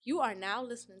You are now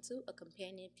listening to a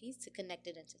companion piece to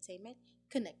Connected Entertainment,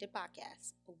 Connected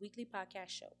Podcast, a weekly podcast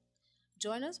show.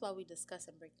 Join us while we discuss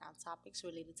and break down topics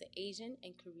related to Asian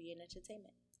and Korean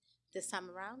entertainment. This time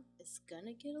around, it's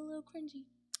gonna get a little cringy.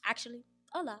 Actually,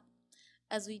 a lot.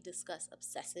 As we discuss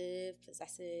obsessive,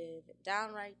 possessive, and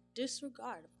downright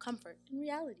disregard of comfort and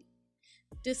reality.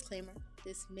 Disclaimer,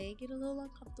 this may get a little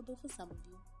uncomfortable for some of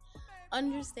you.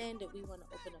 Understand that we want to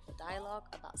open up a dialogue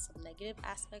about some negative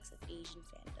aspects of Asian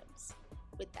fandoms.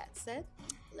 With that said,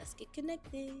 let's get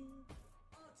connected.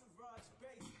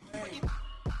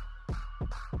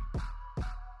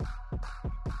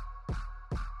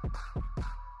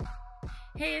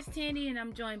 Hey, it's Tandy, and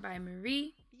I'm joined by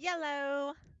Marie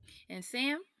Yellow. and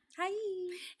Sam,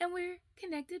 Hi. and we're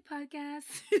Connected Podcast.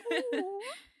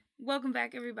 Welcome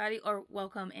back, everybody, or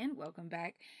welcome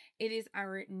back. It is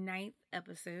our 9th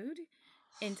episode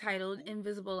entitled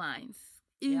Invisible Lines.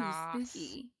 Ooh, Yes.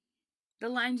 spooky. The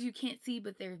lines you can't see,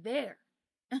 but they're there.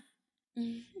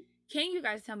 Can you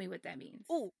guys tell me what that means?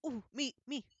 Ooh, me.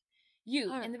 You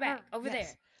Her, in the back, her. over Yes.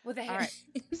 there, with the hair. All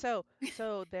right. So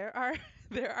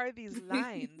there are these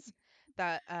lines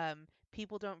that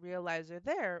people don't realize are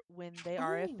there when they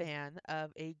are a Oh. fan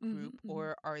of a group Mhm,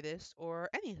 or artist or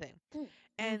anything. Mm.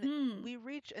 And Mhm. we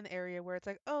reach an area where it's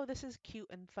like, oh, this is cute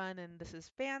and fun and this is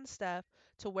fan stuff,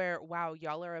 to where, wow,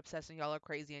 y'all are obsessed and y'all are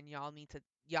crazy and y'all need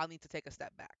to take a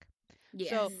step back. Yes.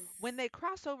 So when they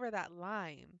cross over that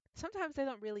line, sometimes they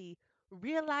don't really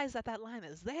realize that that line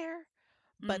is there,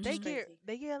 but Mhm. Crazy.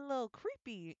 they get a little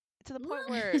creepy to the point Well,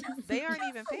 where just they aren't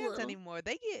even a fans little. anymore.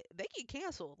 They get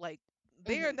canceled. Like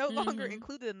they are no longer Mhm.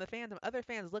 included in the fandom. Other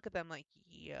fans look at them like,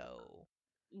 yo,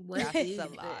 What that's is a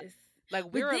lot. this? Like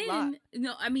But we're a lot. then,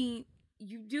 no, I mean,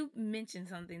 you do mention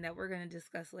something that we're going to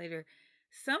discuss later.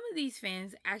 Some of these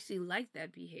fans actually like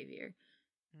that behavior.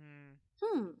 Mm.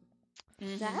 Mhm.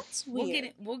 That's We'll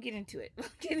weird. get into it. We'll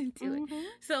get into it. Mhm.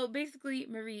 So basically,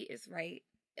 Marie is right.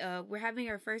 We're having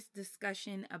our first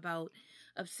discussion about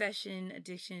obsession,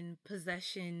 addiction,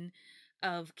 possession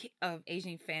of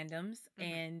Asian fandoms, Mhm.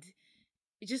 and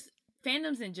just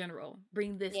fandoms in general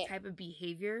bring this Yeah. type of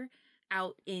behavior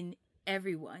out in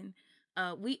everyone.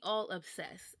 We all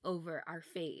obsess over our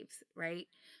faves, right?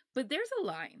 But there's a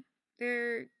line.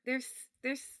 There's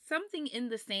something in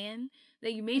the sand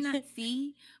that you may not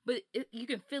see, but you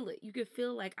can feel it. You can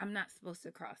feel like I'm not supposed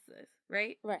to cross this,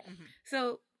 right? Right. Mhm.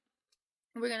 So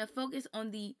we're going to focus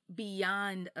on the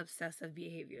beyond obsessive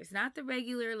behaviors, not the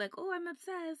regular, like, oh, I'm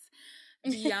obsessed.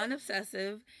 Beyond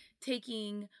obsessive,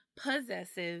 taking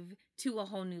possessive to a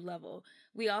whole new level.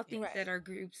 We all think Right. that our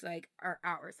groups like are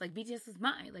ours. Like BTS is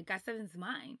mine, like GOT7's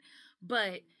mine.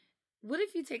 But what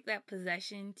if you take that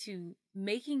possession to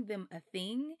making them a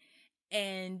thing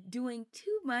and doing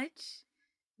too much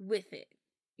with it?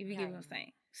 If you get what I'm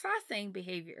saying. Saying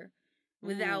behavior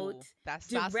without Ooh, that's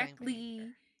sasaeng directly,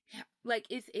 behavior. like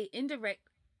it's a indirect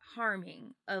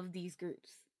harming of these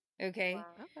groups. Okay? Wow.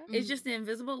 Okay. It's just the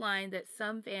invisible line that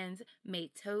some fans may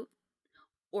tote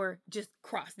or just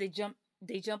cross. They jump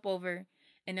over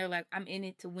and they're like, I'm in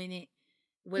it to win it,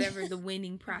 whatever the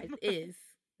winning prize is.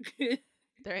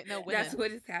 There ain't no winning. That's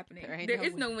what is happening. There ain't There no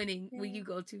is no winning. winning when you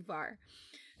go too far.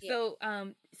 Yeah.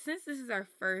 So, since this is our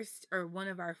first or one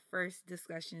of our first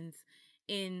discussions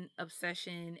in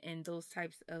obsession and those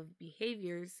types of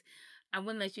behaviors, I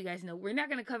want to let you guys know we're not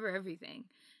going to cover everything.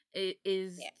 It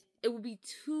is Yeah. it would be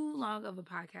too long of a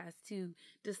podcast to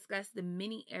discuss the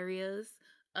many areas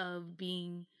of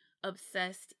being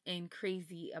obsessed and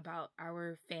crazy about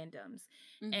our fandoms.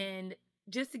 Mhm. And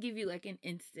just to give you like an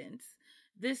instance,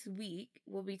 this week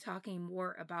we'll be talking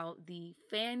more about the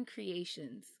fan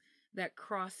creations that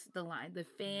cross the line, the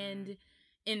fan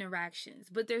interactions.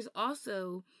 But there's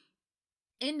also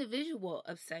individual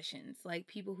obsessions, like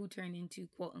people who turn into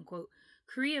quote unquote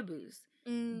Koreaboos.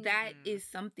 That is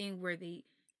something where they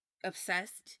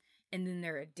obsessed and then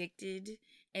they're addicted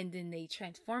and then they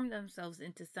transform themselves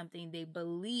into something they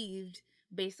believed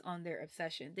based on their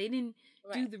obsession. They didn't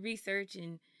do Right. the research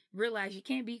and realize you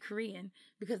can't be Korean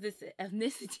because it's an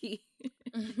ethnicity.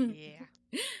 Yeah.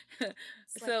 It's like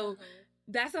So a whole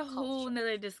that's a whole culture.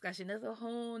 nother discussion. That's a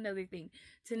whole nother thing.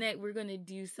 Tonight we're gonna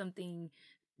do something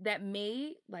that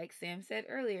may, like Sam said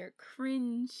earlier,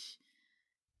 cringe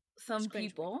some It's cringeworthy.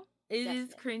 people. It is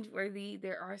Definitely. cringeworthy.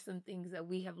 There are some things that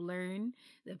we have learned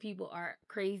that people are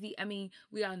crazy. I mean,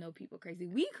 we all know people crazy.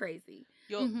 We crazy.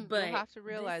 You'll Mhm. But have to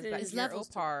realize that is There's your levels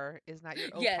to it. opar is not your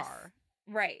Yes. opar.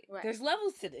 Right. Right. There's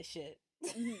levels to this shit.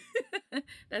 Mhm.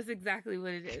 That's exactly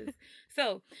what it is.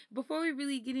 So, before we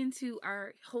really get into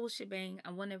our whole shebang,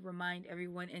 I want to remind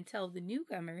everyone and tell the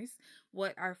newcomers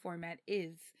what our format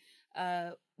is.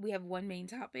 We have one main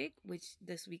topic, which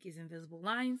this week is Invisible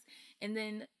Lines, and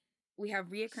then we have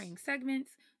reoccurring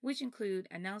segments, which include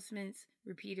announcements,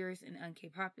 repeaters, and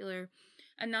Unk-Popular.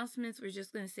 Announcements, we're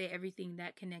just going to say everything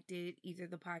that Connected, either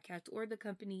the podcast or the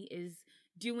company, is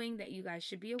doing that you guys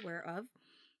should be aware of.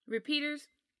 Repeaters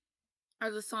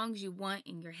are the songs you want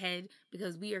in your head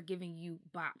because we are giving you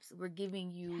bops. We're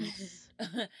giving you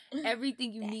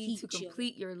everything you That need to heat, yo.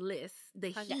 complete your list.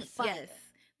 The That heat, fire. yes.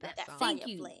 That That song. fire Thank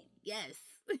you. flame. Yes.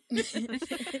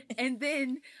 And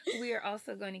then we are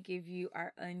also going to give you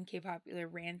our Unk-Popular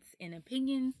rants and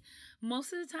opinions.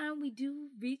 Most of the time we do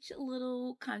reach a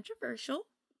little controversial,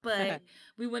 but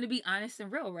we want to be honest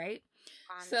and real, right?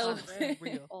 So- Honest and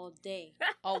Real. all day.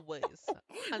 Always.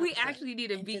 We 100%. actually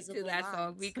need a beat to Invisible that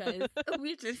song lines. because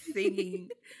we're just singing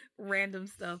random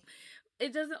stuff.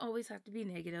 It doesn't always have to be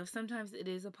negative. Sometimes it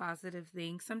is a positive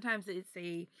thing. Sometimes it's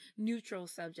a neutral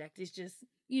subject. It's just,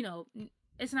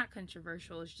 it's not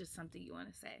controversial. It's just something you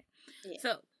want to say. Yeah.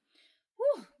 So,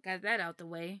 got that out the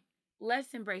way.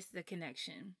 Let's embrace the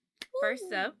connection. First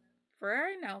Woo. up, for our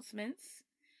announcements,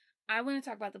 I want to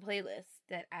talk about the playlist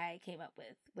that I came up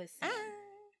with Sam.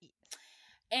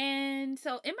 And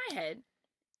so in my head,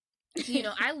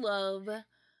 I love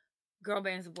girl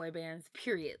bands and boy bands,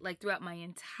 period. Like throughout my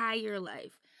entire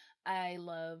life, I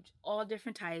loved all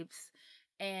different types.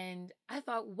 And I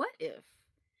thought, what if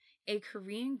a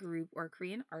Korean group or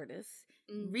Korean artist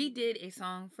redid a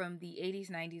song from the 80s,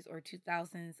 90s, or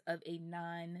 2000s of a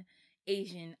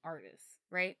non-Asian artist,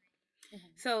 right? Mhm.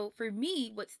 So for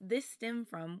me, what this stemmed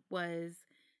from was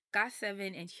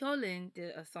GOT7 and Hyolyn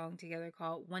did a song together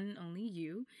called One and Only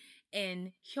You.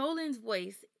 And Hyolyn's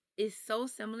voice is so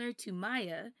similar to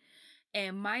Maya.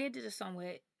 And Maya did a song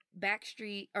with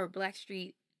Blackstreet,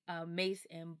 Mace,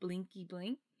 and Blinky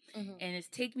Blink. Mhm. And it's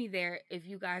Take Me There. If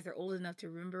you guys are old enough to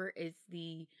remember, it's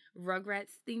the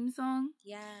Rugrats theme song.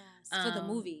 Yes. For the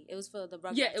movie. It was for the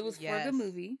Rugrats. Yeah, it was movie. for the Yes.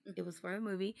 movie. It Mhm. was for the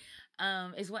movie.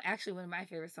 It's actually one of my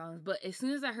favorite songs. But as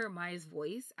soon as I heard Maya's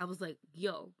voice, I was like,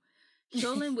 yo,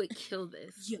 Hyolyn would kill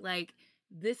this. Yeah. Like,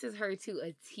 this is her to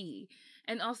a T.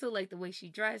 And also, like, the way she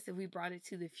dressed, if we brought it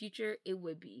to the future, it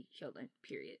would be Hyolyn,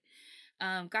 period.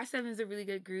 GOT7 is a really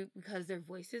good group because their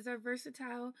voices are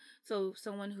versatile. So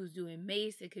someone who's doing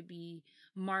Mace, it could be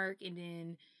Mark, and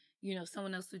then,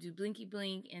 someone else would do Blinky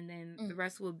Blink, and then the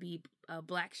rest will be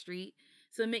Blackstreet.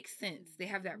 So it makes sense. They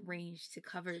have that range to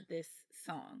cover this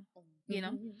song.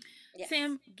 Mhm. Yes.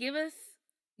 Sam, give us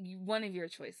one of your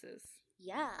choices.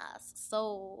 Yes.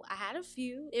 So I had a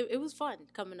few. It was fun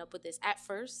coming up with this. At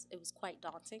first, it was quite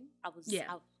daunting. I was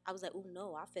like, oh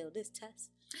no, I failed this test.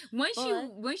 Once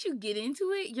you get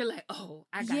into it, you're like, oh,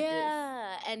 I got this.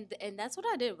 Yeah, and that's what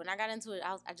I did when I got into it.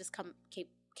 I just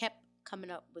kept coming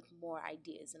up with more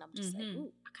ideas, and I'm just like,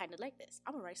 ooh, I kind of like this.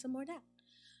 I'm gonna write some more down.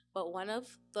 But one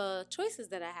of the choices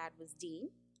that I had was Dean,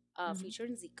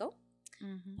 featuring Zico,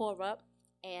 Pour Up,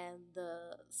 and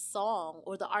the song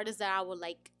or the artist that I would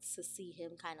like to see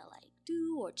him kind of like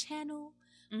do or channel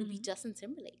would be Justin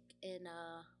Timberlake, and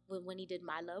when he did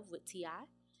My Love with T.I.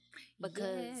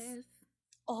 because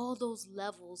all those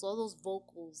levels, all those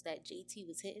vocals that JT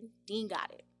was hitting, Dean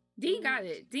got it. Dean got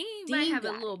it. Dean might have it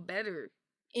a little better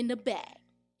in the bag.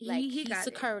 Like he got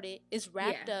secured it. It's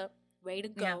wrapped up, ready to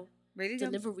go. Yeah. Ready to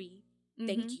delivery.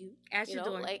 Thank you. At your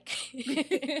door. Like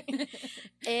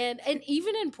and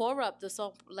even in Pour Up, the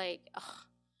song like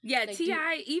yeah, like,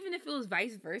 T.I., even if it was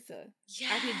vice versa,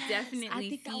 yes, I could definitely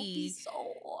think that would be see so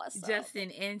awesome. Justin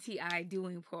and T.I.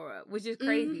 doing Pour Up, which is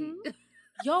crazy.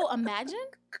 Yo, imagine.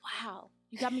 Wow.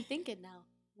 You got me thinking now.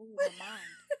 Ooh, my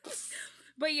mind.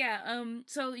 But yeah,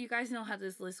 so you guys know how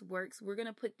this list works. We're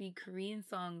gonna put the Korean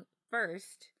song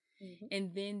first,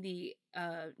 and then the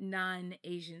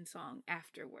non-Asian song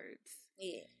afterwards.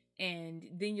 Yeah. And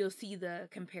then you'll see the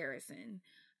comparison.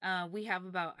 We have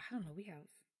about, we have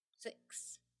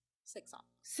six songs.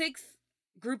 6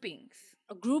 groupings.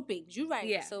 Groupings, you're right.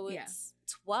 Yeah, so it's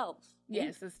 12.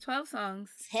 Yes, it's 12 songs,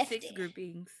 It's 6 hefty.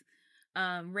 groupings,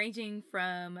 ranging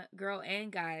from girl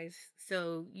and guys.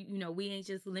 So, we ain't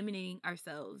just limiting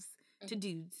ourselves to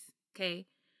dudes, okay?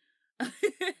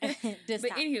 This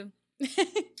But time. anywho,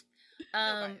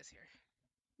 No bias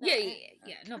here.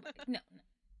 yeah, nobody,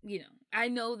 no. I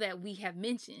know that we have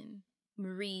mentioned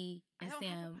Marie I and don't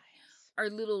have a Sam bias. are a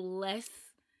little less,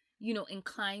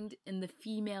 inclined in the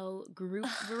female group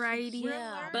variety.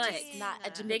 Yeah, but just not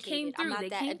educated. they came through. I'm not They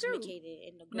that came through. educated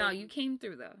in the No, girl you group. came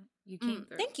through though. You came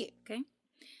through. Thank you. Okay.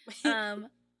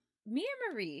 Me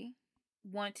and Marie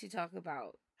want to talk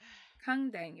about Kang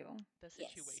Daniel, The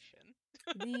Yes. situation.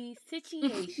 the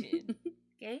situation.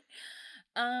 Okay.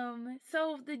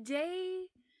 So the day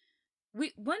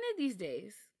one of these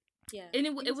days Yeah. And I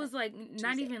think it was like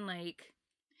not Tuesday. even like,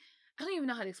 I don't even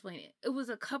know how to explain it. It was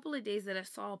a couple of days that I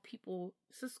saw people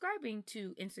subscribing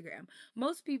to Instagram.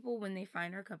 Most people, when they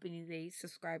find our company, they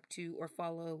subscribe to or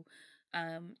follow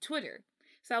Twitter.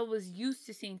 So I was used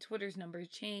to seeing Twitter's numbers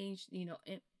change,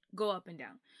 and go up and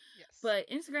down. Yes. But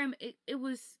Instagram, it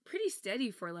was pretty steady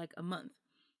for like a month.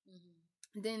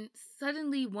 Mm-hmm. Then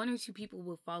suddenly one or two people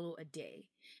would follow a day.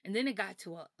 And then it got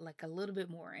to a little bit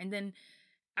more. And then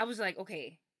I was like,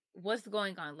 okay, what's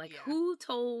going on? Like, who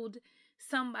told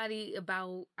somebody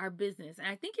about our business? And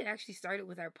I think it actually started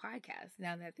with our podcast,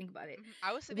 now that I think about it.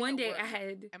 I was sitting one at day work, I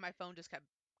had, and my phone just kept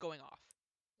going off.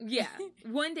 Yeah.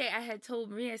 One day I had told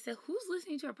Maria, I said, who's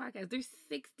listening to our podcast? There's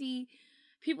 60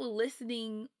 people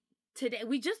listening today.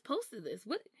 We just posted this.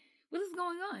 What is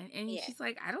going on? And she's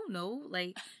like, I don't know.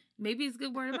 Like, maybe it's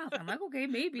good word of mouth. I'm like, okay,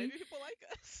 maybe. Maybe people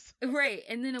like us. Right.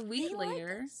 And then a week They later,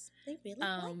 like us. They really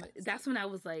like us. that's when I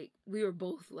was like, we were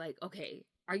both like, okay,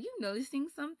 are you noticing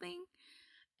something?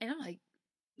 And I'm like,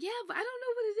 yeah, but I don't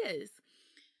know what it is.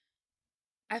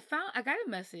 I got a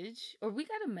message, or we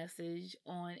got a message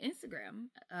on Instagram,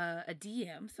 a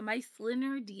DM, somebody slid in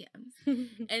our DMs,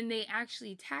 and they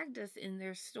actually tagged us in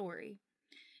their story.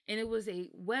 And it was a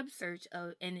web search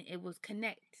and it was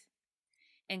Connect.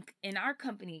 And our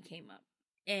company came up.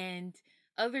 And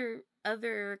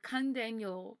other Kang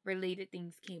Daniel related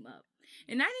things came up.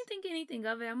 And I didn't think anything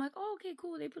of it. I'm like, oh, okay,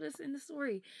 cool. They put us in the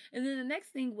story. And then the next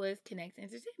thing was Connect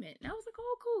Entertainment. And I was like,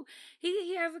 oh, cool.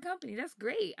 He has a company. That's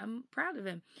great. I'm proud of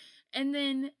him. And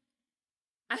then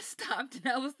I stopped and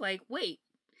I was like, wait.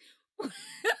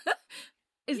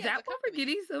 Is that why we're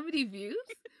getting so many views?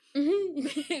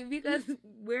 Because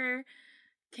we're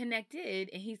connected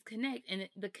and he's Connect, and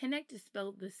the Connect is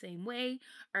spelled the same way.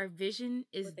 Our vision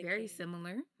is very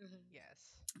similar.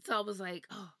 Yes. So I was like,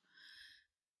 oh,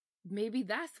 maybe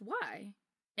that's why.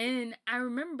 And I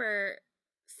remember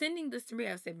sending this to Marie.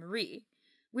 I said, Marie,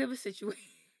 we have a situation.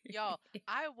 Y'all,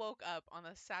 I woke up on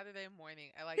a Saturday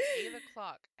morning at like 8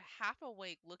 o'clock, half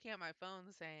awake, looking at my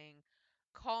phone saying,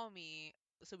 call me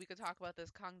so we could talk about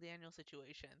this Kang Daniel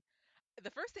situation.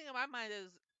 The first thing in my mind is,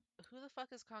 who the fuck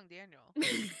is Kang Daniel?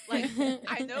 Like,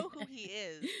 I know who he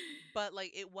is, but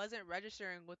like it wasn't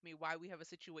registering with me why we have a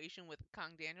situation with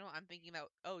Kang Daniel. I'm thinking that,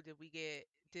 oh, did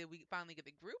we finally get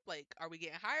the group? Like, are we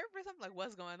getting hired for something? Like,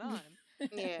 what's going on?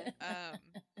 Yeah.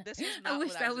 This was not I wish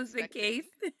what that I was the case.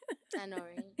 I know,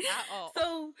 right? At all.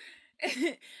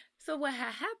 So what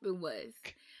had happened was,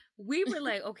 we were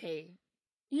like, okay,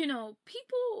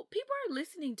 people are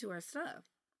listening to our stuff.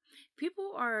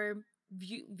 People are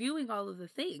viewing all of the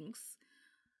things.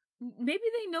 Maybe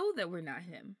they know that we're not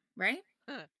him, right?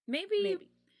 Maybe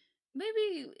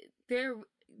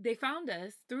they found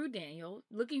us through Daniel,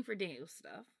 looking for Daniel's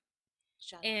stuff.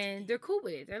 And they're cool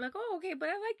with it. They're like, oh, okay, but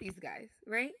I like these guys,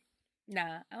 right?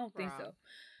 Nah, I don't think so.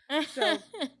 So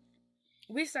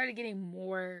we started getting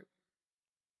more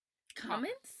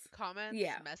comments,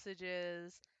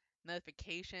 messages,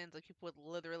 notifications. Like, people would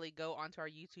literally go onto our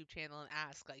YouTube channel and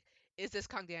ask, like, is this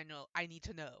Kang Daniel? I need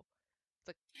to know. It's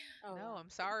like, no, I'm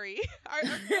sorry. I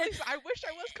wish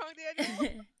I was Kang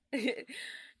Daniel. And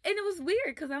it was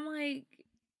weird because I'm like,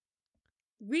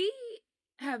 we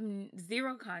have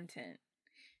zero content.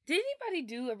 Did anybody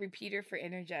do a repeater for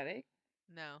Energetic?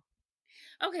 No.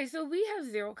 Okay, so we have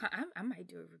zero I might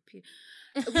do a repeat.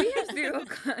 We have zero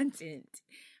content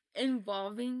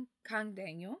involving Kang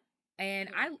Daniel, and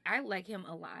I like him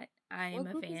a lot. I am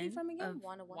a fan. Is he from again?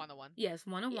 101. Yes,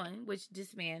 101, which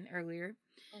disbanded earlier,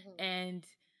 and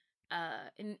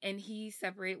he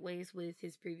separated ways with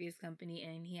his previous company,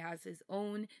 and he has his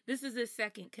own. This is his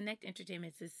second. Connect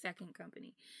Entertainment's his second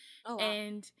company. Oh, wow.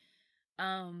 And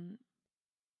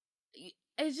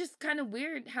it's just kind of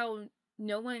weird how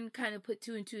no one kind of put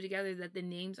two and two together, that the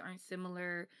names aren't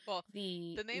similar. Well,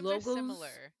 the names logos are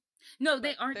similar. No,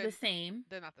 they aren't the same.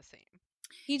 They're not the same.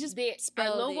 He just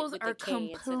our logos are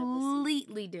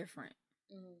completely different.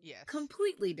 Yes,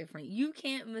 completely different. You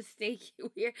can't mistake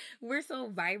it. We're so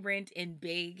vibrant and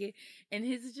big, and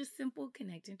his is just simple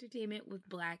Connect Entertainment with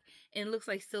black and it looks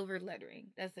like silver lettering.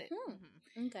 That's it.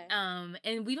 Okay.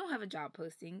 And we don't have a job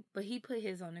posting, but he put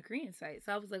his on the Korean site,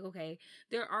 so I was like, okay,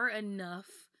 there are enough.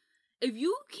 If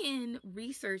you can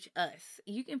research us,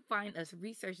 you can find us,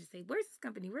 research and say, where's this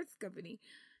company? Where's this company?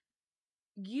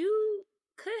 You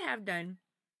could have done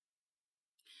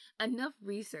enough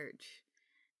research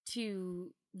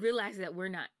to realize that we're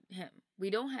not him. We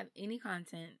don't have any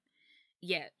content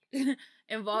yet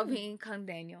involving Kang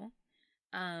Daniel.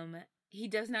 He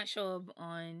does not show up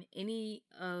on any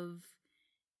of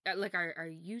like our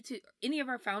YouTube, any of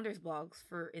our founders blogs,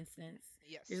 for instance.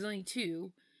 Yes. There's only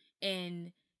 2,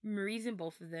 and Marie's in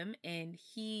both of them, and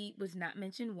he was not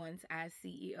mentioned once as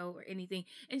CEO or anything.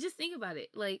 And just think about it,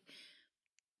 like,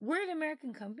 we're an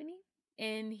American company,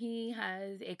 and he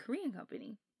has a Korean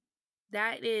company.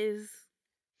 That is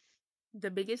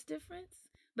the biggest difference,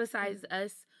 besides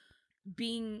us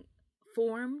being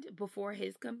formed before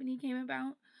his company came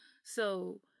about.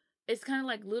 So it's kind of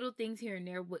like little things here and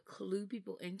there would clue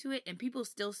people into it, and people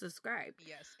still subscribe.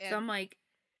 Yes, So I'm like,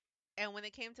 and when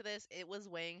it came to this, it was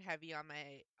weighing heavy on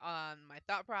my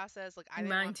thought process. Like, I didn't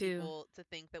mine want too. people to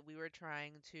think that we were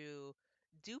trying to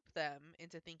dupe them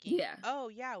into thinking, Yeah. oh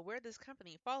yeah, we're this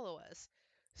company, follow us.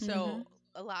 Mm-hmm. So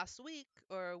last week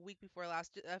or a week before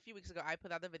last, a few weeks ago, I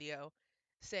put out a video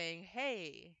saying,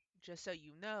 hey, just so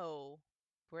you know,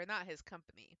 we're not his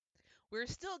company. We're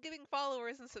still getting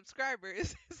followers and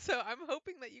subscribers. So I'm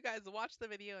hoping that you guys watch the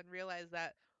video and realize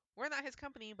that we're not his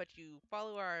company, but you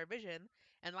follow our vision.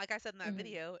 And like I said in that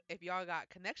video, if y'all got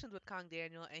connections with Kong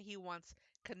Daniel and he wants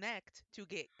connect to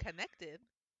get connected,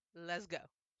 let's go.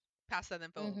 Pass that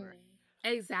info over.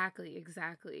 Exactly.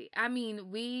 I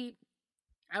mean,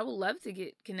 I would love to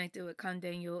get connected with Con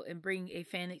Daniel and bring a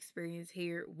fan experience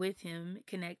here with him.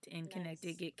 Connect and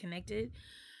connected, get connected.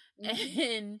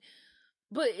 And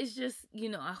but it's just,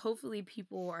 hopefully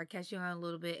people are catching on a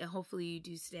little bit, and hopefully you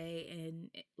do stay and,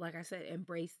 like I said,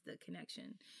 embrace the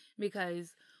connection,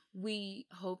 because we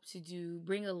hope to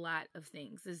bring a lot of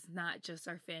things. It's not just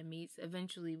our fan meets.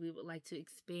 Eventually we would like to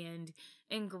expand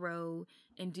and grow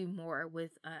and do more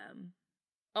with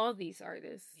all these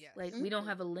artists. Yes. Like, we don't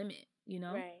have a limit,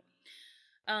 Right.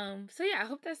 So yeah, I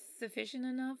hope that's sufficient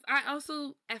enough. I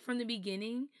also, from the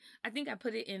beginning, I think I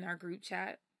put it in our group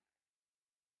chat,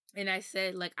 and I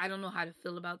said, like, I don't know how to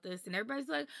feel about this, and everybody's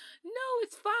like, no,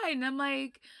 it's fine. I'm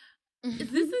like,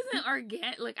 this isn't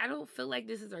organic. Like, I don't feel like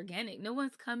this is organic. No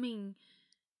one's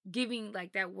giving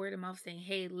like that word of mouth saying,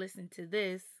 hey, listen to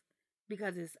this,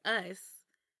 because it's us.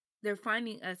 They're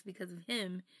finding us because of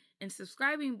him and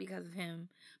subscribing because of him,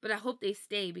 but I hope they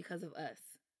stay because of us.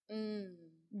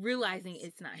 Realizing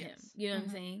it's not him. You know what I'm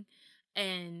saying?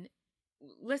 And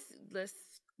let's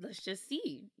just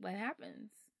see what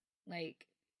happens. Like,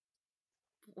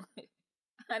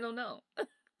 I don't know.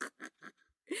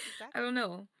 Exactly. I don't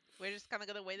know. We're just kind of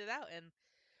gonna wait it out, and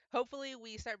hopefully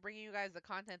we start bringing you guys the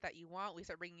content that you want. We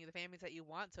start bringing you the families that you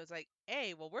want. So it's like,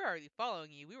 hey, well, we're already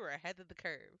following you. We were ahead of the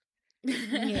curve.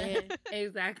 Yeah.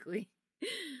 Exactly.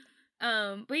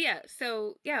 But yeah,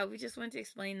 so yeah, we just wanted to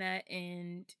explain that,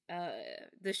 and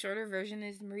the shorter version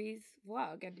is Marie's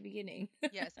vlog at the beginning.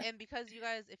 Yes, and because you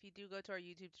guys, if you do go to our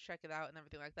YouTube to check it out and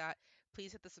everything like that,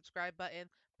 please hit the subscribe button.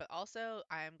 But also,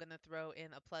 I am gonna throw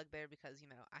in a plug there because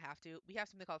I have to. We have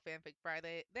something called Fanfic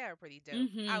Friday. They are pretty dope.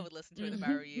 I would listen to it if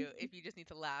I were you. If you just need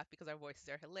to laugh because our voices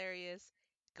are hilarious,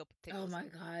 go take a Oh listen. my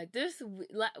god,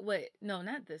 wait, no,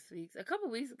 not this week's. A couple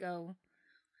weeks ago.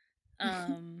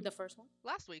 The first one?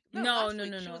 Last week, No, last no,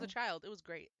 week no, she was no. a child. It was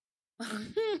great.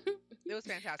 It was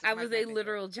fantastic. I My was my a favorite.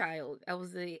 literal child. I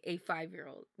was a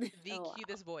 5-year-old. The Oh, wow.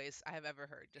 cutest voice I have ever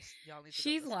heard. Just y'all need to.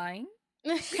 She's go listen. lying.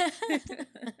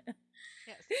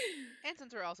 Yes. And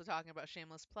since we're also talking about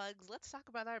shameless plugs, let's talk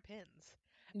about our pins.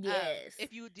 Yes.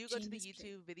 If you do go to the Shameless plug.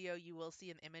 YouTube video, you will see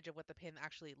an image of what the pin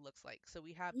actually looks like. So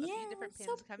we have a Yeah, few different so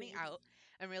pins coming pretty. out.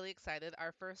 I'm really excited.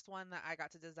 Our first one that I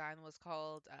got to design was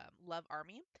called Love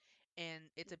Army, and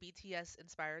it's a BTS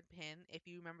inspired pin. If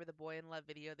you remember the Boy in Love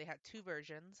video, they had two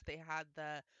versions. They had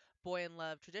the Boy in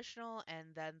Love traditional and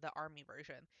then the Army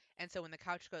version. And so when the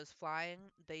couch goes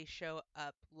flying, they show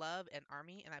up Love and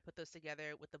Army, and I put those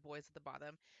together with the boys at the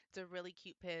bottom. It's a really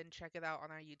cute pin. Check it out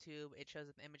on our YouTube. It shows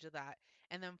an image of that.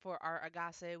 And then for our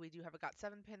Agase, we do have a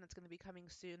GOT7 pin that's going to be coming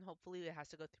soon. Hopefully, it has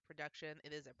to go through production.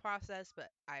 It is a process, but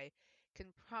I can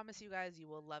promise you guys you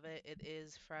will love it. It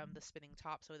is from the Spinning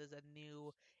Top, so it is a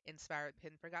new inspired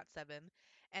pin for GOT7.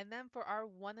 And then for our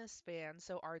Oneness fans,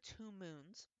 so our Two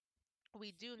Moons,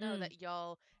 we do know that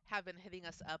y'all have been hitting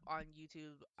us up on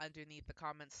YouTube underneath the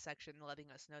comments section,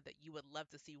 letting us know that you would love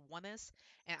to see Oneness.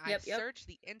 And I Yep. searched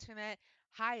the internet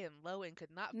high and low and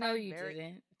could not No, find you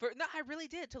didn't. no, I really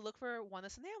did to look for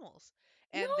Oneness enamels.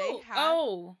 And they No. had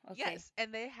Oh, okay. yes,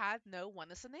 and they had no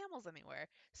Oneness enamels anywhere.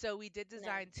 So we did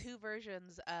design Nice. two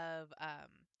versions of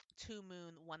Two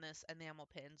Moon Oneness enamel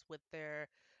pins with their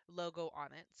logo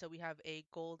on it. So we have a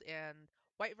gold and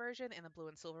white version and the blue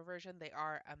and silver version. They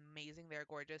are amazing. They're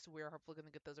gorgeous. We're hopefully going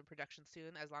to get those in production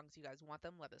soon. As long as you guys want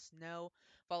them, let us know.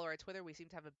 Follow our Twitter. We seem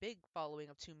to have a big following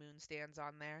of Two Moon stands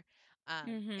on there.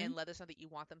 Mm-hmm. And let us know that you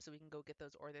want them so we can go get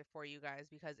those ordered for you guys.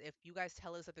 Because if you guys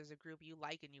tell us that there's a group you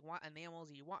like and you want enamels,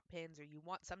 or you want pins, or you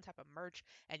want some type of merch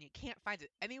and you can't find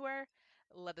it anywhere,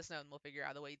 let us know and we'll figure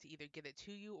out a way to either get it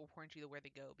to you or point you to where to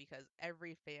go. Because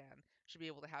every fan should be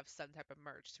able to have some type of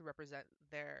merch to represent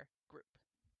their group.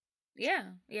 Yeah,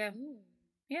 yeah, Ooh,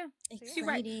 yeah. She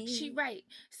exciting. right.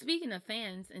 Speaking of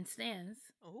fans and stans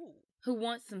Ooh, who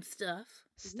want some stuff,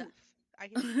 stuff. I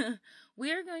hear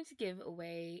we are going to give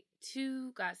away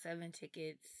 2 GOT7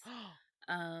 tickets.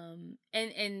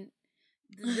 And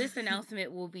this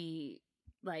announcement will be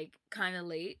like kind of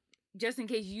late, just in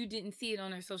case you didn't see it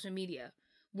on our social media.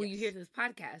 When you hear this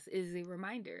podcast, is a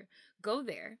reminder. Go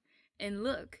there and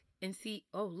look and see.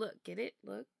 Oh, look, get it?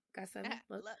 Look, GOT7.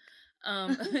 Look.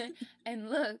 And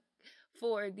look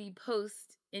for the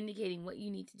post indicating what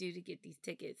you need to do to get these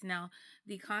tickets. Now,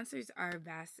 the concerts are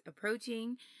fast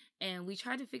approaching, and we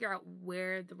try to figure out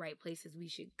where the right places we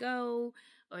should go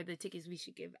or the tickets we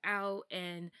should give out.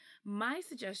 And my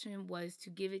suggestion was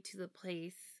to give it to the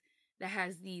place that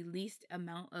has the least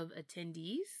amount of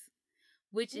attendees,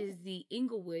 which is the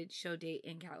Inglewood show date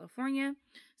in California.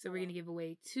 So we're going to give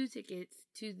away 2 tickets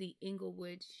to the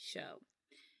Inglewood show.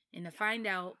 And to find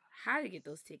out how to get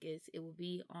those tickets, it will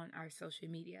be on our social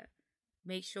media.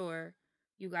 Make sure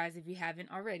you guys, if you haven't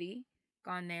already,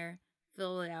 gone there,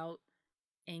 fill it out,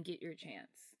 and get your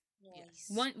chance.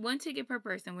 Yes. One ticket per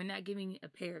person. We're not giving a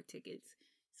pair of tickets.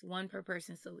 It's 1 per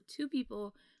person. So 2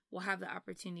 people will have the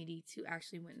opportunity to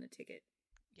actually win the ticket.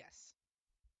 Yes.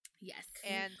 Yes.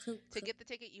 And to get the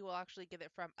ticket, you will actually get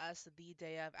it from us the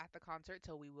day of at the concert.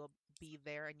 So we will be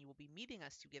there and you will be meeting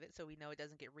us to get it. So we know it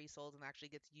doesn't get resold and actually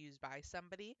gets used by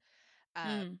somebody.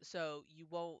 So you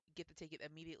won't get the ticket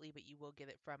immediately, but you will get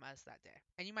it from us that day.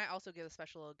 And you might also get a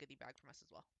special little goodie bag from us as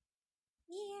well.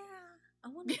 Yeah, I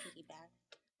want a goodie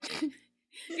bag.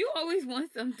 You always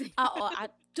want something.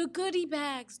 The goodie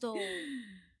bags, though.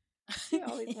 You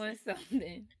always want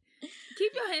something.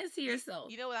 Keep your hands to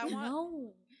yourself. You know what I want?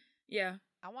 No. Yeah.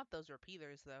 I want those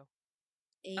repeaters, though.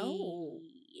 Oh.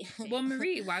 Well,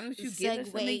 Marie, why don't you give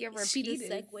us some of your repeaters? She the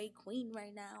segue queen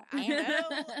right now. I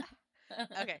know.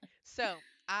 Okay, so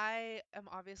I am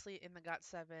obviously in the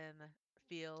GOT7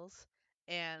 feels,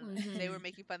 and they were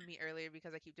making fun of me earlier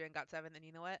because I keep doing GOT7, and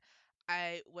you know what?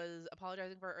 I was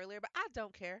apologizing for it earlier, but I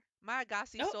don't care. My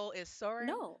Gossy soul is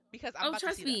soaring because I'm about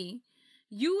trust to see me. Them.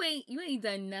 You ain't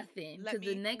done nothing. Because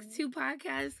the next 2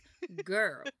 podcasts,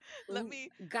 girl. let me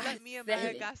and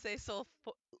my Gossy soul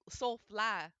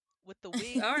fly with the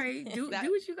wings. All right, do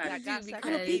what you gotta do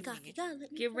because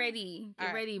get ready.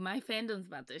 Get ready. My fandom's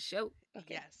about to show.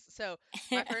 Okay. Yes. So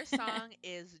my first song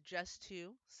is Just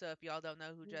Two. So if y'all don't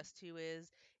know who Just Two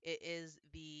is, it is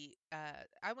the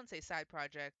I wouldn't say side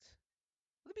project.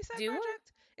 Would it be side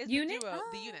project? It's unit? The duo.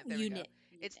 The unit. There we go.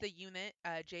 It's the unit,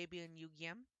 JB and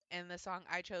Yugyam. And the song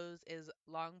I chose is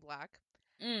Long Black.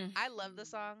 I love the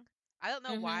song. I don't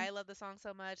know why I love the song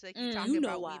so much. They keep talking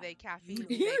about we they caffeine,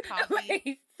 we they coffee.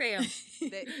 Wait, Sam.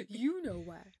 You know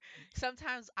why.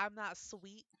 Sometimes I'm not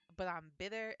sweet, but I'm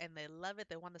bitter, and they love it.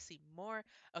 They want to see more.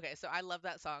 Okay, so I love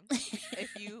that song. If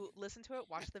you listen to it,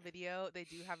 watch the video. They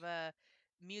do have a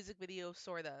music video,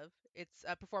 sort of. It's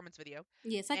a performance video.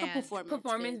 Yeah, it's like a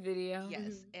performance video.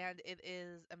 Yes, and it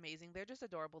is amazing. They're just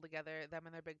adorable together. Them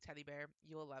and their big teddy bear.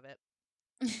 You will love it.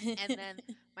 And then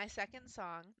my second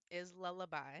song is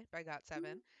Lullaby by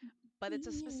GOT7, but it's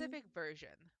a specific version.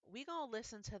 We gonna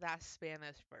listen to that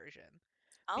Spanish version.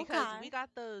 Because we got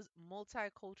those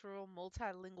multicultural,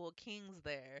 multilingual kings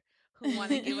there who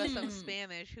want to give us some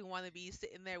Spanish, who want to be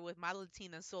sitting there with my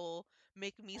Latina soul,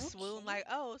 making me swoon like,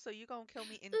 oh, so you're going to kill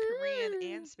me in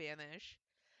Korean and Spanish.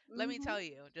 Let me tell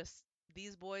you, just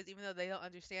these boys, even though they don't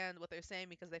understand what they're saying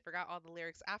because they forgot all the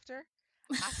lyrics after,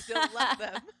 I still love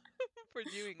them for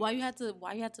doing Why you had to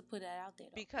put that out there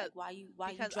though? Because like,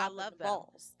 why because you I love them.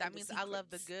 Balls that means I love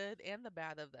the good and the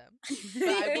bad of them. But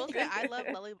I will say I love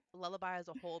Lullaby as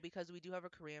a whole because we do have a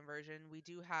Korean version, we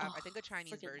do have I think a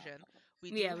Chinese version,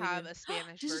 we do have a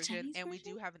Spanish version, and we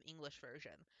do have an English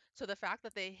version. So the fact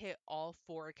that they hit all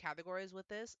 4 categories with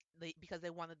this, because they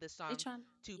wanted this song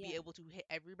to be able to hit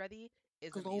everybody,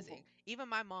 is amazing. Even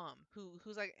my mom,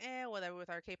 who's like, whatever with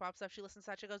our K-pop stuff, she listens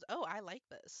to that, she goes, oh, I like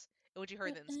this. When she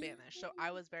heard it in Spanish. So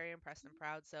I was very impressed and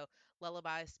proud. So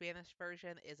Lullaby Spanish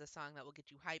version is a song that will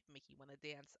get you hype, make you want to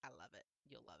dance. I love it.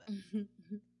 You'll love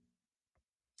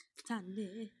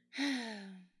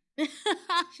it.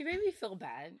 She made me feel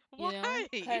bad. You know?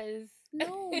 Because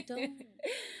no, don't.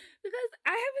 Because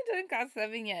I haven't done got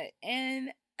 7 yet, and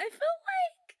I feel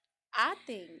like I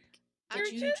think You're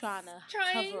that you just trying to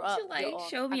trying cover up to like your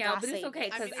show me out, but it's okay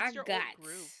I because mean, I it's your got. old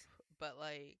group, but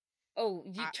like, Oh,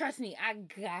 you I, trust me, I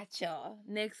got y'all.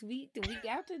 Next week, the week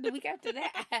after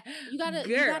that. You gotta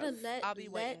Girls. I'll be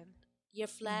let waiting. your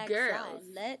flag fly. Girls.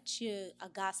 Let your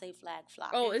Agase flag fly.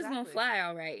 Oh, it's gonna Exactly. fly,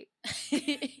 all right.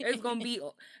 It's gonna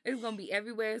be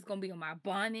everywhere. It's gonna be on my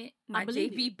bonnet, my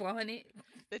believe JB bonnet.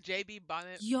 The JB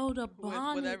bonnet Yo, the with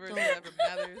bonnet whatever though.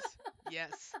 matters.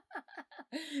 Yes.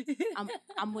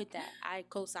 I'm with that. I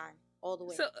co-sign all the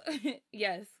way. So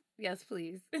yes,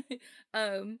 please.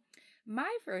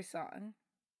 My first song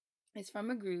is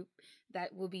from a group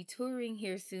that will be touring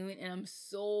here soon, and I'm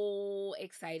so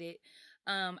excited.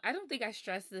 I don't think I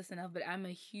stressed this enough, but I'm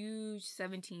a huge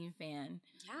 17 fan.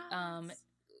 Yes.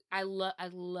 I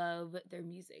love their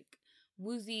music.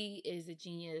 Woozy is a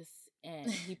genius, and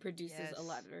he produces Yes. a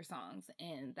lot of their songs,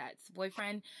 and that's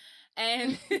Boyfriend.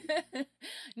 And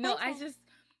no, I just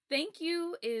Thank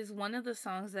You is one of the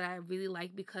songs that I really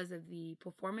like because of the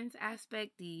performance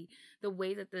aspect, the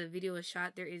way that the video is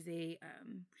shot. There is a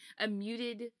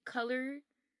muted color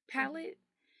palette.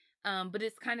 But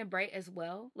it's kind of bright as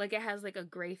well. Like it has like a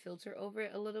gray filter over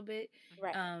it a little bit.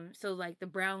 Right. So like the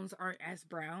browns aren't as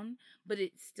brown, but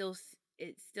it's still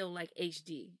like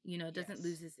HD. You know, it doesn't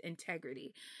lose its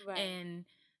integrity. Right. And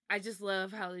I just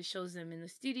love how it shows them in the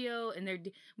studio, and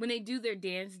when they do their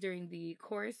dance during the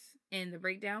chorus and the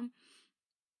breakdown.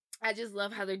 I just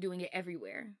love how they're doing it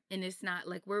everywhere, and it's not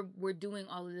like we're doing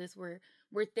all of this.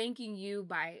 We're thanking you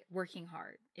by working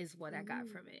hard is what I got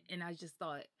from it, and I just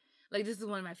thought. Like, this is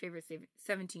one of my favorite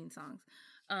 17 songs.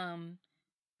 I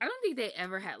don't think they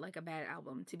ever had, like, a bad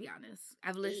album, to be honest.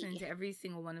 I've listened to every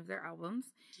single one of their albums,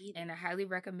 and I highly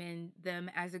recommend them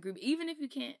as a group. Even if you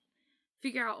can't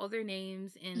figure out all their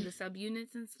names and the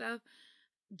subunits and stuff,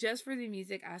 just for the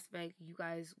music aspect, you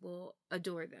guys will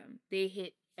adore them. They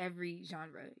hit every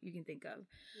genre you can think of.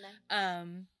 Nice.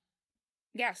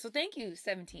 Yeah, so thank you,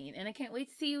 17, and I can't wait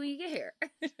to see you when you get here.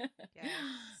 Yes.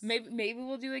 Maybe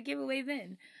we'll do a giveaway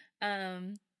then.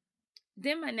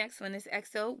 Then my next one is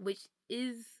EXO, which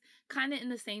is kind of in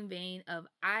the same vein of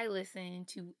I listen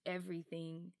to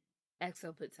everything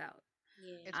EXO puts out.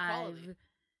 Yeah. It's quality.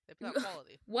 They put out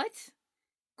quality. What?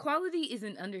 Quality is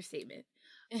an understatement.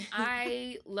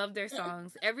 I love their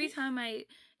songs. Every time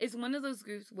it's one of those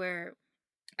groups where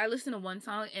I listen to one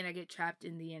song and I get trapped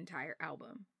in the entire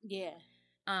album. Yeah.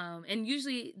 And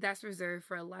usually that's reserved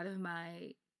for a lot of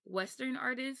my Western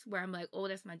artists where I'm like, oh,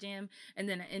 that's my jam, and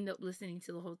then I end up listening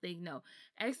to the whole thing. No,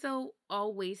 EXO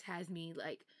always has me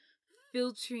like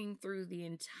filtering through the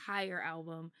entire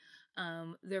album.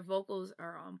 Their vocals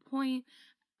are on point.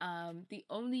 The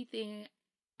only thing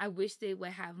I wish they would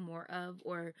have more of,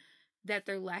 or that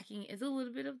they're lacking, is a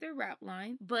little bit of their rap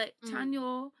line. But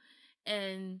Chanyeol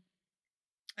and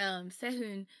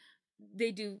Sehun,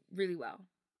 they do really well,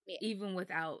 even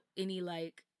without any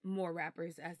like more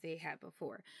rappers as they had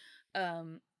before.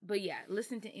 But yeah,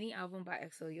 listen to any album by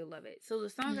EXO, you'll love it. So the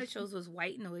song I chose was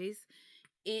White Noise.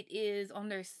 It is on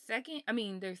their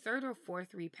their third or fourth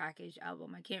repackaged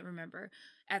album. I can't remember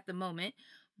at the moment,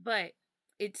 but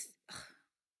it's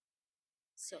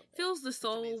fills the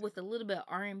soul with a little bit of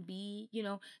R&B, you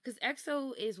know, because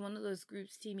EXO is one of those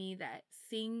groups to me that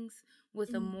sings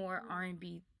with a more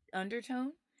R&B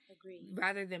undertone. Agreed.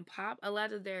 Rather than pop. A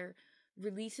lot of their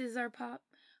releases are pop,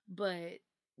 but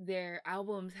their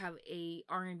albums have a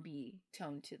R&B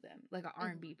tone to them, like an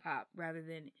R&B pop rather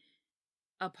than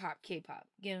a pop K-pop.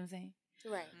 You know what I'm saying?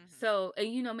 Right. So, and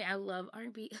you know me, I love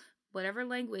R&B, whatever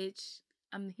language,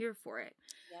 I'm here for it.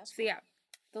 Yes. So yeah,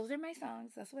 those are my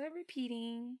songs. That's what I'm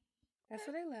repeating. That's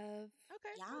what I love.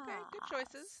 Okay, good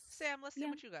choices. Sam, let's see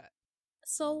what you got.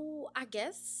 So I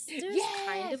guess there's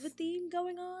kind of a theme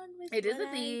going on with it is what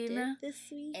a theme I did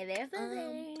this week. It is a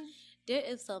theme. There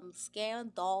is some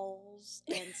scandals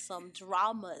and some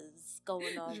dramas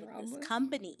going on with this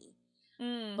company.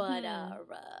 But I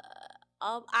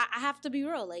have to be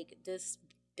real. Like, this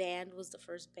band was the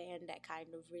first band that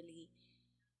kind of really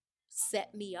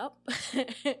set me up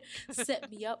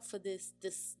for this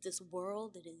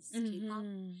world that is K-pop.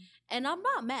 And I'm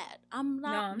not mad. I'm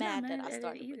not mad that I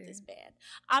started with this band.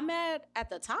 I'm mad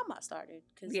at the time I started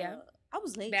because I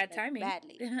was late. Bad timing.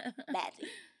 Badly.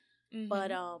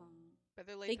 But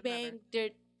Big Bang,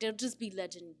 they'll just be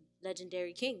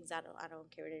legendary kings. I don't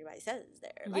care what anybody says.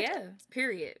 They're legends.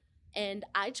 Period. And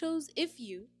I chose If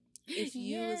You. If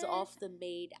You is off the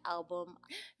Made album.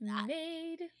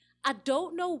 I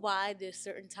don't know why there's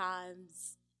certain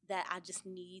times that I just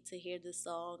need to hear this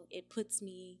song. It puts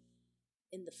me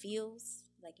in the feels,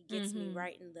 like it gets me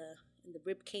right in the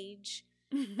rib cage.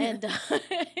 And,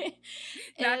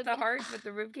 Not and the heart, but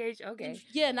the rib cage. Okay.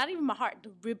 yeah, not even my heart,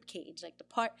 the rib cage, like the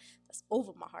part that's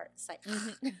over my heart. It's like,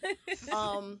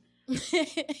 Mhm.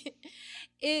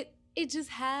 it just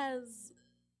has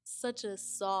such a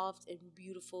soft and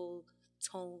beautiful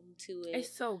tone to it.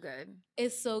 It's so good.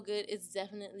 It's so good. It's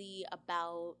definitely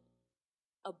about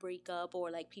a breakup, or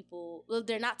like people, well,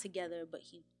 they're not together, but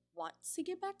he wants to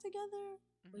get back together.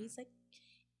 Where he's like,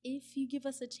 if you give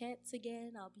us a chance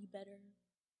again, I'll be better.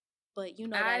 But you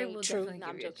know that I ain't will true. definitely No,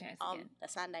 give I'm you a joking. chance again.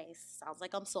 That's not nice. Sounds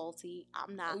like I'm salty.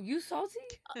 I'm not. Oh, you salty?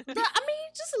 I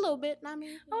mean, just a little bit. I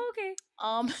mean, Oh, okay.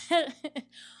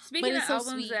 Speaking of it's so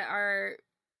albums sweet. that are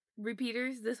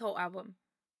repeaters, this whole album.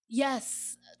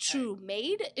 Yes, true.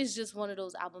 Made is just one of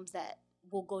those albums that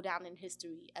will go down in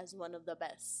history as one of the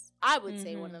best. I would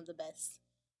say one of the best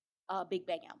Big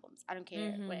Bang albums. I don't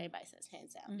care what anybody says,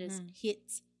 hands down. There's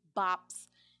hits, bops,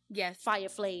 Yes. fire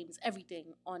flames,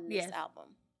 everything on this Yes.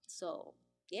 album. So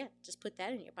yeah, just put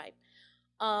that in your pipe.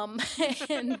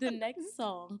 And the next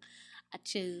song I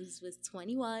chose was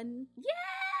 21. Yeah.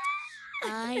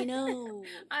 I know.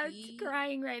 I'm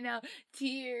crying right now.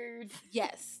 Tears.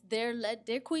 Yes, they're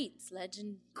queens,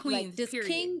 legend Queens, Like this period.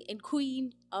 king and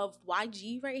queen of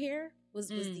YG right here was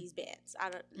these bands.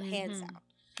 I don't hands down,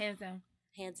 Hands down.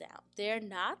 hands down. They're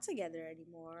not together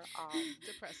anymore.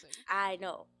 Depressing. I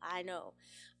know,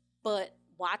 but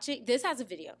watching this has a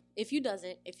video. If you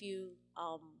doesn't,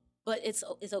 but it's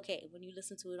okay when you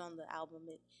listen to it on the album.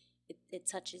 It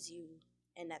touches you,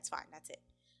 and that's fine. That's it.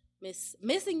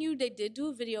 Missing You, they did do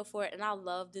a video for it, and I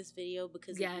love this video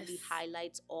because it really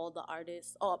highlights all the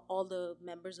artists, all the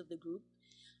members of the group.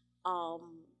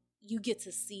 You get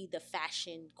to see the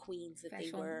fashion queens that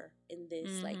they were in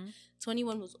this. Like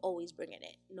 21 was always bringing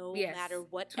it, no matter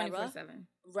what era. 24/7.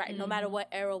 Right, no matter what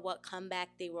era, what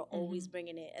comeback, they were always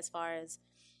bringing it as far as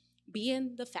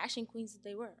being the fashion queens that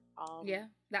they were. Yeah,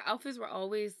 the outfits were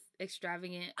always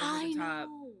extravagant, over the top.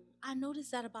 I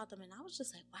noticed that about them, and I was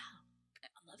just like, wow.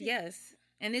 Yes,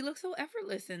 and they look so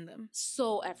effortless in them.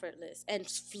 So effortless and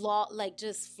just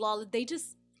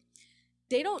flawless.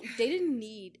 They didn't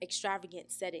need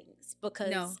extravagant settings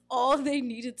because all they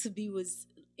needed to be was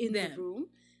in the room,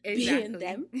 being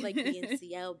them, like being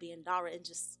CL, being Dara, and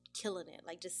just killing it,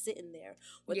 like just sitting there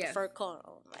with the fur coat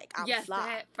on, like I'm fly.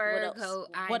 That fur coat.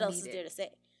 What else is there to say?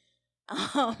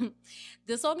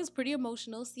 The song is pretty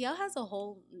emotional. CL has a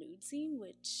whole nude scene,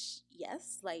 which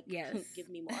give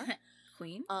me more.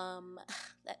 Queen.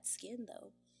 That skin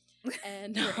though,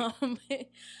 and it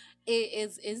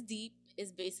is deep.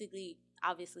 It's basically,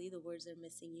 obviously, the words are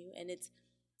missing you, and it's,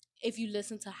 if you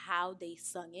listen to how they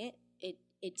sung it,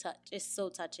 it's so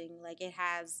touching. Like it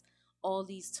has all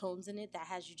these tones in it that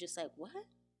has you just like, what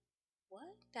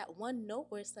that one note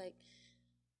where it's like,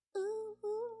 ooh,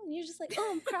 and you're just like, oh,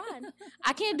 I'm crying.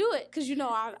 I can't do it because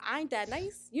I ain't that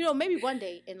nice. Maybe one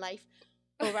day in life,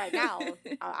 but right now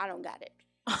I don't got it.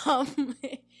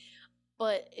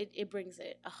 But it brings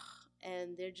it,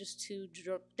 and they're just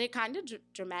they're kind of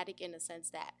dramatic in a sense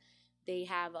that they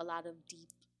have a lot of deep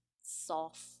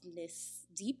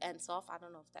and soft. I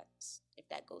don't know if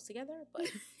that goes together,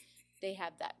 but they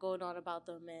have that going on about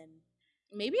them. And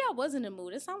maybe I was in the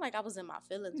mood. It sounded like I was in my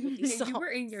feelings with these songs. You were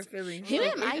in your feelings. Who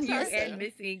am I missing? And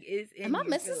missing is in Am I your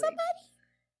missing feelings. somebody?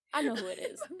 I know who it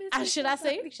is. Should I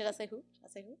say who? Should I say who?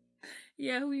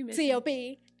 Yeah, who you missing?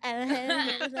 T.O.P.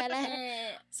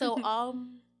 So,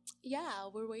 yeah,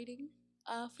 we're waiting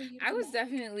for you to I was come back.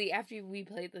 definitely, after we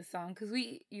played the song, because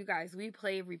we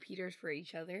play repeaters for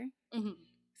each other. Mm-hmm.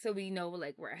 So we know,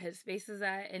 like, where our headspace is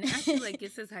at. And it actually, like,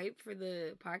 gets us hyped for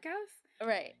the podcast.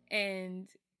 Right. And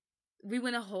we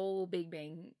went a whole Big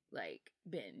Bang, like,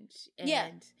 binge. And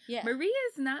yeah. Maria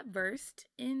is not versed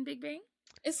in Big Bang.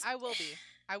 I will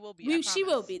be. She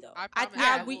will be, though. I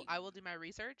promise. I will do my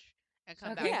research and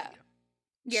come back to you.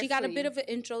 Yes, she got a bit of an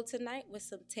intro tonight with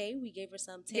some Tay. We gave her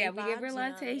some Tay. Yeah, we gave her a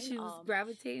lot of Tay. I mean? She was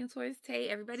gravitating towards Tay.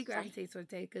 Everybody gravitates towards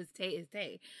Tay because Tay is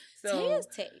Tay. So Tay is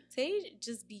Tay. Tay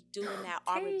just be doing that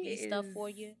R&B stuff for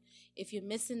you. If you're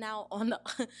missing out on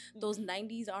those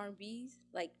 90s R&Bs,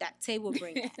 like that Tay will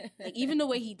bring that. Like even the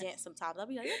way he danced sometimes, I'll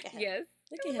be like, look at him. Yes.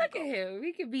 Look at him.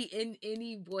 We could be in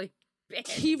any boy band.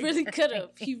 He really could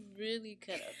have.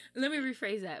 Let me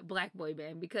rephrase that. Black boy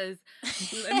band, because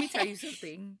let me tell you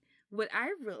something. What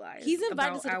I realized, he's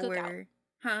invited about to the cookout.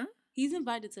 Huh? He's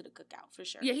invited to the cookout for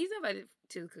sure. Yeah, he's invited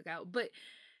to the cookout. But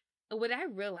what I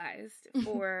realized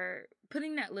for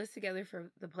putting that list together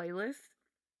for the playlist,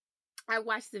 I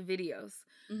watched the videos.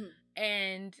 Mm-hmm.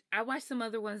 And I watched some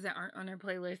other ones that aren't on our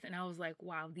playlist, and I was like,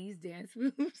 wow, these dance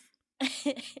moves.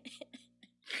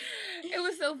 It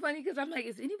was so funny because I'm like,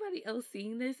 is anybody else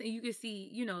seeing this? And you can see,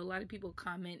 you know, a lot of people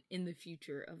comment in the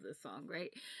future of the song,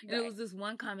 right? And it was this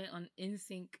one comment on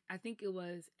NSYNC. I think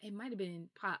it might have been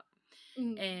Pop.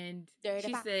 And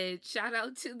she said, shout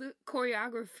out to the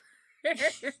choreographer.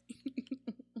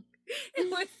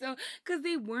 It was so, because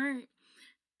they weren't,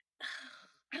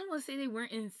 I don't want to say they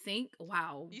weren't in sync.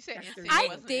 Wow. You said NSYNC I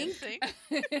wasn't think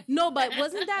NSYNC? No, but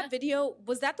wasn't that video?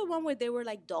 Was that the one where they were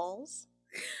like dolls?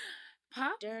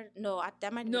 Pop? No,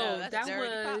 that might. No, that's that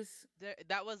Dirty Pop. was.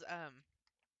 That was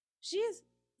She is.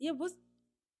 Yeah, was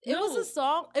it was a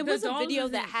song? It was a video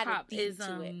that had Pop. a theme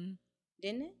to it,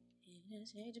 didn't it?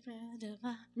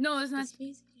 No, it's not.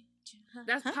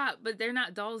 That's Pop, but they're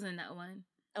not dolls in that one.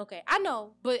 Okay, I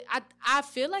know, but I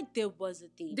feel like there was a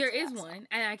theme. There to is that one, song.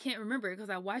 and I can't remember it because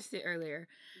I watched it earlier.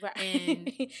 Right.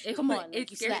 And it, Come on, it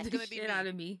you scared slack. the Gonna be shit me. out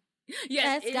of me.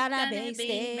 Yes, That's gotta be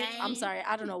stayed. I'm sorry,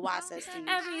 I don't know why I said Steve.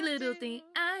 Every little thing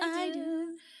I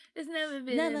do, it's never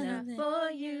been enough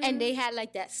for you. And they had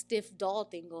like that stiff doll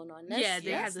thing going on. Yeah,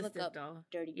 they had let's the look stiff up doll.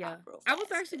 Dirty Yeah, Pop real I was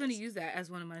fast, actually going to 'cause- use that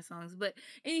as one of my songs, but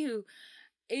anywho,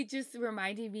 it just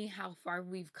reminded me how far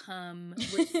we've come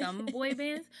with some boy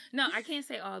bands. No, I can't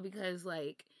say all because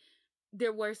like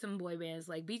there were some boy bands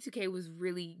like B2K was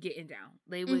really getting down.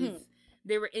 They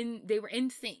were in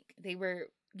sync. They were,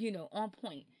 you know, on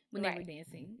point when they were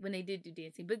dancing, when they did do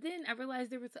dancing. But then I realized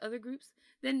there was other groups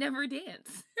that never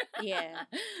dance. Yeah.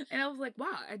 And I was like,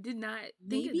 wow, I did not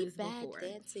think Maybe of this bad before.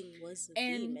 dancing was the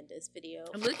And theme in this video.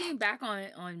 Looking back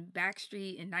on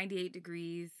Backstreet and 98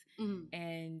 Degrees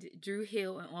and Drew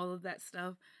Hill and all of that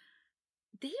stuff,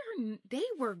 they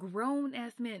were grown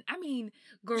ass men. I mean,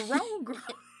 grown. And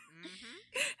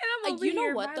I'm over You know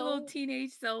here, what, my though? little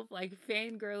teenage self, like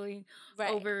fangirling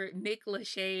over Nick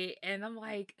Lachey, and I'm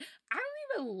like, I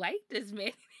don't even like this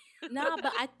man. Nah,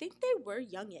 but I think they were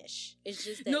youngish. It's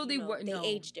just that No, they were- they no.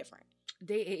 aged different.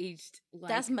 They aged like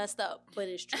That's messed up, but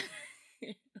it's true.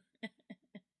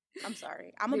 I'm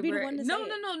sorry. I'm gonna they be were- the one to no, say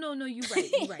no, it. no, no, no. You're right.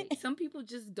 You're right. Some people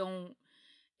just don't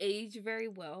age very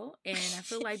well, and I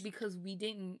feel like because we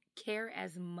didn't care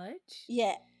as much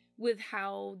Yeah. with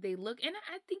how they look, and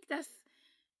I think that's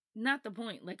not the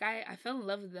point. Like I fell in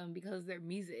love with them because of their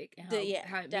music and how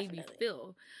it made me definitely.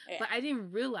 feel. Yeah. But I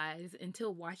didn't realize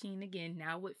until watching it again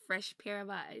now with fresh pair of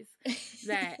eyes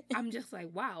that I'm just like,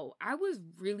 wow, I was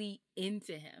really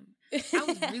into him. I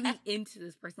was really into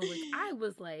this person. Like I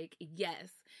was like, yes.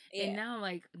 And now I'm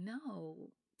like, no,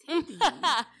 Tandy.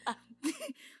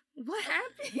 What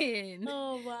happened?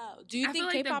 Oh wow. Do you I feel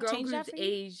think like the K-pop girl changed that groups for you?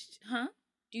 aged, huh?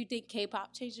 Do you think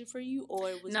K-pop changed it for you, or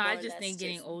it was No, more I or just less think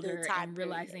getting just the older time and period?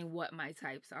 realizing what my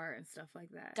types are and stuff like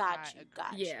that. Got you.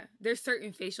 Yeah, there's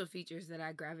certain facial features that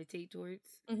I gravitate towards.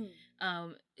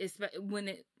 It's when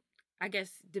it, I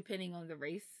guess, depending on the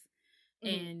race,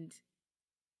 and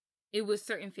it was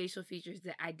certain facial features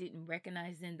that I didn't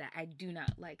recognize then that I do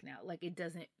not like now. Like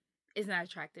it's not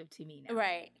attractive to me now.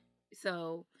 Right.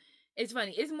 So it's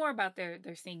funny. It's more about their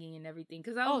singing and everything.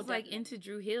 Because I was like into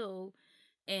Drew Hill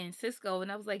and Cisco,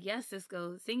 and I was like, yes,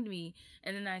 Cisco, sing to me.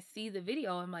 And then I see the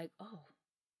video, I'm like, oh,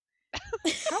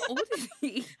 how old is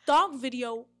he? Thong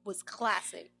video was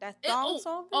classic. That thong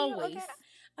song video? Always.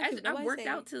 Okay. I worked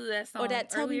out to that song. Or that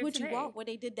Tell Me What today. You Want, where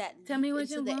they did that. Tell me what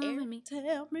into you the want air. with me.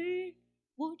 Tell me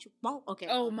what you want. Okay.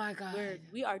 Oh my God.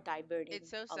 We are diverting.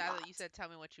 It's so a sad lot. that you said "Tell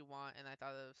me what you want" and I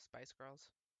thought of Spice Girls.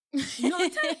 No,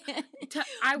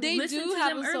 I They listened do to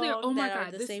have them a earlier. song Oh my that are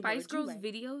God, the the same Spice words you Girls like.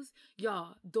 videos,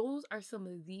 y'all, those are some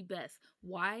of the best.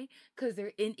 Why? Because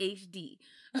they're in HD.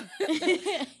 Tell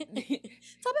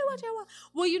me what you want.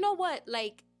 Well, you know what?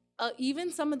 Like,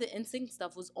 even some of the NSYNC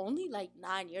stuff was only like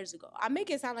 9 years ago. I make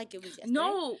it sound like it was yesterday.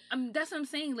 No, that's what I'm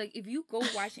saying. Like, if you go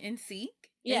watch NSYNC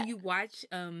and you watch,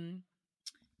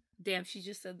 damn, she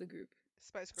just said the group.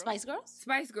 Spice Girls. Spice Girls?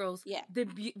 Spice Girls. Yeah. The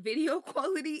video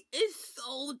quality is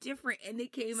so different, and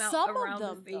it came out Some of around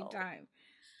them, the same though. time.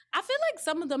 I feel like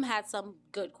some of them had some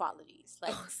good qualities.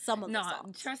 Like, some of the No,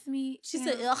 songs. trust me. She Tam,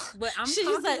 said, ugh. But I'm She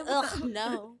talking just like, about, ugh,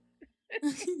 no. I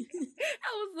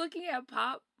was looking at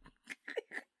Pop.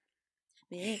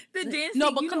 The dancing.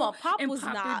 No, but you come know, on. Pop and was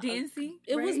Pop, not. they're dancing.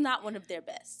 It was right? not one of their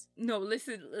best. No,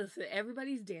 listen.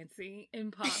 Everybody's dancing in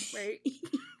Pop, right?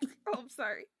 Oh, I'm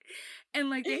sorry. And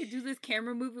like they do this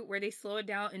camera movement where they slow it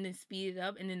down and then speed it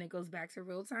up, and then it goes back to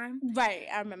real time. Right,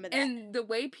 I remember that. And the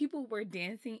way people were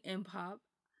dancing in Pop,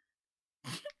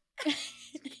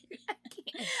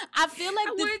 I feel like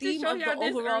I the wanted to theme show of the y'all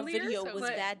this overall earlier, video so- was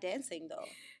but- bad dancing, though.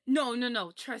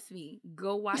 No. Trust me.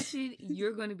 Go watch it.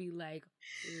 You're gonna be like,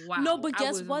 wow. No, but I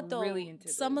guess was what though? Really into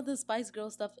Some this. of the Spice Girl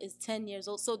stuff is 10 years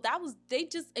old. So they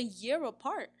just a year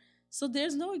apart. So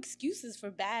there's no excuses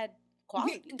for bad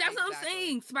quality. That's what I'm Exactly.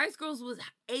 saying. Spice Girls was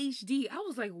HD. I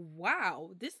was like,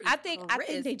 wow, this is I think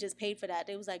crisp. they just paid for that.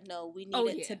 They was like, no, we need Oh,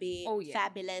 it yeah. to be Oh, yeah.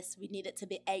 fabulous. We need it to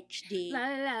be HD. La,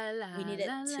 la, la, We need it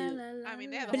la, to la, la, I mean,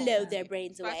 they la, had the whole la. blow movie. their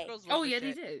brains Spice away. Girls was Oh the yeah,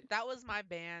 they shit. did. That was my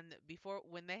band before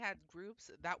when they had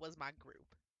groups. That was my group.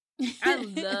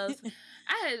 I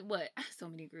had so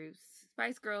many groups.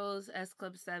 Spice Girls, S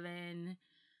Club 7,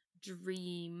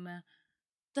 Dream,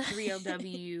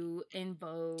 3LW, In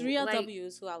Vogue. 3LW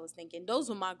is who I was thinking. Those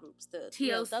were my groups. The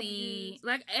TLC. 3LWs,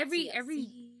 Like every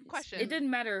TLCs. Question. it didn't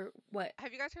matter what.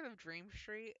 Have you guys heard of Dream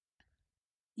Street?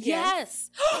 Yes.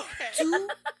 Okay. Do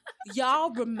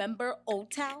y'all remember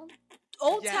Old Town?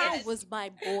 Old Town Yes. was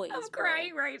my boys. I'm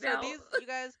crying right So now. these, you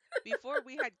guys, before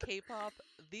we had K-pop,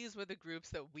 these were the groups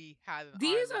that we had. In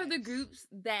These our are the lives. groups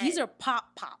that These are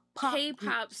pop K-pop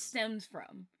groups. stems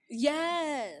from.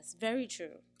 Yes, very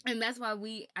true. And that's why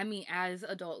as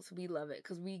adults, we love it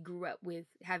because we grew up with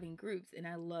having groups, and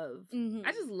I Mhm.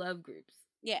 just love groups.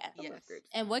 Yeah. I love Yes. groups.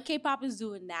 And what K-pop is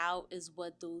doing now is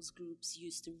what those groups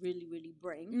used to really, really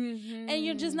bring. Mm-hmm. And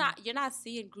you're not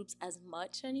seeing groups as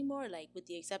much anymore, like with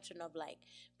the exception of like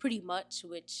Pretty Much,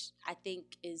 which I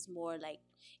think is more like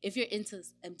if you're into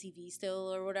MTV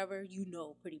still or whatever, you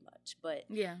know Pretty Much. But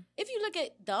Yeah. if you look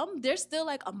at them, they're still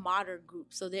like a modern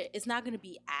group, so it's not going to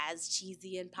be as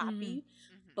cheesy and poppy,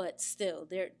 Mhm. but still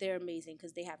they're amazing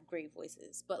because they have great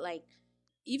voices. But like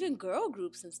even girl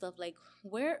groups and stuff, like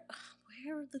where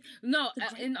are the No,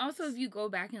 The and also greatness. if you go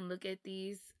back and look at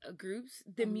these groups,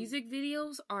 the Mhm. music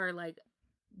videos are like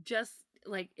just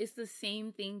like it's the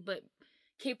same thing, but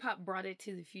K-pop brought it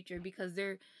to the future because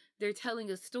they're telling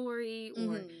a story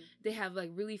or Mhm. they have like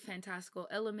really fantastical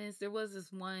elements. There was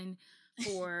this one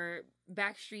for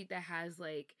Backstreet that has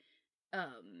like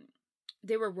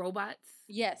they were robots.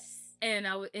 Yes. And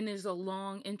and there's a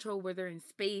long intro where they're in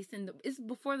space, and it's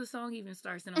before the song even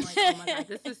starts, and I'm like, oh my god,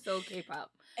 this is so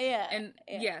K-pop. Yeah. And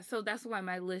yeah, so that's why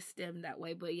my list stemmed that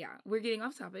way. But yeah, we're getting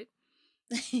off topic,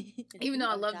 even You though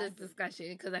I are love this diving. discussion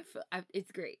because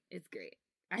it's great. It's great.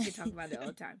 I could talk about it all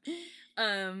the time.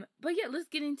 But yeah, let's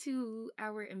get into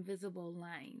our invisible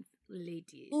lines,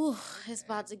 ladies. Ooh, it's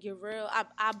about to get real. I'm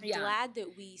Yeah. glad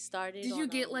that we started. Did you on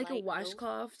get like a light note.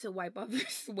 washcloth to wipe off your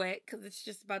sweat? Because it's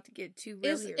just about to get too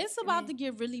real here. It's about to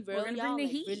get really real, gonna bring y'all. the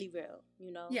Like heat. really real.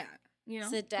 You know. Yeah, you know.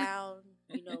 Sit down.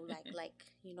 You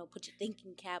know, put your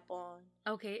thinking cap on.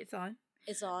 Okay, it's on.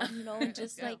 It's on. You know, and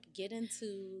just go. like get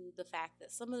into the fact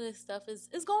that some of this stuff is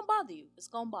gonna bother you. It's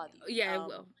gonna bother you. Yeah, it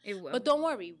will. It will. But don't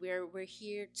worry, we're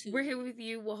here to. We're here with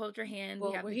you. We'll hold your hand. We're,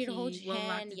 we have we're the here key. to hold your We'll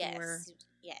hand. lock the Yes. door.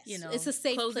 Yes. You know, it's a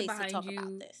safe close it place to behind talk you.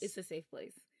 about this. It's a safe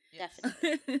place.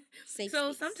 Definitely. Safe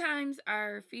So space. sometimes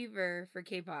our fever for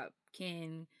K-pop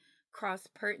can cross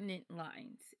pertinent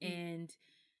lines, and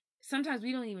sometimes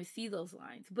we don't even see those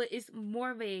lines. But it's more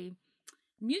of a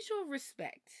mutual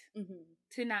respect Mhm.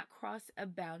 to not cross a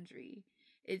boundary.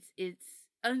 It's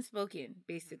unspoken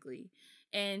basically,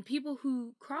 and people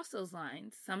who cross those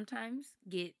lines sometimes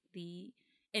get the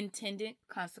intended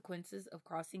consequences of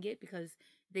crossing it because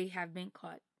they have been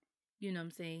caught. You know what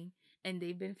I'm saying? And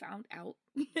they've been found out.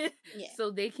 Yeah. So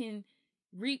they can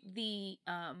reap the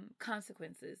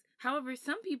consequences. However,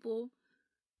 some people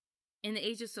in the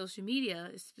age of social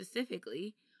media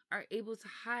specifically are able to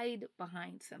hide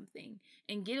behind something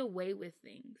and get away with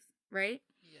things, right?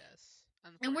 Yes.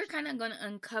 And we're kind of unfortunately. going to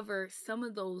uncover some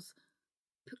of those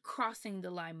crossing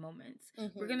the line moments. We're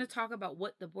Mhm. going to talk about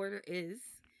what the border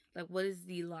is, like what is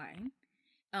the line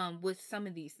with some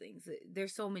of these things.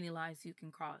 There's so many lines you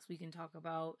can cross. We can talk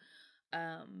about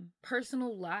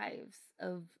personal lives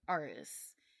of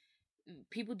artists.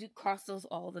 People do cross those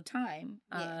all the time.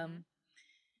 Yeah.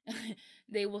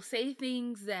 They will say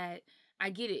things that, I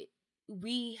get it.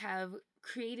 We have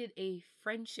created a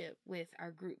friendship with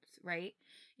our groups, right?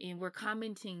 And we're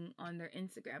commenting on their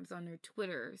Instagrams, on their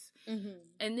Twitters. Mhm.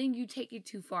 And then you take it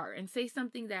too far and say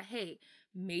something that, hey,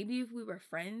 maybe if we were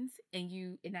friends and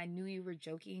I knew you were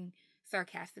joking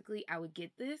sarcastically, I would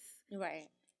get this. Right.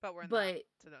 But we're not. But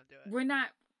So don't do it. we're not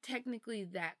technically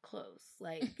that close.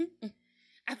 Like,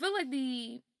 I feel like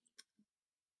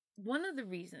one of the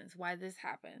reasons why this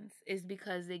happens is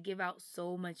because they give out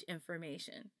so much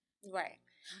information. Right.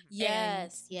 Mhm.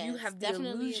 Yes. And Yes. you have the definitely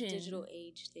illusion- a digital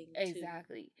age thing too.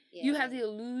 Exactly. Yeah. You have the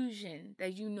illusion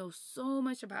that you know so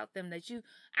much about them that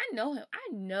I know him. I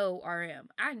know RM.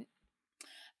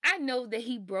 I know that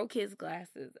he broke his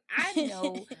glasses. I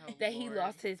know Oh, that he Lord.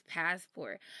 lost his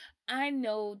passport. I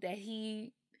know that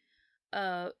he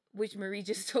which Marie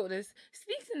just told us,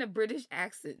 speaks in a British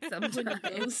accent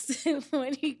sometimes.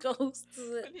 When he goes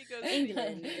to When he goes to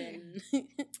England, England. then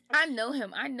I know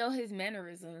him. I know his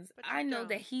mannerisms. But you I know don't.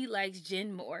 that he likes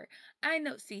gin more. I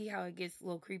know. See how it gets a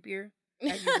little creepier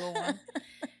as you go on.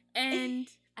 And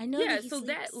I know. yeah, that he so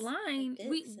that sleeps line, like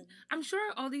this and- I'm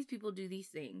sure all these people do these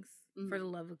things for the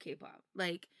love of K-pop.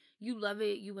 Like, you love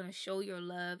it, you want to show your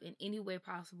love in any way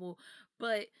possible,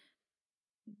 but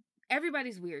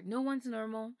everybody's weird. No one's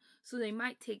normal, so they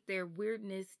might take their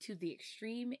weirdness to the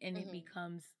extreme, and it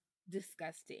becomes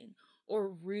disgusting or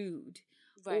rude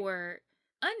Right. or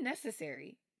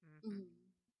unnecessary,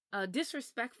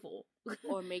 disrespectful,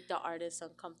 or make the artist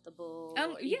uncomfortable.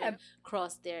 Or yeah. even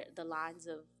cross the lines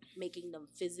of making them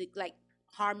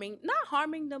not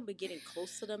harming them, but getting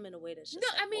close to them in a way that's just No,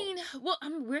 like, I mean, well,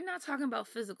 we're not talking about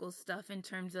physical stuff in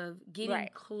terms of getting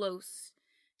Right. close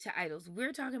to idols.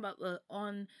 We're talking about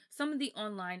on some of the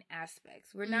online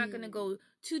aspects. We're not going to go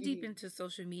too deep into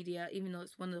social media, even though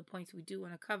it's one of the points we do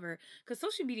want to cover, because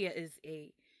social media is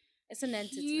it's an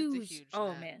entity. huge. It's a huge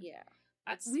Oh net. man, Yeah.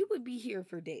 we would be here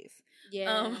for days.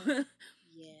 Yeah.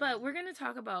 Yeah. But we're going to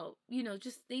talk about,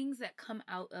 just things that come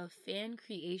out of fan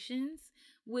creations,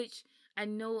 which I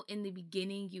know in the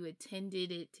beginning you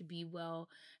intended it to be well,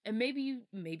 and maybe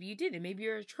you didn't. Maybe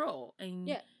you're a troll and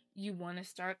you want to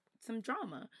start some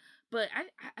drama. But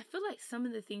I feel like some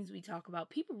of the things we talk about,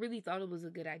 people really thought it was a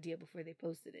good idea before they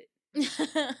posted it.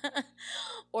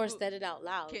 Or said it out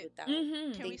loud without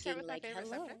Can we start thinking with my like, favorite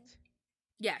hello. subject?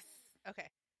 Yes. Okay.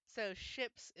 So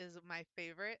ships is my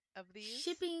favorite of these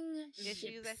Shipping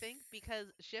issues, I ships. think, because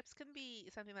ships can be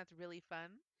something that's really fun,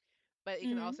 but it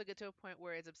can also get to a point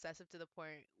where it's obsessive to the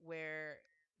point where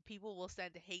people will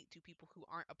send hate to people who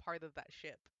aren't a part of that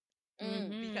ship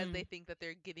because they think that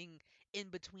they're getting in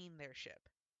between their ship.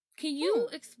 Can you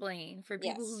explain for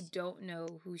people who Yes. don't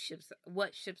know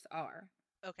what ships are?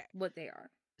 Okay. What they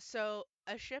are. So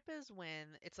a ship is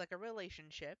when it's like a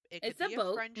relationship. It It's could a be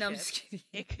boat. a friendship. No, I'm just kidding.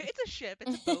 It's a ship.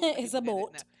 It's a boat. It's a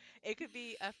boat. No. It could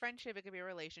be a friendship. It could be a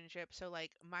relationship. So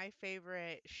like my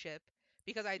favorite ship,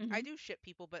 because I do ship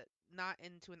people, but not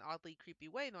into an oddly creepy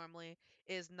way normally,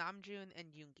 is Namjoon and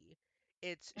Yoongi.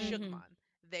 It's Shugman.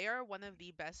 They are one of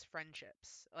the best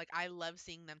friendships. Like I love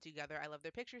seeing them together. I love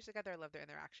their pictures together. I love their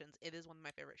interactions. It is one of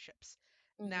my favorite ships.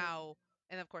 Now,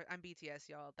 and of course, I'm BTS,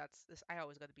 y'all. That's this. I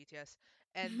always go to BTS.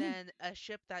 And then a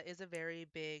ship that is a very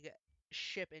big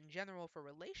ship in general for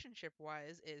relationship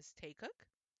wise is Taekook.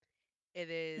 It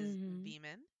is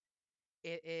Vmin.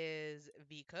 It is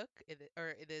Vkook. It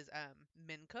is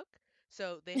Minkook.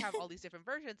 So they have all these different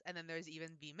versions, and then there's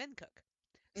even Vminkook.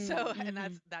 So and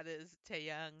that is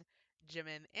Taeyoung,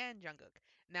 Jimin, and Jungkook.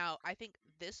 Now I think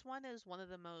this one is one of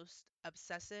the most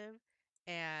obsessive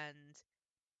and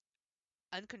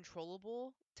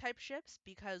uncontrollable type ships,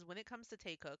 because when it comes to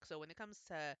Taekook, so when it comes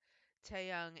to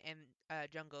Taeyoung and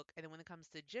Jungkook, and then when it comes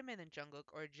to Jimin and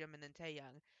Jungkook or Jimin and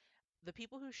Taeyoung, the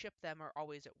people who ship them are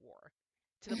always at war,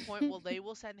 to the point where they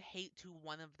will send hate to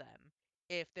one of them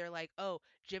if they're like, "Oh,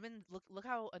 Jimin, look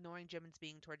how annoying Jimin's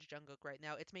being towards Jungkook right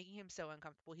now. It's making him so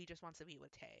uncomfortable. He just wants to be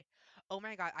with Tae. Oh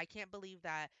my God, I can't believe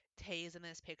that Tae is in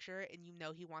this picture, and you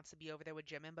know he wants to be over there with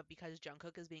Jimin, but because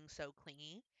Jungkook is being so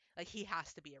clingy, like he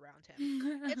has to be around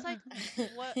him." It's like,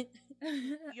 what?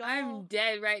 Y'all... I'm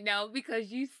dead right now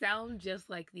because you sound just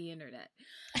like the internet.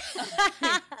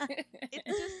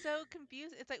 It's just so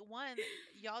confusing. It's like, one,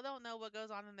 y'all don't know what goes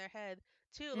on in their head.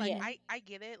 Two, like I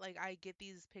get it. Like I get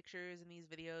these pictures and these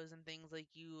videos and things, like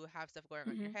you have stuff going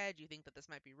on in your head. You think that this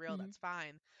might be real. That's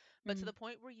fine. But to the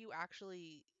point where you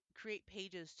actually create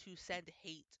pages to send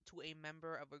hate to a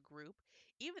member of a group,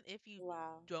 even if you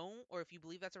don't, or if you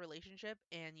believe that's a relationship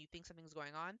and you think something's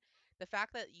going on, the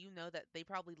fact that you know that they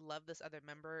probably love this other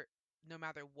member no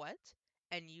matter what,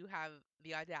 and you have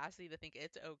the audacity to think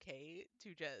it's okay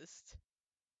to just,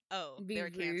 be they're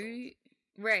canceled. rude.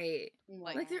 Right.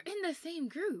 Wow. Like they're in the same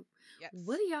group. Yes.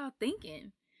 What are y'all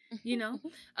thinking?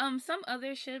 Some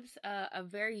other ships, a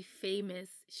very famous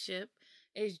ship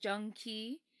is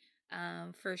Jungki,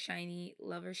 for Shiny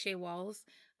Lover Shay Walls.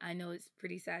 I know it's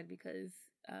pretty sad because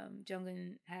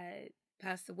Jungkook had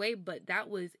passed away, but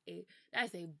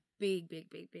that's a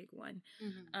big one.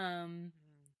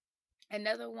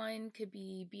 Another one could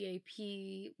be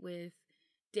BAP with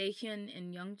Daehyun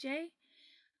and Youngjae.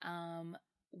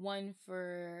 One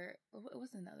for what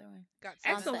was another one?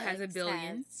 EXO has a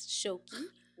billion. Shoki,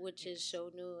 which is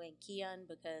Shonu and Kihyun,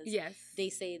 because yes, they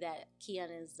say that Kihyun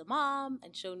is the mom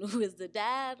and Shonu is the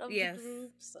dad of the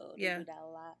group, so they do that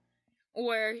a lot.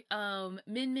 Or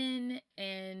Minmin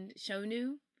and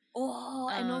Shonu. Oh,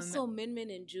 and Um, also Min Min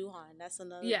and Juhan. That's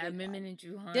another yeah, big Min one. and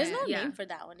Juhan. There's no yeah. name for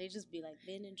that one. They just be like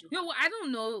Min and Juhan. No, well, I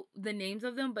don't know the names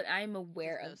of them, but I'm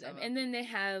aware Just know of some them. of And then they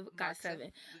have Got Markson.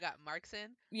 Seven. We got Markson.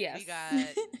 Yes. We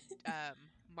got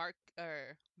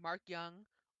Mark Young.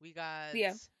 We got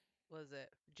Yeah. what was it?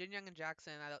 Jin Young and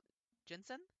Jackson.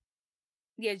 Jensen.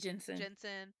 Yeah, Jensen.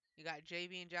 Jensen. You got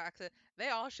JB and Jackson. They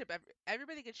all ship.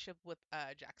 Everybody gets shipped with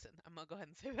Jackson. I'm gonna go ahead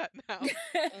and say that now.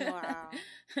 Wow.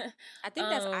 I think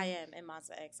that's I Am and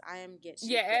Monster X. I Am gets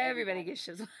shipped Yeah, with everybody gets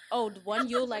shipped. Oh, the one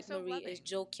you'll like, so Marie, loving. is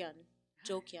Jokyun.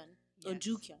 Jokyun. Or Yes.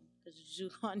 Jukyun. Because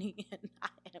Juhani and I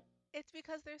Am. It's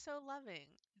because they're so loving.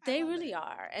 I They love really it.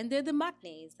 are. And they're the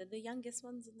maknaes. They're the youngest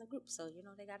ones in the group. So,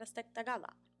 they got to stick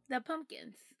together. The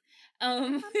pumpkins.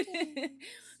 Pumpkins.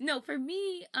 No, for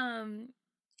me,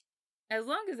 as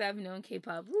long as I've known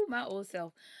K-pop, my old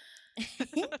self,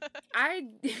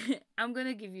 I'm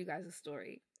gonna give you guys a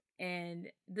story,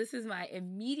 and this is my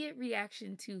immediate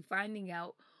reaction to finding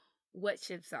out what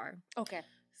ships are. Okay.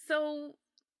 So,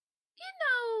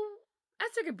 I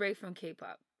took a break from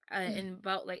K-pop, and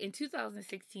about in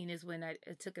 2016 is when I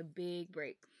took a big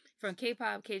break from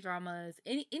K-pop, K-dramas,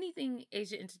 anything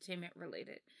Asian entertainment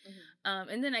related. Mm-hmm.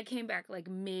 And then I came back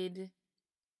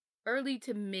early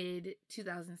to mid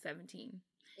 2017.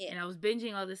 Yeah. And I was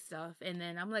binging all this stuff. And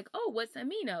then I'm like, oh, what's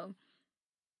Amino?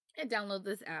 I download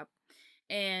this app.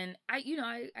 And I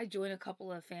joined a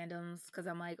couple of fandoms because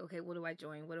I'm like, okay, what do I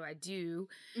join? What do I do?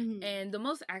 Mm-hmm. And the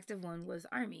most active one was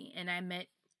ARMY. And I met,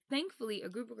 thankfully, a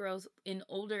group of girls in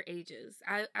older ages.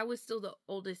 I was still the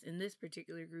oldest in this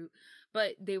particular group,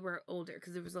 but they were older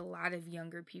because there was a lot of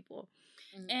younger people.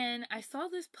 Mm-hmm. And I saw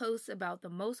this post about the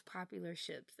most popular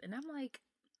ships. And I'm like,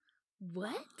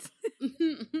 what? So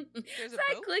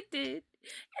I clicked it,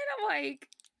 and I'm like,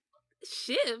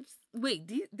 ships? Wait,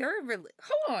 they're really,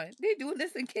 hold on, they're doing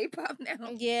this in K-pop now?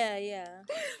 Yeah.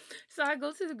 So I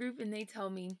go to the group, and they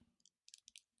tell me,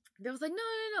 they was like,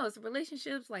 no, it's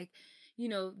relationships,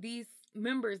 these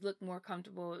members look more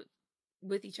comfortable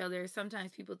with each other.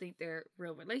 Sometimes people think they're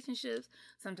real relationships,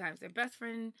 sometimes they're best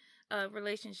friend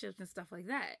relationships and stuff like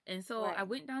that. And so I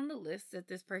went down the list that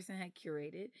this person had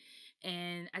curated,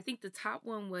 and I think the top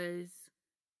one was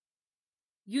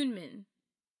Yoonmin.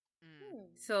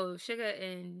 So Suga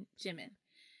and Jimin.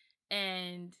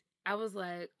 And I was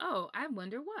like, oh, I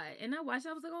wonder why. And I watched,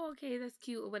 I was like, oh, okay, that's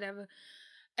cute or whatever.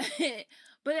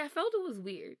 But I felt it was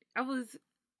weird. I was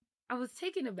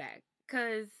taken aback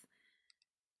because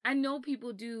I know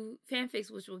people do fanfics,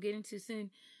 which we'll get into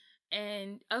soon,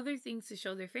 and other things to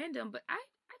show their fandom, but I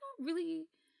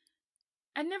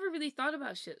never really thought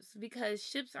about ships because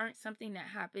ships aren't something that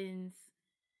happens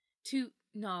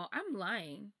no, I'm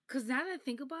lying. Because now that I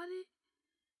think about it,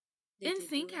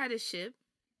 NSYNC had a ship.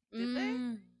 Did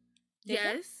they?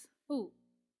 Yes. Who?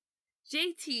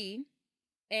 JT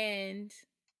and...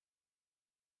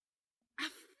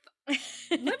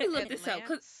 Let me look this up.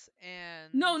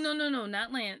 And No,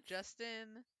 not Lance.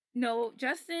 Justin. No,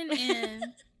 Justin and...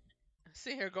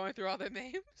 See here going through all their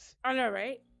names. I know,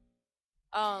 right?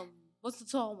 What's the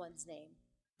tall one's name?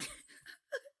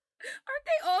 Aren't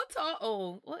they all tall?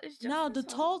 Oh, what is Justin? No, the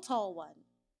tall one.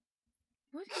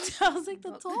 What I was like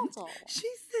the tall one. She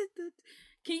said that.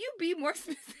 Can you be more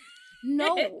specific?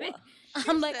 No.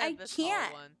 I'm like, I the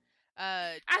can't. tall one.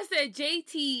 I said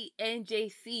JT and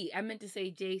JC. I meant to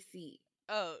say JC.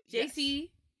 Oh,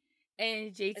 JC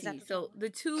and JT. So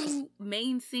the two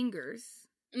main singers.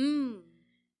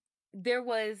 There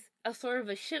was a sort of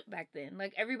a ship back then.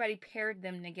 Like everybody paired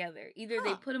them together. Either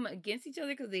they put them against each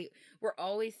other because they were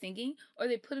always singing, or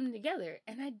they put them together.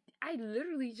 And I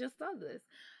literally just saw this.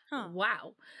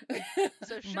 Wow.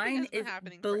 So mine is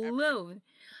blown.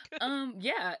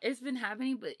 Yeah, it's been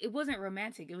happening, but it wasn't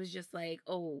romantic. It was just like,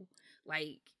 oh,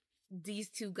 like these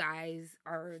two guys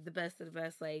are the best of the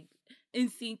best. Like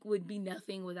NSYNC would be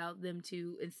nothing without them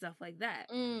two and stuff like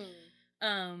that.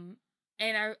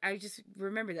 And I just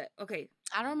remember that. Okay.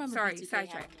 I don't remember. Sorry,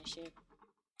 sidetrack.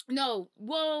 No,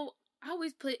 well, I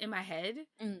always put in my head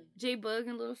J-Bug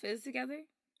and Little Fizz together.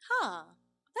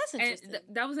 That's interesting.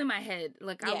 And that was in my head.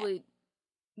 Like I would,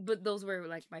 but those were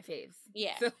like my faves.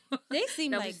 Yeah. So, they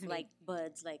seem like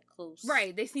buds, like close.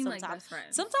 Right. They seem like best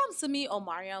friends. Sometimes to me,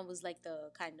 Omarion was like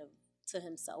the kind of to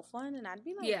himself one, and I'd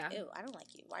be like, ew, I don't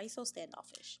like you. Why are you so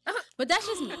standoffish? But that's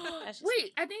just me.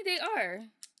 Wait, I think they are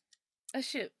a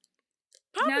ship.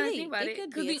 Probably. Now that I think about it,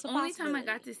 because the only time I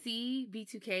got to see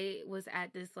B2K was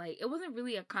at this, like, it wasn't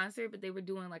really a concert, but they were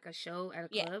doing like a show at a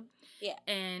club. Yeah.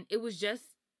 And it was just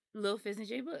Lil Fizz and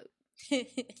J-Bug.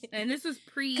 And this was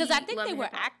pre, because I think they were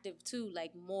active too,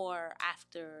 like more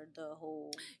after the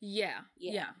whole. Yeah.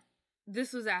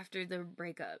 this was after the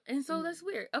breakup. And so that's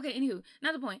weird. Okay, anywho,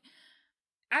 not the point.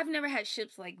 I've never had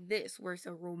ships like this where it's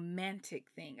a romantic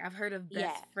thing. I've heard of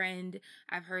best friend.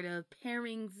 I've heard of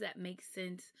pairings that make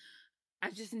sense.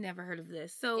 I've just never heard of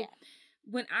this. So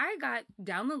when I got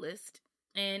down the list,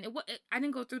 and I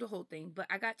didn't go through the whole thing, but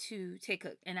I got to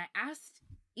Taekook, and I asked,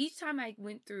 each time I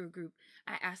went through a group,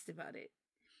 I asked about it.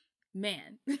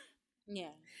 Man.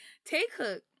 Yeah.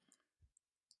 Taekook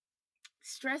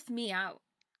stressed me out.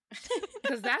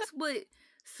 Because that's what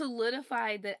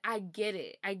solidified that I get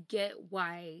it. I get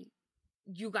why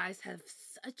you guys have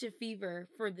such a fever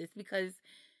for this, because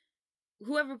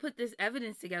whoever put this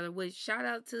evidence together was, shout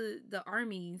out to the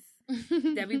armies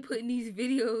that be putting these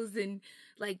videos, and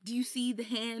like, do you see the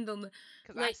hand on the,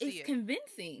 like, it's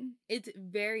convincing. It's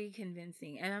very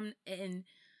convincing. And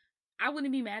I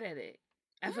wouldn't be mad at it.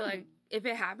 I feel like if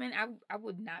it happened, I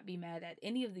would not be mad at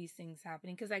any of these things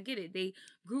happening, because I get it. They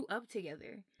grew up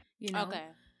together, you know? Okay.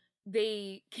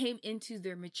 They came into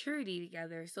their maturity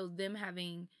together. So them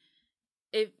having,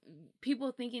 if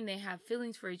people thinking they have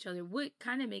feelings for each other would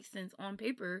kind of make sense on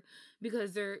paper,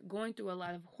 because they're going through a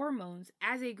lot of hormones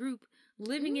as a group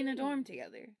living in a dorm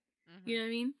together. You know what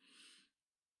I mean?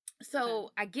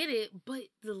 So I get it, but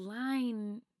the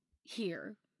line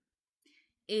here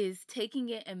is taking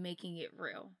it and making it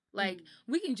real. Like,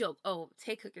 we can joke, oh,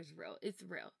 Taekook is real. It's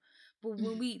real. But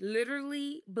when we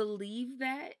literally believe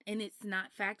that, and it's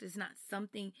not fact, it's not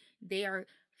something they are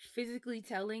physically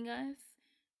telling us,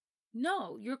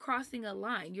 no, you're crossing a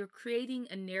line. You're creating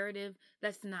a narrative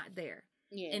that's not there.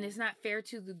 Yeah. And it's not fair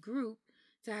to the group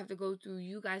to have to go through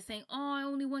you guys saying, oh, I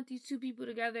only want these two people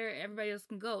together. Everybody else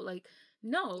can go. Like,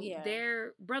 no,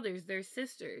 they're brothers. They're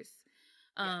sisters.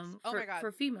 Oh my God.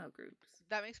 For female groups.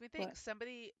 That makes me think.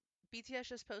 BTS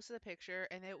just posted a picture,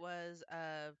 and it was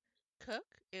of Cook,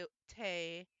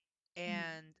 Tae,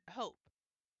 and Hope.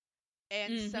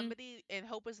 And somebody, and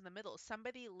Hope was in the middle.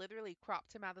 Somebody literally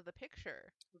cropped him out of the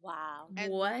picture. Wow.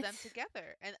 And moved them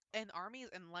together. And armies,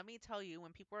 and let me tell you,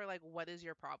 when people are like, what is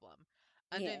your problem?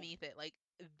 Underneath it, like,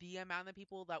 the amount of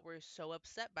people that were so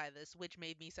upset by this, which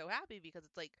made me so happy, because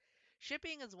it's like,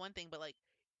 shipping is one thing, but like,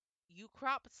 you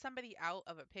crop somebody out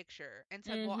of a picture and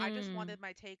said, well, I just wanted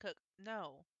my Taekook.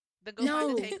 No. Then go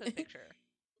find the Taekook picture.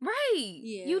 Right.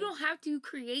 Yeah. You don't have to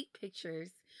create pictures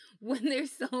when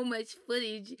there's so much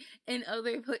footage and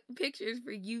other pictures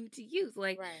for you to use.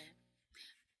 Like,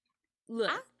 look.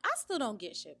 I still don't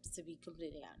get ships, to be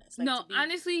completely honest. Like, no,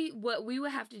 honestly, what we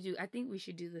would have to do, I think we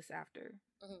should do this after.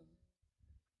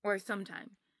 Or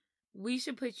sometime. We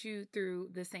should put you through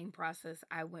the same process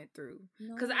I went through.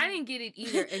 Because I didn't get it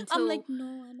either until I'm like, no,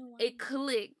 I know why. It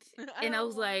clicked. And I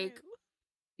was like,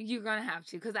 you're going to have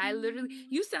to. Because I literally,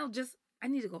 you sound just, I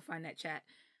need to go find that chat.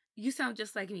 You sound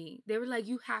just like me. They were like,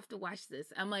 you have to watch this.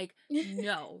 I'm like,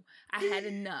 no, I had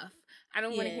enough. I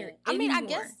don't want to hear it anymore. I mean, I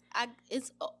guess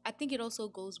I think it also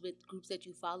goes with groups that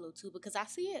you follow too, because I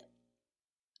see it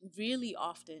really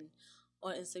often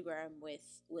on Instagram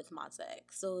with Monsta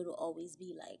X. So it'll always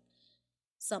be like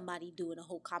somebody doing a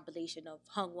whole compilation of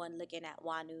Hungwon looking at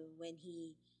Wonu when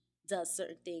he does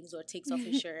certain things or takes off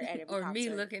his shirt at every or concert. Me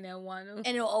looking at Wonu. And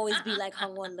it'll always be like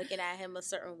Hungwon looking at him a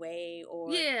certain way, or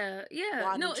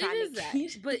Wonu no, it is that.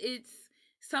 But it's,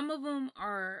 some of them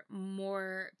are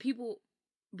more, people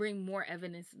bring more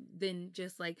evidence than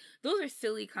just like, those are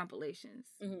silly compilations.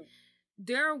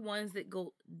 There are ones that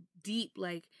go deep,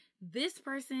 like this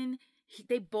person,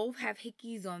 they both have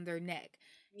hickeys on their neck.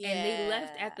 And they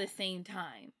left at the same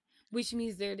time, which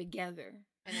means they're together.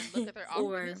 And then look at their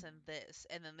awkwardness and this,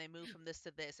 and then they move from this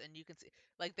to this, and you can see,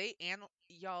 like,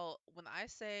 y'all, when I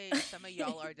say some of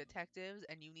y'all are detectives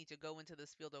and you need to go into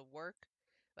this field of work,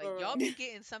 like, y'all be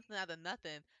getting something out of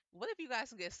nothing. What if you guys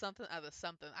can get something out of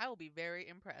something? I will be very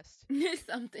impressed.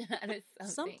 Something out of something.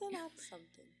 Something out of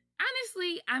something.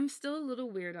 Honestly, I'm still a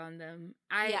little weird on them.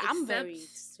 I'm very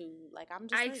too. Like, I'm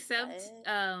just. I accept.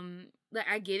 Like,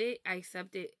 I get it. I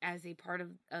accept it as a part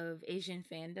of Asian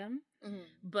fandom.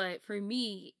 But for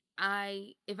me,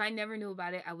 if I never knew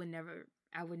about it, I would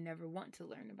never want to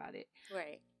learn about it.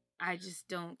 Right. I just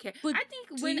don't care. But I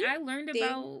think when I learned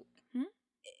about,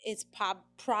 it's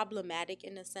problematic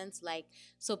in a sense. Like,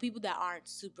 so people that aren't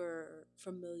super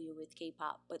familiar with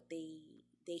K-pop, but they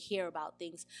hear about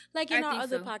things like in our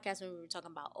other podcast when we were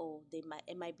talking about,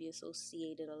 it might be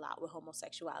associated a lot with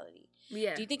homosexuality.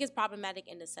 Yeah. Do you think it's problematic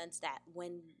in the sense that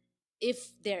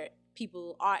if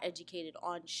people are educated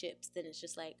on ships, then it's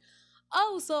just like,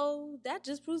 oh, so that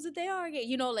just proves that they are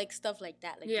gay, like stuff like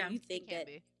that. Like, do you think that?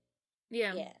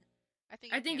 Yeah.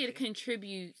 I think it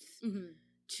contributes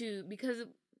to, because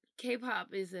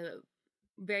K-pop is a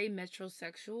very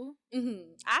metrosexual. And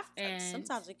And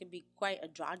sometimes it can be quite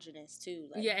androgynous too.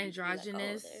 Like, yeah, you'd be like, oh,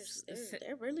 androgynous,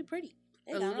 they're really pretty.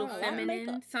 They a got little on a lot of feminine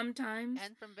makeup. sometimes.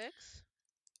 And from Vix,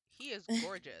 he is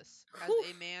gorgeous as Whew.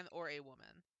 a man or a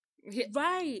woman. Yeah.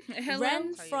 Right. Hello? Ren I'll tell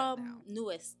you that from now.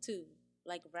 Newest too.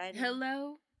 Like Ren.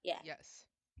 Hello. Yeah. Yes.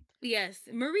 Yes,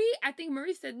 Marie. I think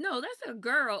Marie said no. That's a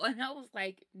girl, and I was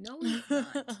like, no, it's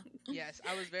not. Yes,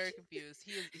 I was very confused.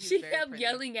 He's She very kept pretty.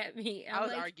 yelling at me. I I'm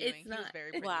was like, arguing. It's He not. was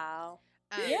very pretty. Wow.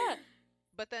 Um, Yeah.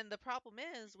 But then the problem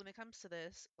is when it comes to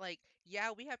this, like, yeah,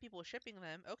 we have people shipping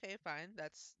them. Okay, fine.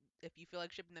 That's if you feel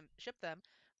like shipping them, ship them.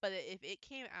 But if it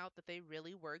came out that they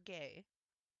really were gay,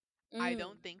 I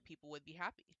don't think people would be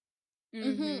happy.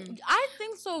 I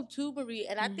think so too, Marie.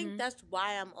 And I think Mhm. that's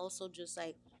why I'm also just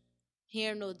like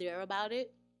here no there about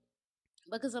it.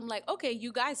 Because I'm like, okay,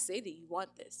 you guys say that you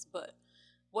want this, but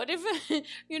what if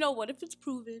what if it's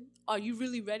proven? Are you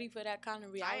really ready for that kind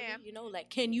of reality? am. Like,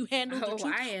 can you handle the Oh,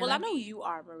 truth? I am. Well, I Let know me- you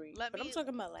are, Marie. let But I'm me-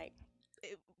 talking about like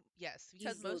Yes,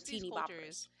 because these little most of these teeny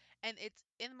cultures, boppers. and it's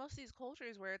in most of these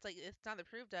cultures where it's like it's not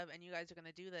approved of, and you guys are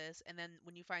gonna do this, and then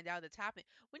when you find out it's happening,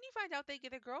 when you find out they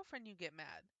get a girlfriend, you get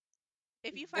mad.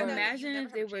 If you find out that you Imagine never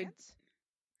if they have a were-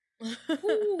 chance,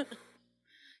 Ooh.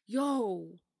 Yo.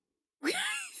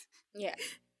 Yeah.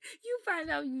 You find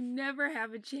out you never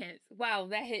have a chance. Wow,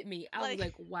 that hit me. I was Like-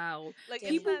 like, wow. like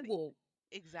Damn. it's People not will.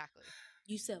 exactly.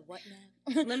 You said what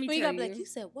now? Let me When you tell gotta be like, you. you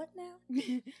said what now?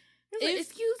 It's like, If-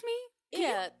 excuse me?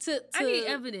 Yeah, to I need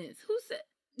evidence. Who said?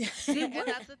 And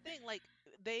that's the thing. Like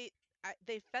they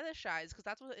fetishize because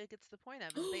that's what it gets to the point of.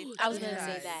 Is they I was gonna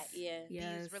say fetishize that, yeah.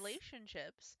 Yes. these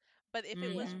relationships. But if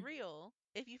it was Mhm. real,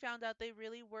 if you found out they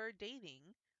really were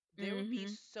dating, there would be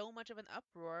Mhm. so much of an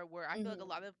uproar where I feel like a Mhm.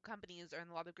 lot of companies and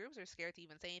a lot of groups are scared to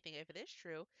even say anything if it is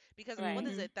true. Because Right. what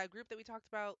is Mhm. it? That group that we talked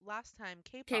about last time,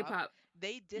 K-pop, K-pop.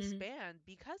 they disband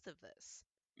because of this.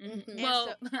 Mhm. Mhm.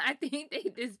 Well, I think they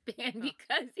disbanded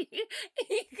because he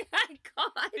got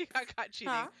caught. He got caught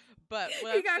cheating. Huh? But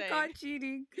what He I'm got saying, caught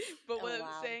cheating. but Oh, what I'm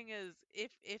wow. saying is,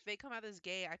 if they come out as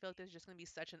gay, I feel like there's just gonna be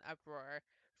such an uproar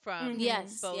from Mhm.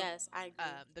 Yes, both yes, I agree.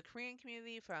 the Korean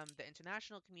community, from the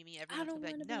international community. I Everyone's don't gonna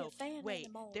be want like, to be no, a fan wait,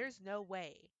 anymore. there's no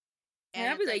way. And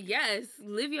I'd be it's like, yes,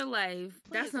 live your life.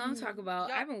 That's Please. what I'm talking about.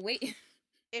 Y'all- I've been waiting.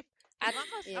 I'm gonna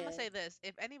yeah. say this: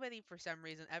 if anybody for some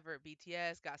reason ever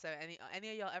BTS, GOT7,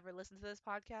 any of y'all ever listen to this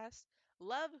podcast,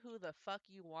 love who the fuck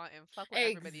you want and fuck what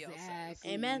everybody else says.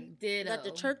 Exactly. Amen. Ditto. Let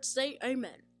the church say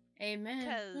amen.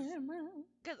 Amen.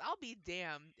 Because I'll be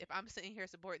damned if I'm sitting here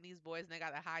supporting these boys and they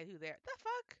gotta hide who they're. The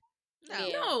fuck? No.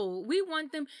 Yeah. No, we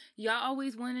want them. Y'all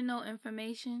always want to know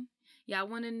information. Y'all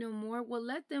want to know more. Well,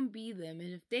 let them be them.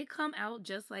 And if they come out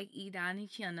just like Edan and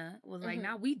Kiana was like, Mhm.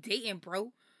 nah, we dating,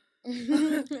 bro.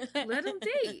 Let them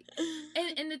date.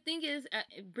 And the thing is,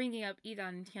 bringing up Edan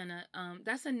and Tiana,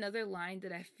 that's another line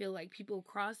that I feel like people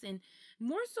cross, and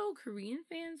more so Korean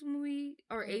fans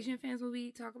or Asian fans when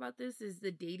we talk about this, is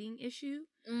the dating issue.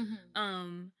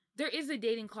 There is a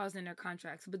dating clause in their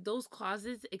contracts, but those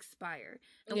clauses expire,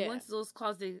 and Yeah. once those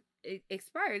clauses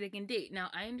expire, they can date. Now,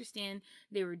 I understand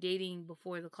they were dating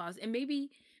before the clause, and maybe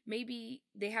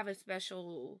they have a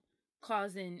special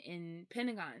clause in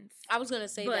Pentagon's. I was gonna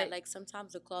say But- that like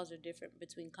sometimes the clauses are different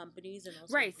between companies and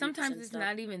also Right. groups Sometimes and it's stuff.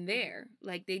 not even there.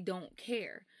 Like, they don't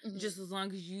care. Mhm. Just as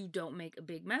long as you don't make a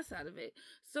big mess out of it.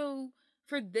 So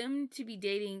for them to be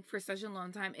dating for such a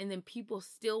long time and then people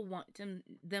still want them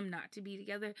not to be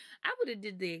together, I would have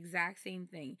did the exact same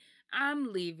thing.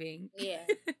 I'm leaving. Yeah.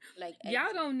 Like Y'all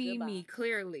exit. don't need Goodbye. me,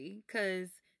 clearly,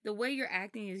 because the way you're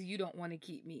acting is you don't want to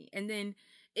keep me. And then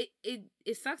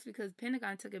it sucks because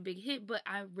Pentagon took a big hit, but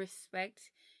I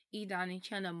respect Edan and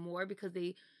Chena more because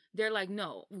they're like,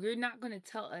 no, you're not going to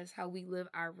tell us how we live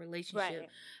our relationship.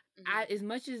 Right. As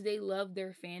much as they love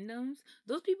their fandoms,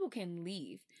 those people can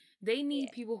leave. They need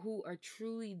Yeah. people who are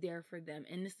truly there for them.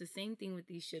 And it's the same thing with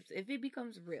these ships. If it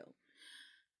becomes real,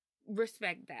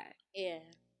 respect that. Yeah.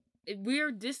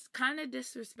 We're just kind of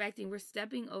disrespecting. We're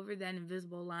stepping over that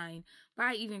invisible line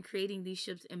by even creating these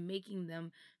ships and making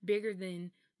them bigger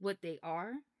than what they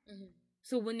are. Mhm.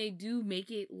 So when they do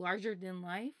make it larger than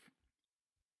life,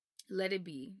 let it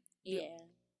be. Yeah.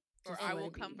 Or Just I let will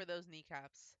it come be. for those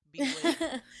kneecaps. Be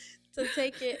waiting. To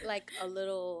take it like a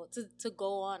little to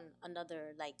go on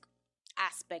another like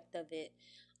aspect of it,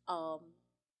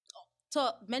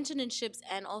 to mentioning ships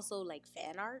and also like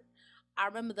fan art. I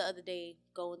remember the other day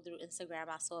going through Instagram,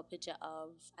 I saw a picture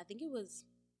of,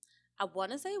 I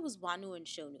want to say it was Wanu and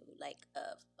Shonu. Like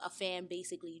a fan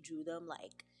basically drew them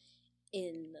like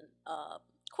in a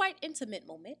quite intimate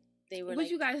moment. They were What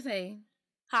like, you guys say?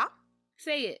 huh?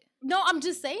 Say it. No, I'm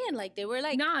just saying like they were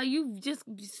like, Nah, you just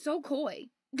so coy.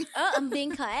 I'm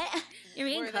being cut. You're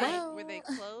being Were cut. they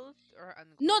clothed or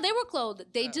unclothed? No, they were clothed.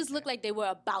 They Oh, just okay. looked like they were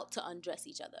about to undress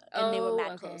each other, and they were Oh,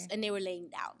 mad close, okay. and they were laying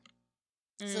down.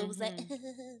 So it was like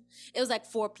Mhm. it was like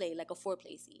foreplay, like a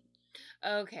foreplay scene.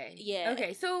 Okay. Yeah.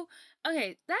 Okay. So,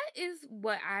 okay, that is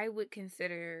what I would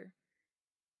consider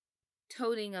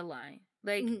toting a line.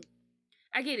 Like, Mhm.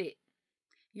 I get it.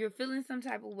 You're feeling some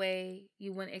type of way.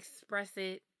 You want to express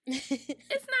it.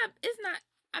 It's not.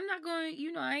 I'm not going.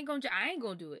 I ain't gonna. I ain't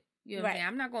gonna do it. You know what I'm Right. saying?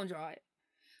 I'm not gonna draw it.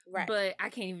 Right. But I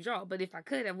can't even draw. But if I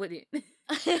could, I wouldn't.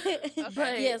 But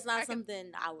yeah, it's not I can-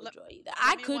 something I would draw either. Let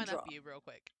I me could one draw. up you real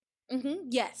quick.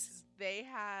 Yes. They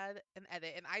had an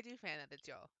edit, and I do fan edits,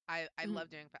 y'all. I Mhm. love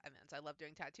doing fan edits. I love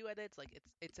doing tattoo edits. Like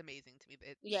it's amazing to me.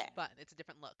 It's Yeah. fun. It's a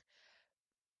different look.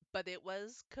 But it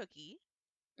was Cookie.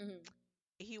 Mhm.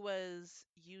 He was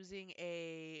using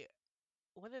a,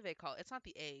 what do they call it? It's not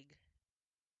the egg.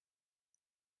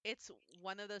 It's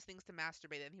one of those things to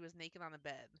masturbate, and he was naked on a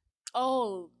bed.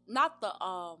 Oh, not the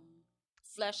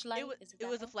fleshlight. It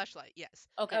was a fleshlight, yes.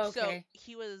 Okay. Oh. So Okay.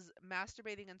 he was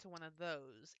masturbating into one of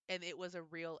those, and it was a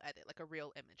real edit, like a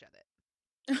real image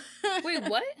edit. Wait,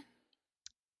 what?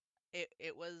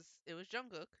 It was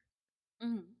Jungkook.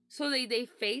 Mhm. So they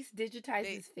digitized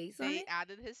his face on They it?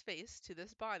 added his face to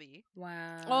this body.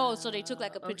 Wow. Oh, so they took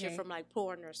like a picture Okay. from like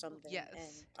porn or something. Yes.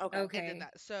 And, okay. Okay. And then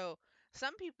that. So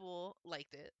some people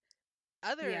liked it.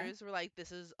 Yeah. Others were like,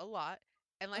 "This is a lot."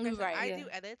 And like I said, Right. I Yeah. do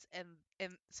edits, and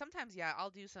sometimes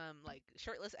I'll do some like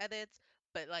shirtless edits,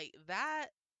 but like that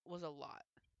was a lot.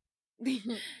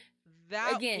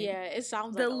 That Again, Yeah, it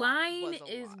sounds the like a lot. line was a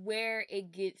is lot. where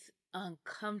it gets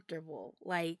uncomfortable.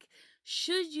 Like,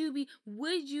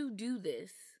 would you do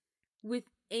this with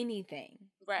anything?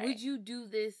 Right. Would you do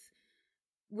this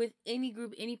with any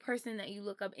group, any person that you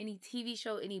look up, any TV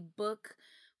show, any book?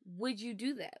 Would you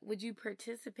do that? Would you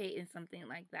participate in something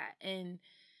like that? And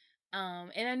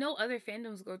I know other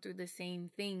fandoms go through the same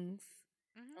things.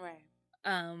 Mhm. Right.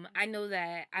 I know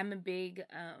that I'm a big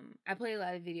I play a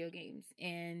lot of video games,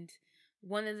 and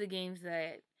one of the games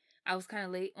that I was kind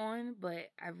of late on,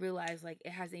 but I realized like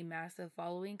it has a massive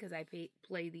following because I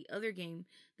play the other game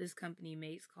this company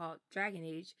makes called Dragon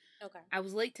Age. Okay. I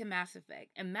was late to Mass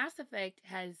Effect, and Mass Effect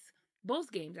has,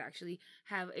 both games actually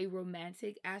have a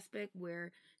romantic aspect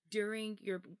where during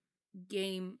your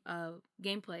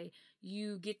gameplay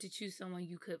you get to choose someone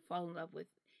you could fall in love with,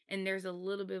 and there's a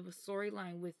little bit of a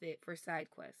storyline with it for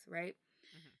side quests, right?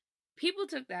 Mhm. People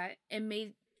took that and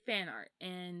made fan art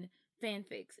and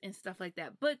fanfics and stuff like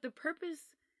that, but the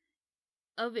purpose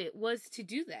of it was to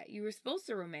do that. You were supposed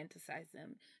to romanticize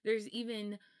them. There's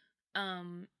even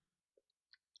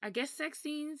I guess sex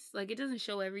scenes, like it doesn't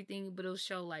show everything, but it'll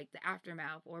show like the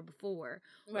aftermath or before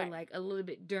or Right. like a little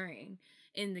bit during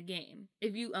in the game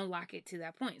if you unlock it to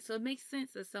that point. So it makes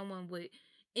sense that someone would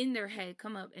in their head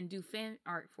come up and do fan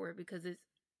art for it because it's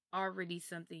already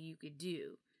something you could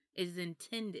do. It's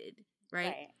intended, right?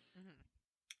 Right. Mhm.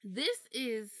 This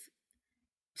is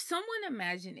someone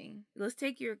imagining. Let's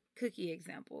take your Cookie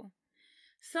example.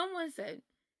 Someone said,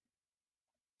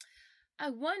 I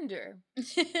wonder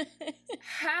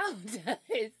how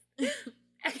does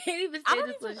I can't even I say don't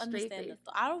this even with a straight understand face.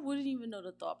 I wouldn't even know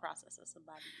the thought process of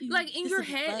somebody. Like in This your is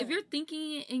head, if fun. you're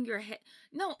thinking it in your head,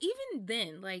 no, even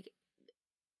then, like,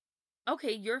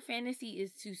 okay, your fantasy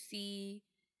is to see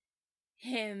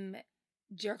him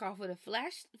jerk off with a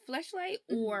flashlight,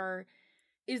 or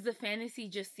is the fantasy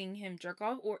just seeing him jerk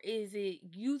off, or is it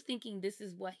you thinking this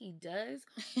is what he does,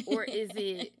 or is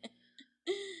it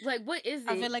like what is it?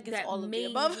 I feel like it's that all of the made-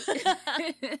 above.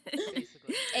 Basically.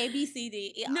 A B C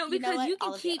D. Yeah, No, you know because what? you All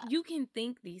can of the above. you can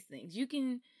think these things. You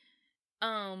can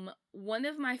one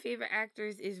of my favorite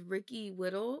actors is Ricky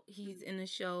Whittle. He's in the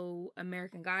show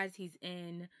American Gods. He's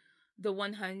in the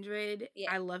 100.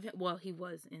 Yeah. I love him. Well, he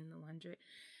was in the 100.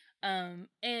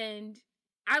 And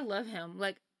I love him.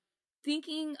 Like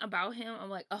thinking about him, I'm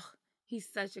like, oh, he's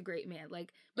such a great man.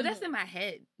 Like, but that's in my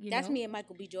head. That's me and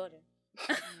Michael B. Jordan.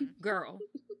 Girl,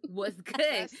 was good.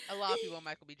 That's a lot of people,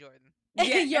 Michael B. Jordan. Yo,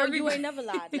 you everybody- ain't never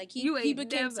lied. Like You he ain't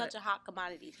became never. such a hot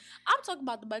commodity. I'm talking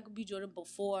about the Michael B. Jordan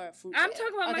before Fruit I'm Bear,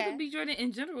 talking about okay? Michael B. Jordan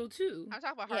in general too. I'm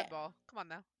talking about Yeah. Hardball. Come on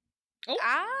now.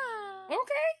 Ah.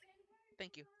 Okay.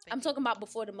 Thank you. I'm talking about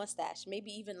before the mustache.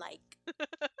 Maybe even like.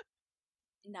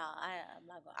 Nah, I'm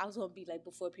not gonna. I was gonna be like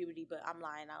before puberty, but I'm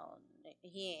lying. I don't.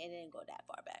 It didn't go that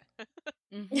far back.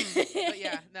 But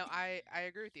yeah, no, I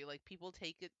agree with you. Like people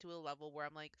take it to a level where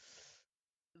I'm like,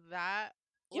 that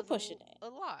You're was pushing it. a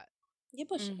lot. You're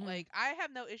pushing Mhm. Like I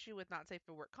have no issue with not safe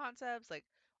for work concepts, like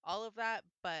all of that.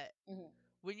 But it. Mhm.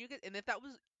 when you get, and if that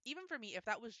was even for me, if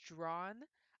that was drawn,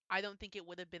 I don't think it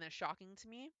would have been as shocking to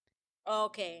me.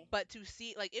 Okay. But to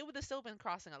see, like, it would have still been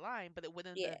crossing a line, but it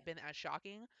wouldn't Yeah. have been as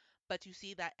shocking. But to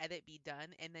see that edit be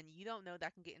done, and then you don't know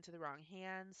that can get into the wrong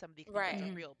hands. Somebody can think it's a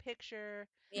Right. Mhm. real picture.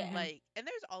 Yeah. Mhm. Like, and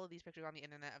there's all of these pictures on the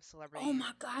internet of Oh celebrities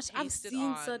my gosh, I've pasted seen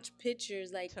on such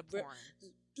pictures to porn.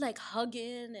 like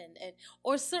hugging and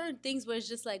or certain things where it's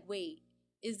just like, wait,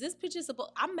 is this picture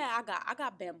supposed? I'm mad. I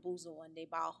got bamboozled one day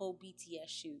by a whole BTS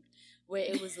shoot where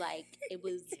it was like it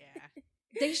was. Yeah.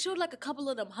 They showed like a couple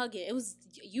of them hugging. It was,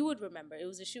 you would remember. It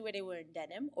was a shoot where they were in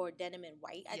denim or denim and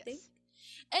white, I think. Yes.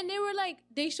 And they were like,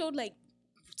 they showed like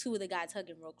two of the guys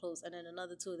hugging real close, and then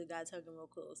another two of the guys hugging real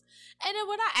close. And then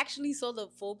when I actually saw the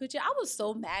full picture, I was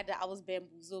so mad that I was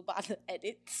bamboozled by the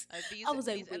edits. These I was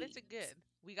like, these edits are wait. good.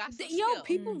 We got some Yo, skill.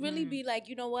 people really Mhm. be like,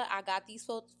 you know what? I got these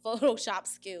Photoshop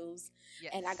skills,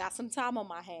 Yes. and I got some time on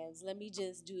my hands. Let me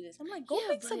just do this. I'm like, go Yeah,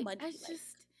 make some but money. I Like,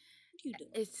 just what you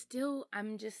doing? it's still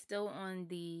I'm just still on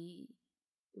the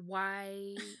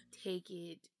why take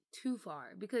it too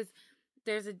far, because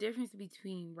there's a difference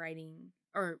between writing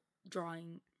or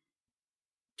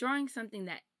drawing something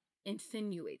that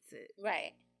insinuates it.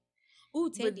 Right. Ooh,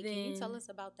 But Tandy, can you tell then, us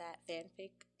about that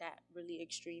fanfic, that really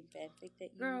extreme fanfic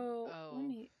that you? girl, Oh. let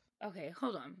me okay,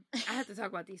 hold on. I have to talk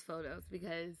about these photos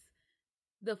because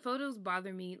the photos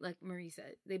bother me, like Marie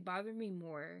said, they bother me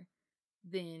more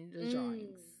than the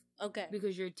drawings. Okay.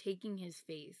 Because you're taking his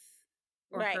face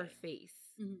or her Right. face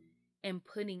Mhm. and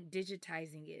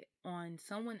digitizing it on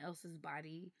someone else's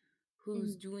body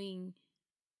who's Mhm. doing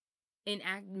an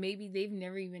act maybe they've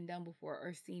never even done before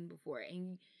or seen before,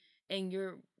 and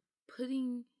you're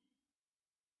putting.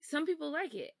 Some people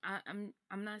like it. I'm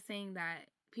not saying that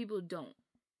people don't.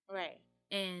 Right.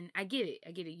 And I get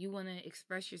it. You want to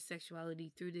express your sexuality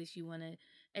through this. You want to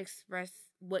express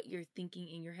what you're thinking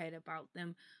in your head about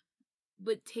them.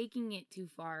 But taking it too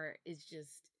far is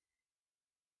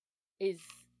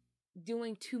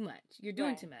doing too much. You're doing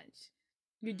Right. too much.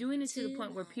 You're doing it to the Too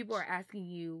point where people are much. asking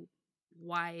you,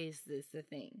 why is this a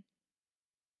thing?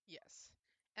 Yes.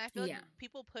 And I feel like Yeah.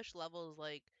 people push levels,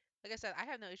 like I said, I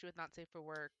have no issue with not safe for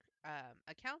work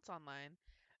accounts online,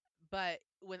 but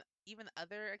when even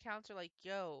other accounts are like,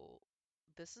 "Yo,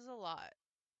 this is a lot."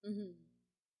 Mhm.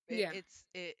 Yeah.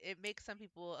 It makes some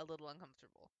people a little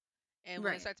uncomfortable. And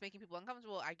when it Right. starts making people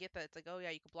uncomfortable, I get that it's like, "Oh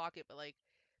yeah, you can block it," but like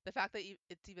the fact that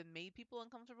it's even made people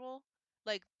uncomfortable.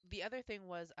 Like the other thing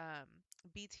was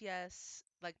BTS,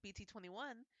 like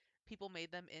BT21, people made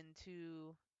them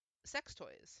into sex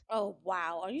toys. Oh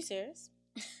wow, are you serious?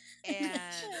 And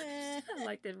I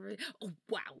like that. Oh,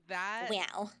 wow. that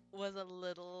Wow. was a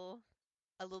little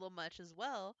much as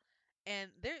well.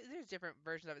 And there's different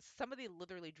versions of it. Somebody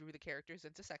literally drew the characters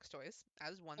into sex toys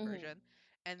as one Mhm. version,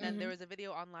 and then there Mhm. was a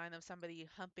video online of somebody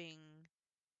humping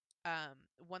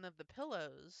one of the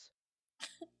pillows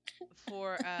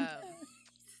for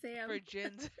Sam.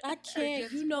 Jin's I for can't.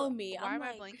 Jin's You pillow. know me. Why I'm am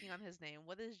I like blanking on his name?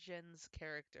 What is Jin's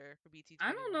character for I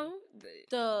BT21? don't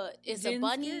know. it's a Jin's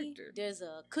bunny. character. There's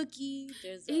a cookie.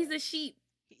 There's He's a sheep.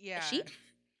 Yeah. a sheep,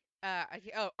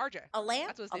 RJ. a lamb,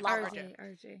 That's what his a name is. llama.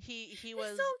 RJ. He He's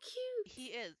was so cute. he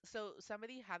is. So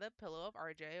somebody had a pillow of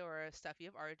RJ or a stuffy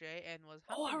of RJ and was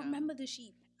Oh, I humping him remember the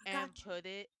sheep. I and got you. put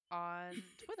it on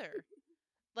Twitter.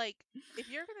 Like, if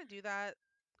you're gonna do that,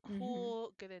 Mhm.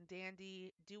 cool, good and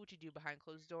dandy. Do what you do behind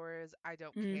closed doors. I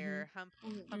don't Mhm. care. Hump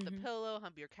the Mhm. pillow,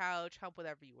 hump your couch, hump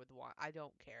whatever you would want. I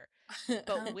don't care. But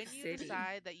Hump when you City.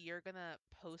 decide that you're gonna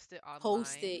post it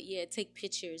Post online, it. Yeah, take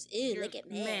pictures. Ew, you're look at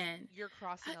that. Man. you're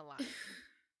crossing a line.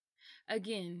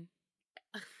 Again,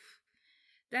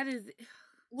 that is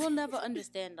We'll never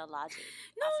understand the logic.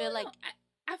 no, I feel no, like no.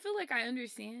 I feel like I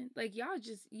understand. Like y'all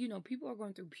just, people are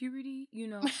going through puberty,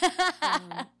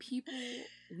 people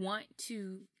want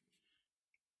to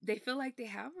they feel like they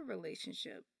have a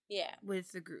relationship yeah,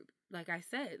 with the group. Like I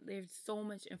said, there's so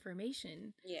much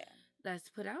information yeah. that's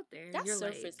put out there. That's You're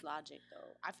surface like, logic,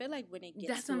 though. I feel like when it gets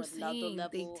that's to what I'm another saying. They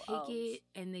level take of it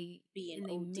and they being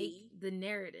make OD, the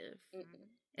narrative. mm-mm.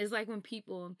 It's like when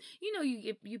people,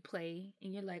 you play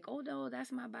and you're like, oh no,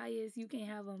 that's my bias. You can't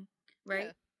have them, right?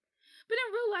 Yeah. But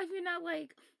in real life, you're not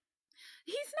like,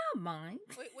 he's not mine.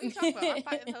 What are you talking about? I'm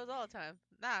fighting hoes all the time.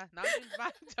 Nah, not even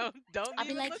mine. Don't I'll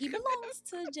be even like, look he at them. belongs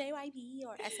to JYP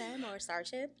or SM or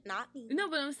Starship, not me. No,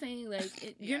 but I'm saying like, Yeah,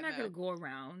 you're not no. gonna go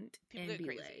around People and get be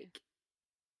crazy. like,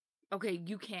 okay,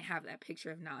 you can't have that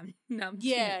picture of Nam.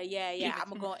 Yeah. I'm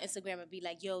gonna go on Instagram and be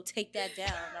like, yo, take that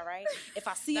down, all right? If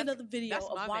I see That's- another video that's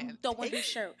of my one man. throwing Take his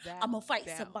shirt, that I'm gonna fight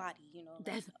down. somebody, like,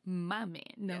 That's my man.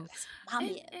 No, Yes. my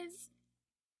and, mans.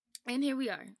 and here we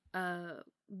are.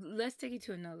 Let's take it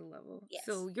to another level. Yes.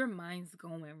 So your mind's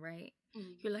going right.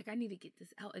 Mhm. You're like, I need to get this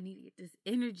out. I need to get this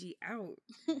energy out.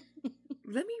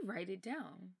 let me write it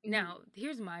down. Now,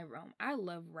 here's my realm. I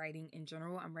love writing in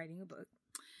general. I'm writing a book.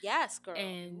 Yes, girl.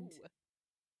 And Ooh.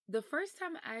 the first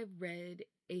time I read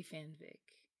a fanfic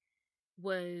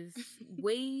was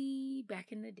way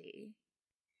back in the day.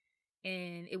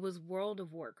 And it was World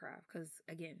of Warcraft, because,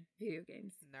 again, video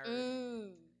games.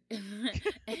 Nerd. And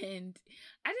I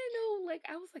didn't know, like,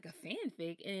 I was like a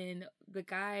fanfic, and the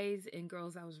guys and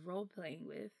girls I was role playing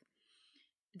with,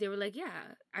 they were like,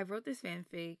 yeah, I wrote this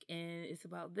fanfic, and it's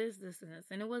about this, this, and this,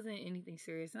 and it wasn't anything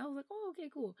serious. And I was like, oh, okay,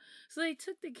 cool. So they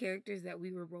took the characters that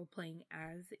we were role playing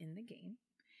as in the game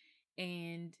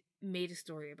and made a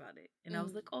story about it. And I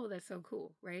was like, oh, that's so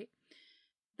cool, right?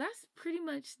 That's pretty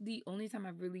much the only time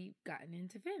I've really gotten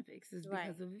into fanfics is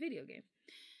because of a video game.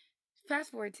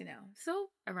 Fast forward to now. So,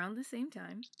 around the same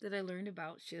time that I learned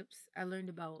about ships, I learned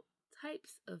about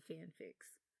types of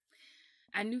fanfics.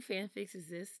 I knew fanfics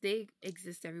exist. They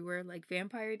exist everywhere. Like,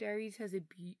 Vampire Diaries has a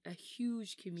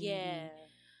huge community. Yeah.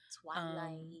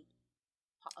 Twilight.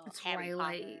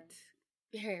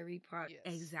 Harry Potter.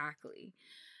 Yes. Exactly.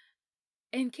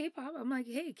 And K-pop, I'm like,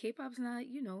 hey, K-pop's not,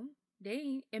 they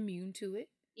ain't immune to it.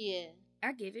 Yeah.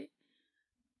 I get it.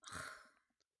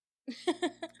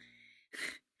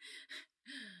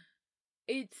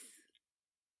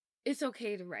 It's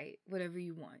okay to write whatever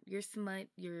you want. Your smut,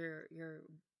 your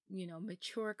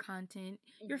mature content,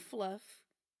 your fluff.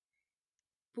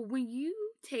 But when you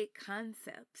take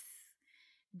concepts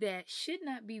that should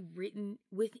not be written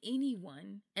with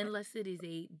anyone unless it is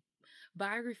a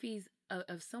biographies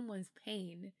of someone's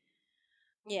pain,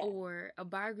 or a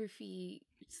biography,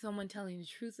 someone telling the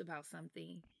truth about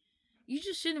something, you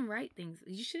just shouldn't write things.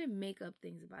 You shouldn't make up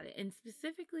things about it. And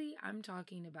specifically, I'm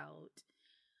talking about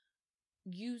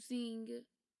using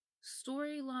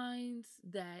storylines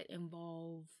that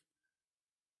involve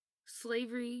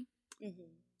slavery,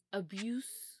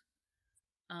 abuse,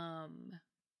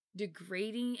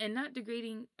 degrading, and not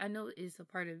degrading. I know is a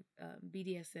part of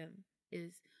BDSM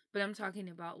but I'm talking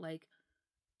about like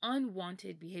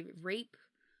unwanted behavior, rape,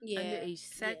 underage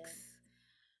sex,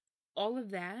 all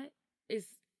of that is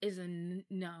a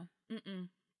no.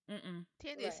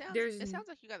 Tandy, Right. it sounds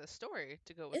like you got a story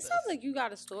to go with It sounds like you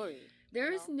got a story.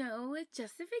 There's no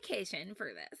justification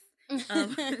for this.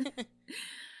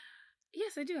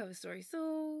 Yes, I do have a story.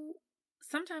 So,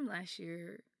 sometime last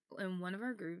year, in one of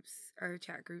our groups, our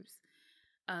chat groups,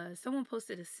 someone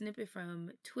posted a snippet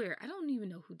from Twitter. I don't even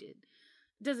know who did.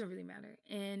 It doesn't really matter.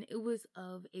 And it was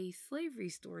of a slavery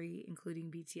story,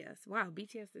 including BTS. Wow,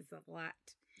 BTS is a lot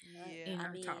in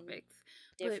our topics.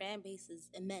 Their fan base is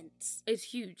immense. It's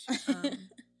huge.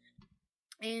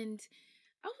 And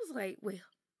I was like, wait,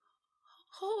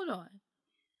 hold on.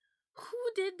 Who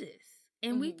did this?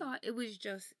 And we thought it was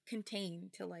just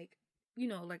contained to like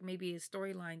maybe a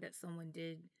storyline that someone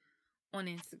did on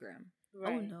Instagram.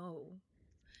 Right.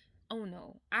 Oh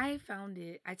no. I found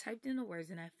it. I typed in the words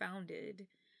and I found it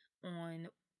on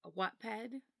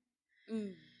Wattpad.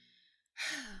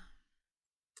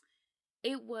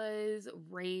 It was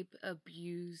rape,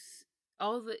 abuse,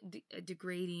 all the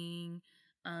degrading,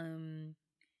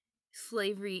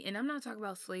 slavery. And I'm not talking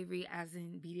about slavery as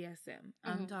in BDSM.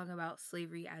 I'm talking about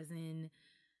slavery as in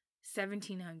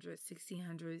 1700s,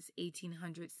 1600s,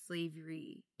 1800s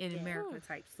slavery in America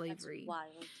type slavery. That's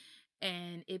wild.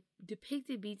 And it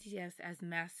depicted BTS as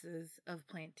masters of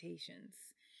plantations.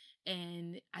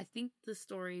 And I think the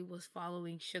story was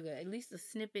following Suga. At least the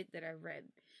snippet that I read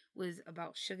was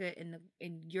about Suga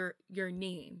in your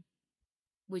name,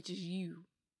 which is you.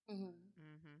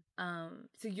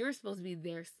 So you're supposed to be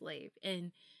their slave,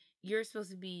 and you're supposed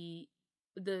to be.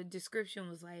 The description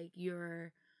was like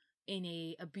you're in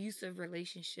a abusive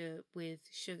relationship with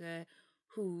Suga,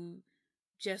 who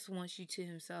just wants you to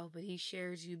himself, but he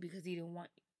shares you because he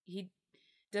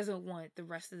doesn't want the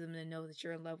rest of them to know that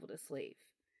you're in love with a slave.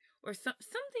 Or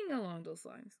something along those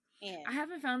lines. Yeah. I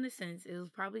haven't found it since. It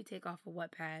will probably take off of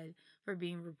Wattpad for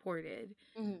being reported.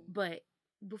 But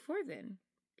before then,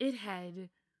 it had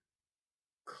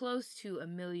close to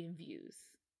 1 million views.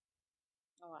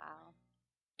 Oh, wow.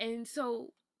 And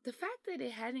so the fact that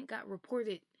it hadn't got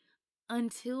reported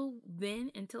until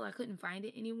I couldn't find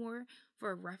it anymore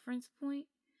for a reference point,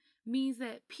 means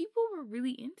that people were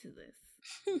really into this.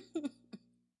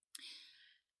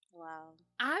 Wow.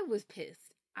 I was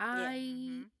pissed.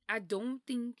 I don't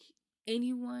think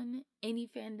anyone, any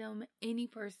fandom, any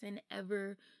person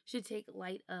ever should take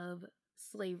light of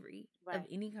slavery of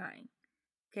any kind.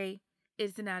 Okay?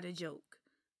 It's not a joke.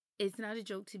 It's not a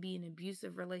joke to be in an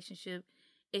abusive relationship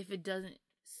if it doesn't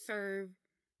serve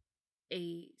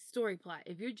a story plot.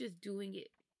 If you're just doing it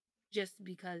just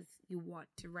because you want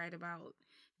to write about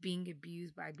being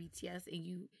abused by BTS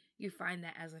and you you find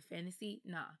that as a fantasy.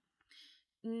 Nah.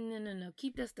 No.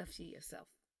 Keep that stuff to yourself.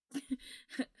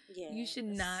 Yeah, You should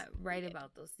not write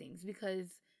about those things because,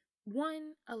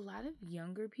 one, a lot of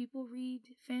younger people read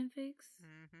fanfics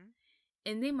Mm-hmm.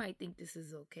 and they might think this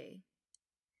is okay.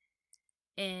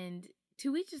 And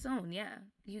to each his own, yeah.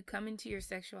 You come into your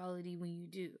sexuality when you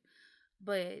do.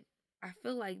 But I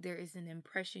feel like there is an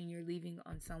impression you're leaving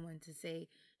on someone to say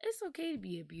it's okay to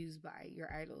be abused by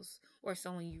your idols or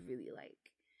someone you really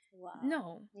like. Wow.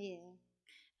 No. Yeah.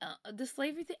 The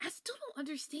slavery thing, I still don't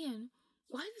understand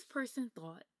why this person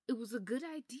thought it was a good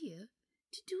idea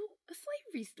to do a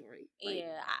slavery story. Like,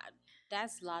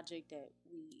 That's logic that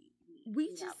we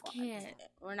we're just not gonna can't. understand.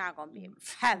 We're not going to be able to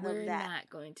fathom We're that. not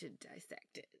going to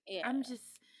dissect it. Yeah. I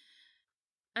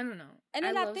don't know. And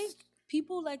then I think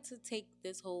people like to take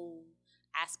this whole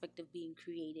aspect of being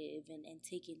creative and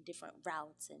taking different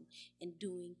routes and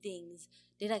doing things.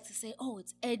 They like to say, oh,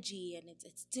 it's edgy and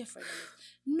it's different.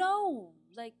 No,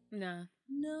 like,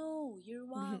 no, you're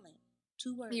wilding.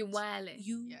 2 words. You're wilding.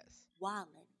 Yes.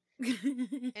 Wilding.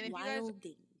 And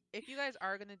if you guys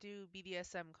are gonna do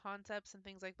BDSM concepts and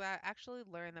things like that, actually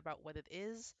learn about what it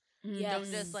is. Yes.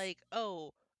 Don't just like,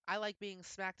 oh, I like being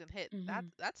smacked and hit. Mm-hmm.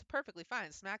 That's perfectly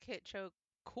fine. Smack, hit, choke,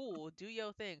 cool. Do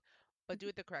your thing, but do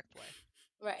it the correct way.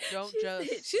 Right. Don't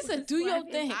She said, do your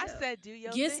thing. I said, do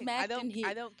your Get thing. smacked and hit.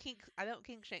 I don't kink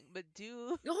shame, but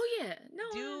do. Oh yeah,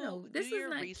 no. This is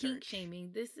not research. kink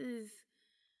shaming. This is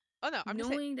I'm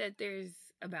knowing that there's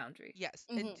a boundary. Yes,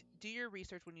 Mm-hmm. and do your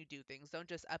research when you do things. Don't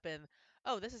just up in,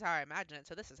 oh, this is how I imagine it,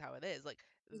 so this is how it is. Like,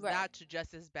 that's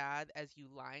just as bad as you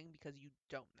lying because you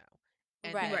don't know.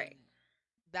 And Right.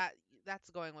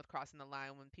 That's going with crossing the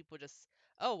line when people just,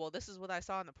 oh, well, this is what I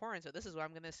saw in the porn, so this is what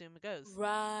I'm going to assume it goes.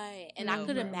 Right. And No, I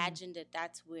could right. imagine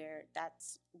that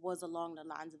was along the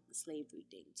lines of the slavery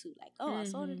thing too. Like, oh, I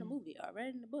saw it in the movie or I read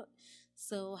it in the book.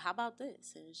 So how about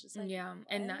this? And it's just like, yeah,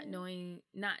 and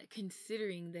not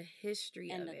considering the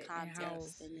history and of the it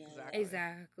context. and how And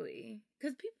exactly.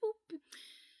 Because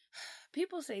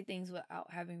people say things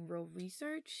without having real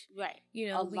research. Right. You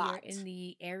know, we are lot. in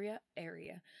the era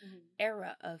Mm-hmm.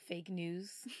 of fake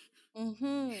news.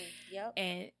 Mm-hmm. Yep.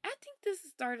 And I think this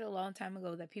started a long time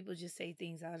ago that people just say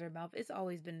things out of their mouth. It's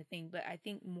always been a thing, but I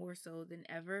think more so than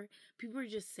ever, people are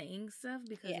just saying stuff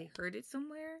because they heard it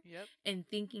somewhere. Yep. And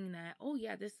thinking that, oh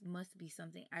yeah, this must be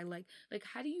something I like. Like,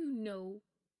 how do you know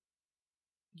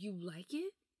you like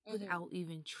it without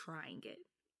even trying it?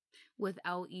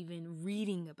 Without even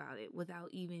reading about it, without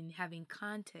even having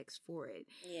context for it.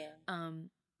 Yeah.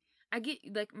 I get,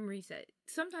 like Marie said,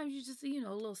 sometimes you just,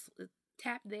 a little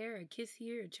tap there, a kiss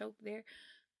here, a choke there.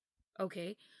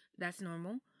 Okay, that's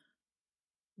normal.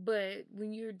 But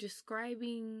when you're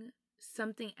describing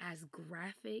something as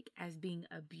graphic as being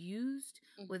abused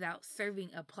without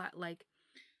serving a plot, like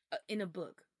in a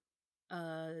book,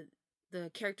 the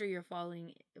character you're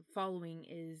following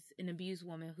is an abused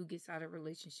woman who gets out of a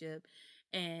relationship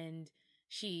and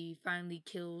she finally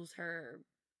kills her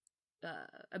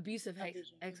abusive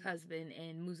ex-husband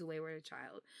and moves away with a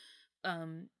child.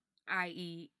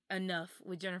 I.e. Enough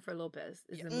with Jennifer Lopez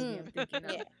is the movie I'm thinking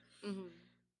of. Yeah. Mm-hmm.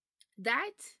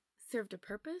 That served a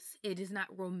purpose. It is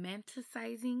not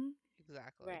romanticizing.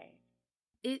 Exactly.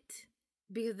 Right.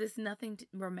 Because there's nothing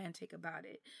romantic about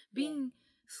it. Being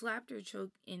slapped or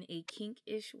choked in a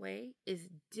kink-ish way is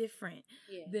different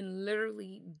than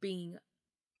literally being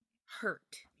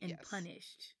hurt and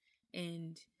punished.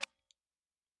 And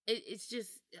it's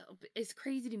just, it's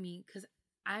crazy to me because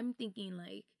I'm thinking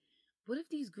like, what if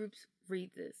these groups read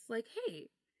this? Like, hey,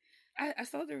 I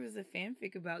saw there was a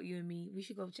fanfic about you and me. We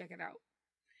should go check it out.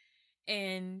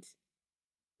 And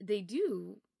they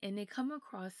do, and they come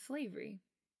across slavery.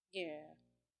 Yeah.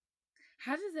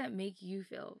 How does that make you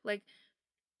feel? Like,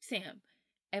 Sam,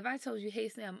 if I told you, hey,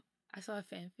 Sam, I saw a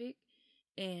fanfic,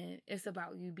 and it's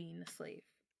about you being a slave.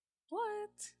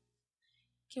 What?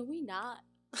 Can we not?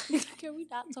 Can we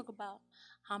not talk about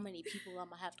how many people I'm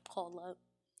going to have to call up?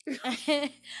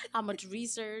 How much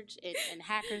research and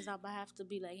hackers I'm gonna have to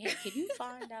be like, hey, can you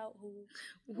find out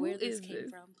where this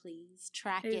came from, please?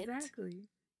 Track it.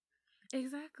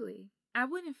 Exactly. I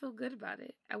wouldn't feel good about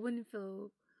it. I wouldn't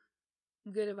feel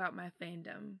good about my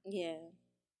fandom. Yeah.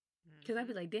 Because I'd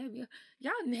be like, damn,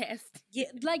 y'all nasty.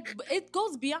 Yeah, like, it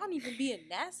goes beyond even being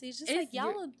nasty. It's just like,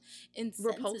 y'all are insensitive.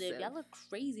 Repulsive. Y'all are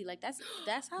crazy. Like, that's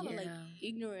how like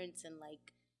ignorance and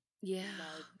like, like,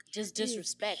 just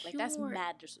disrespect. Like, that's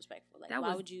mad disrespectful. Like,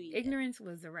 why would you eat ignorance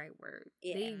was the right word.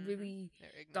 Yeah. They really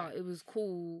thought it was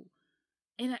cool.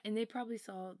 And they probably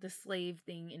saw the slave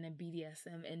thing in a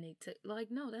BDSM and they took, like,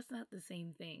 no, that's not the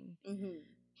same thing. Mm-hmm.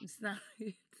 It's not.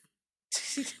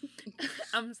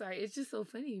 I'm sorry. It's just so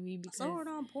funny to me I because saw it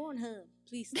on Pornhub.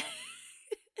 Please stop.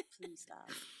 Please stop.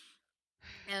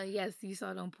 yes, you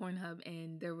saw it on Pornhub,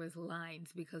 and there was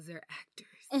lines because they're actors.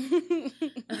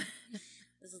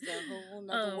 This is a whole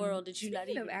nother world that you're not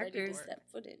speaking even of ready to actors, step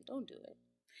foot in. Don't do it.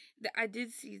 I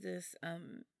did see this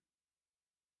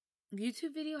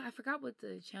YouTube video. I forgot what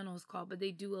the channel is called, but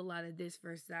they do a lot of this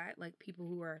versus that, like people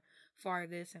who are far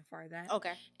this and far that.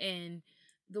 Okay. And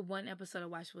the one episode I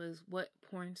watched was what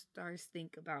porn stars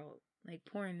think about like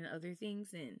porn and other things.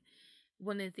 And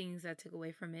one of the things I took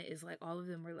away from it is like all of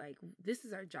them were like, this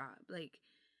is our job. Like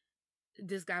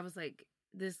this guy was like,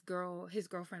 his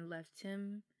girlfriend left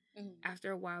him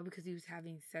after a while because he was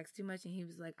having sex too much. And he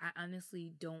was like, I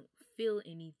honestly don't feel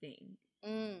anything.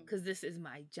 Because this is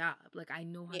my job. Like, I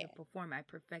know how to perform. I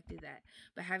perfected that.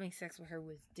 But having sex with her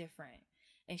was different.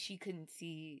 And she couldn't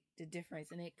see the difference.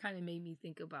 And it kind of made me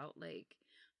think about, like,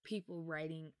 people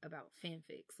writing about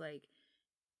fanfics. Like,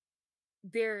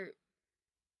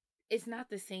 it's not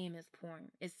the same as porn.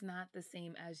 It's not the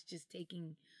same as just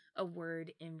taking a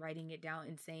word and writing it down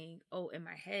and saying, oh, in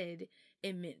my head,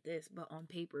 it meant this. But on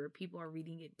paper, people are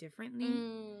reading it differently.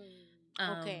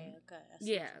 Okay.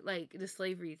 Yeah, like the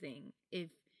slavery thing. If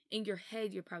in your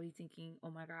head you're probably thinking,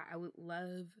 oh my God, I would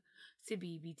love to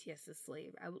be BTS's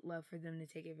slave. I would love for them to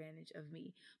take advantage of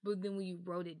me. But then when you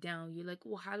wrote it down, you're like,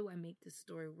 well, how do I make this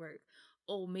story work?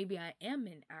 Oh, maybe I am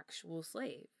an actual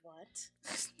slave. What?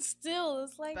 Still,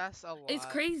 it's like... That's a lot. It's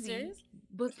crazy. Seriously?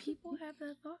 But people have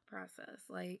that thought process.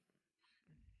 Like...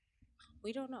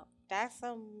 We don't know. That's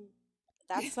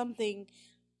something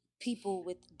people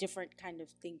with different kind of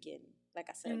thinking, like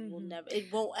I said,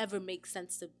 it won't ever make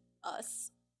sense to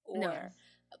us or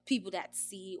people that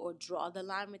see or draw the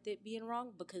line with it being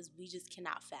wrong, because we just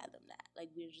cannot fathom that. Like,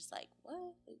 we're just like, what?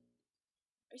 Are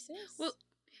you serious? Well,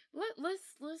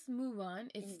 let's move on.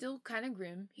 It's still kind of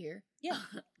grim here. Yeah.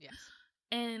 Yes.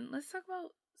 And let's talk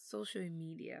about social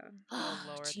media. Oh,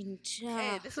 Lord. Chincha.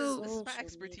 Hey, this is my Social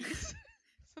expertise.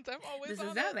 Since I'm always This on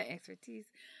is not it. my expertise.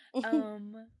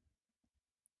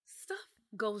 Stuff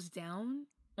goes down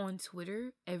on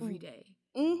Twitter every day.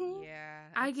 Mm-hmm. Yeah.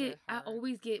 I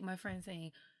always get my friends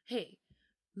saying, hey,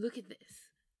 look at this.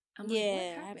 I'm like, what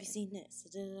Have happened? you seen this?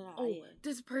 Oh,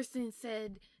 this person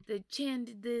said that Chan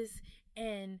did this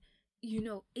and,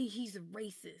 he's a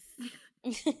racist.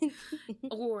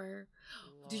 Or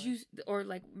did you, or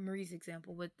like Marie's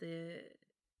example with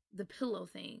the pillow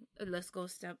thing. Let's go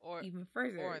even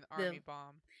further. Or an army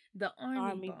bomb. The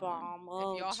army bomb.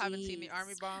 Oh, if y'all haven't seen the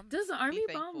army bomb, does the army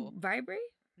bomb thankful. vibrate?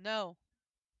 No.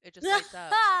 It just lights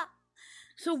up.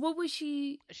 So what was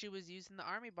she? She was using the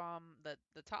army bomb, the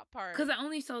top part. Because I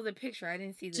only saw the picture. I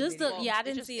didn't see the Just video. I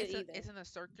didn't see it either. It's in a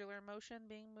circular motion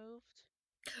being moved.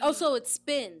 Oh, so it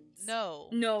spins. No.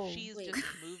 She's Wait. just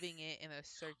moving it in a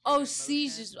circular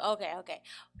she's motion. just okay.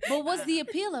 But what's the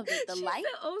appeal of it? The She light?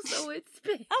 said, oh, so it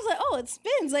spins. I was like, oh, it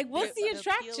spins. Like, what's the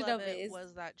attraction appeal of it?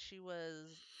 Was that she was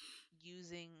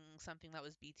using something that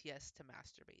was BTS to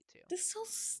masturbate to. This is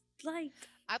so like.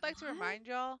 I'd like to what? remind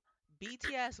y'all,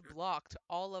 BTS blocked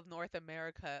all of North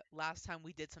America last time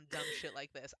we did some dumb shit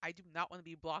like this. I do not want to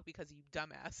be blocked because of you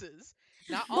dumbasses.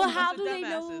 Not all But of how us do are they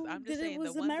dumbasses. know I'm that just it saying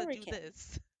was the ones American? that do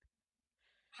this.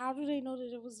 How do they know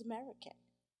that it was American?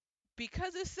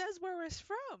 Because it says where it's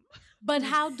from. But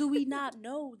how do we not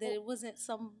know that it wasn't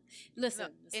some? Listen,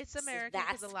 No, it's this is American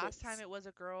because the vast last space. time it was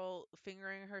a girl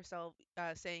fingering herself,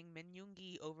 saying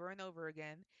Minyoongi over and over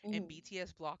again, and Mhm.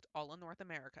 BTS blocked all of North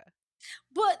America.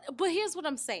 But here's what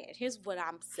I'm saying.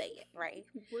 Right?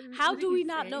 How do we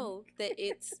not know that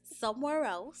it's somewhere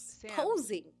else Sam.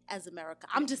 posing as America?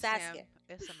 I'm just Sam, asking.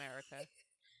 It's America.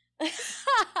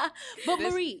 But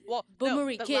This- Marie, Well, but no,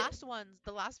 Marie,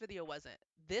 the last video wasn't.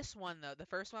 This one though, the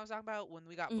first one I was talking about when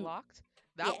we got Mm. blocked,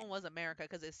 that Yeah. one was America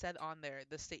because it said on there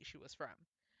the state she was from.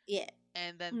 yeah.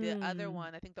 And then the other Mm.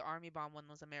 one, I think the army bomb one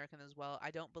was American as well.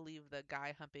 I don't believe the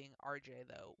guy humping RJ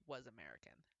though was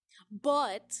American.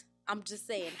 But I'm just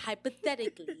saying,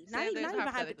 hypothetically, not Sam, there's even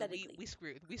no hypothetically.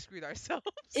 We screwed ourselves.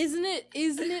 Isn't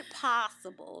it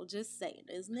possible? Just saying,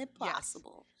 isn't it Yes.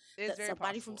 possible It's that very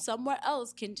somebody possible. from somewhere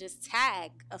else can just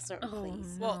tag a certain Oh,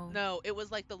 place? Well, No. no, it was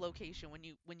like the location when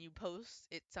you post,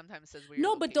 it sometimes says where. No,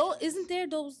 your but location isn't is. there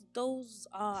those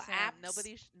Sam,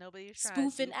 apps, nobody's trying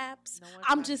spoofing to apps? no one's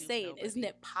I'm trying to just dupe saying, isn't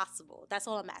nobody. it possible? That's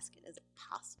all I'm asking. Is it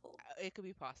possible? It could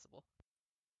be possible.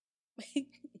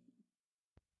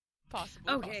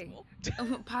 Possible. Okay.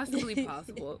 Possible. Possibly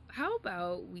possible. How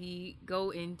about we go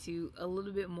into a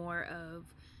little bit more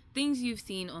of things you've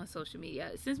seen on social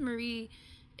media? Since Marie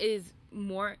is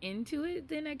more into it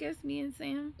than I guess me and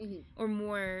Sam, Mhm. or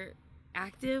more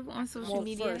active on Active on social More social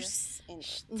media, media.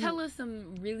 first in tell us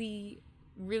some really,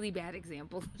 really bad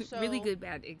examples, really So good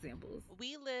bad examples.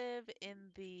 we live in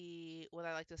the what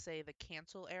I like to say the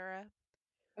cancel era,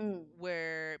 mm.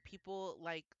 where people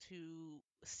like to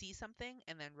see something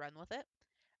and then run with it.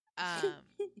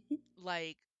 Um,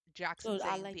 like Jackson So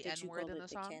I saying like the that N you word call in the it the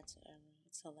song. cancer era.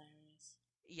 It's hilarious.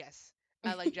 Yes.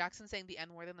 Like Jackson saying the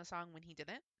N word in the song when he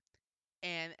didn't.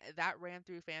 And that ran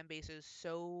through fan bases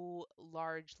so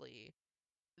largely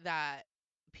that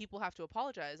people have to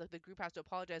apologize. Like the group has to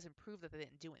apologize and prove that they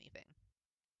didn't do anything.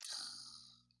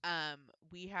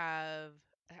 We have,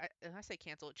 and I say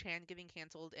canceled, Chan getting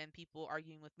canceled, and people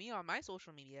arguing with me on my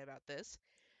social media about this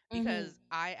Mm-hmm. because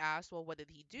I asked, well, what did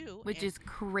he do? Which And is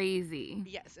crazy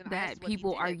yes, and I that asked what he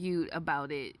people did. argued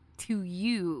about it to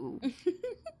you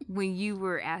when you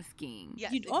were asking.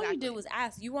 Yes, You all you did exactly. was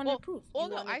ask. You wanted Well, proof. well, You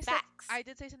no, wanted I facts.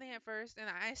 did say something at first, and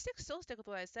I still stick with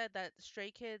what I said that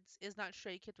Stray Kids is not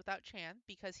Stray Kids without Chan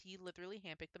because he literally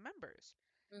handpicked the members.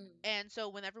 Mm. And so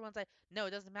when everyone's like, no,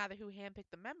 it doesn't matter who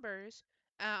handpicked the members,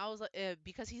 I was like,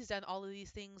 because he's done all of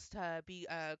these things to be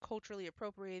culturally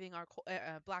appropriating our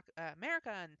Black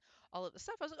America and all of the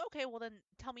stuff. I was like, okay, well then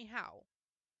tell me how.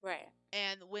 Right.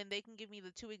 And when they can give me the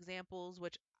two examples,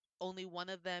 which only one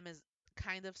of them is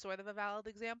kind of sort of a valid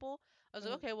example, I was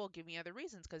like, Mm. okay, well, give me other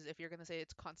reasons because if you're going to say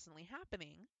it's constantly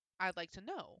happening, I'd like to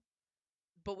know.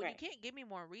 But when you Right. can't give me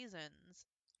more reasons,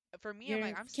 for me, I'm You're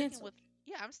like, I'm sticking canceled. with,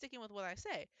 yeah, I'm sticking with what I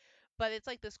say. But it's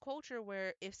like this culture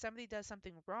where if somebody does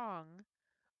something wrong,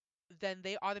 then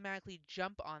they automatically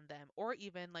jump on them. Or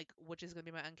even like, which is going to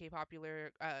be my unk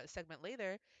popular segment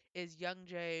later, is Young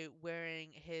Jae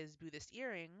wearing his Buddhist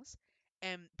earrings,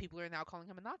 and people are now calling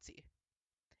him a Nazi.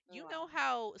 You know Wow.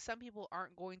 how some people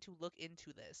aren't going to look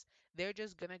into this. They're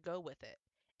just going to go with it.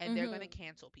 And they're going Mm-hmm. to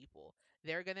cancel people.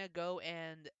 They're going to go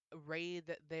and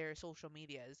raid their social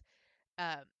medias.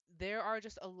 um, there are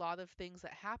just a lot of things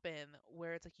that happen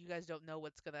where it's like you guys don't know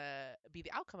what's gonna be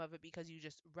the outcome of it because you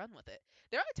just run with it.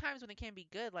 There are times when it can be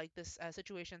good, like this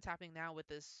situation's happening now with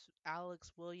this Alex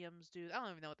Williams dude. I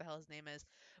don't even know what the hell his name is,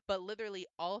 but literally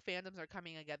all fandoms are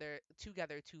coming together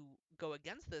to go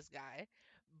against this guy.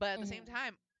 But at the same Mm-hmm.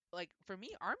 time, like for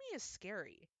me, Army is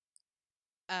scary.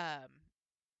 Um,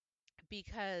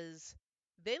 because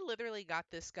they literally got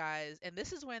this guy's, and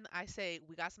this is when I say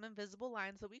we got some invisible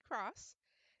lines that we cross.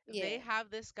 They Yeah. have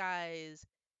this guy's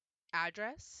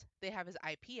address, they have his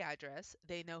IP address,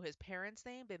 they know his parents'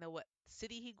 name, they know what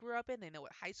city he grew up in, they know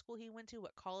what high school he went to,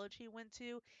 what college he went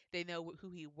to, they know who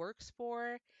he works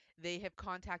for. They have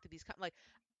contacted these like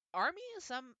Army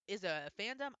is a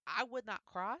fandom I would not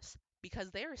cross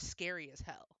because they're scary as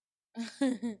hell.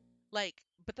 Like,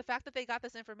 but the fact that they got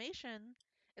this information,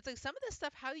 it's like some of this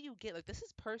stuff, how do you get like this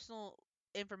is personal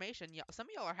information. Y'all, some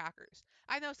of y'all are hackers.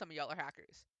 I know some of y'all are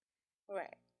hackers,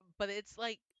 Right. but it's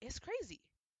like it's crazy.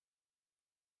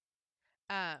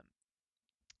 Um,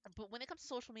 but when it comes to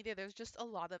social media, there's just a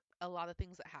lot of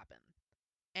things that happen,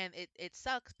 and it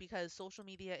sucks because social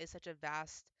media is such a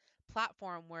vast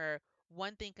platform where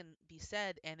one thing can be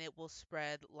said and it will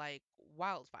spread like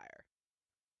wildfire,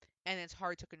 and it's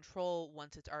hard to control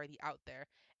once it's already out there.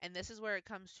 And this is where it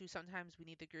comes to sometimes we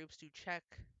need the groups to check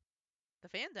the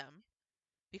fandom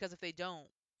because if they don't,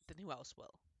 then who else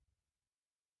will?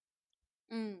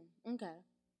 Mm. Okay.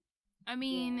 I Yeah.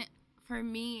 mean, for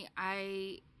me,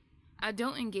 I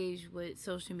don't engage with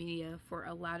social media for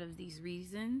a lot of these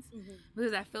reasons Mm-hmm.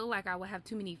 because I feel like I would have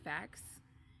too many facts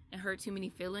and hurt too many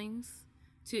feelings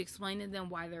to explain to them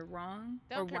why they're wrong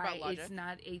They or don't care about why it's logic.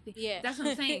 not a thing. Yeah. That's what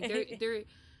I'm saying.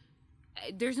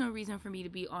 There's no reason for me to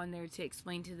be on there to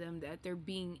explain to them that they're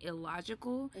being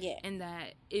illogical Yeah. and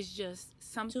that it's just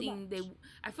something much.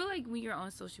 I feel like when you're on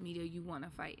social media, you want to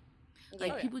fight. Yeah.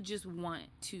 Like Oh, yeah. people just want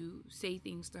to say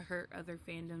things to hurt other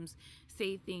fandoms,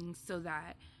 say things so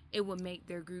that it would make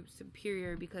their group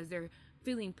superior because they're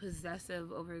feeling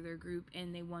possessive over their group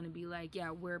and they want to be like,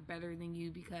 yeah, we're better than you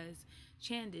because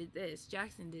Chan did this,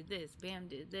 Jackson did this, Bam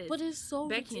did this, But it's so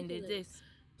Beckham did this. ridiculous.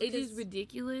 It is Because-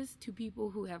 ridiculous to people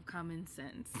who have common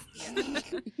sense.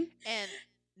 Yes. And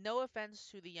no offense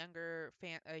to the younger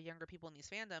people in these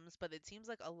fandoms, but it seems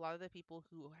like a lot of the people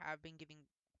who have been getting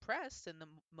pressed and the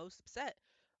most upset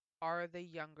are the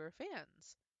younger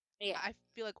fans. Yeah. I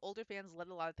feel like older fans let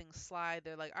a lot of things slide.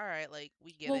 They're like, all right, like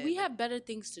we get Well, it. we Like, have better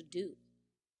things to do.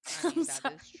 I I'm mean, that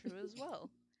sorry. is true as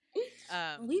well.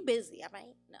 We busy. I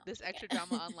might no. This extra Okay.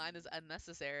 drama online is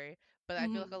unnecessary, but I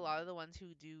feel like Mhm. a lot of the ones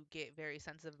who do get very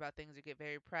sensitive about things or get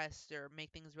very pressed or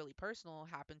make things really personal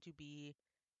happen to be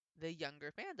the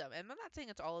younger fandom. And I'm not saying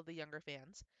it's all of the younger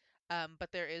fans,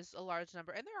 but there is a large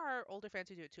number, and there are older fans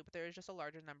who do it too, but there is just a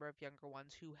larger number of younger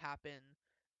ones who happen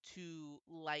to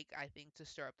like, I think, to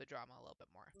stir up the drama a little bit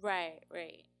more. Right,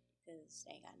 right. Because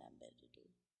they ain't got nothing better to do.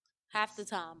 Half the Yes.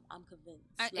 time, I'm convinced.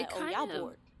 It Like, oh, kind y'all of,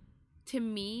 bored. to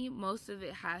me, most of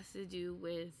it has to do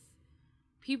with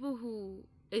people who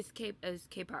is as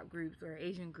K-pop groups or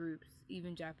Asian groups,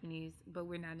 even Japanese, but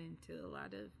we're not into a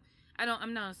lot of.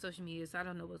 I'm not on social media, so I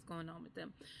don't know what's going on with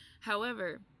them.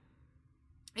 However,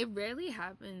 it rarely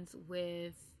happens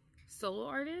with solo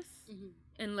artists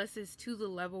unless it's to the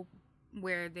level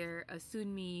where they're a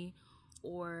Sunmi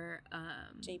or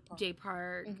J Park. J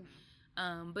Park.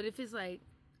 Mhm. But if it's like,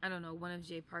 I don't know, one of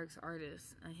J Park's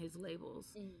artists on his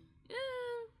labels,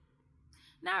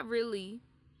 not really.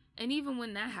 And even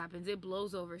when that happens, it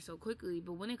blows over so quickly.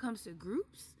 But when it comes to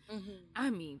groups, I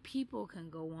mean, people can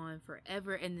go on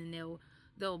forever, and then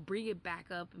they'll bring it back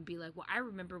up and be like, "Well, I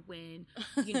remember when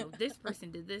this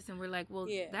person did this," and we're like, "Well,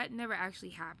 Yeah. that never actually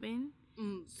happened."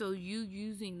 Mm. So you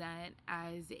using that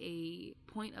as a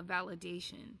point of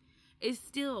validation is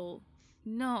still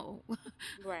no.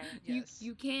 Right. Yes.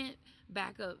 You can't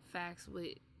back up facts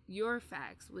with your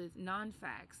facts with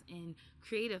non-facts and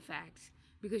creative facts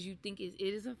because you think it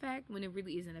is a fact when it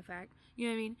really isn't a fact. You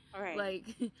know what I mean? Right.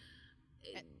 Like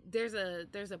And- there's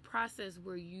a process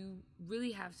where you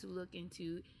really have to look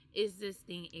into, is this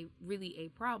thing really a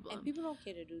problem? And people don't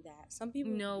care to do that. Some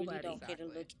people Nobody. really don't care to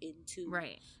Exactly. look into,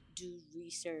 Right. do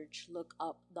research, look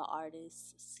up the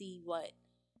artists,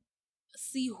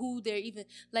 see who they're even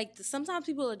like. Sometimes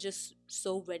people are just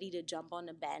so ready to jump on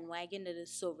the bandwagon that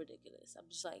it's so ridiculous. I'm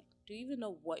just like, do you even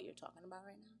know what you're talking about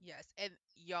right now? Yes, and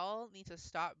y'all need to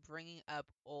stop bringing up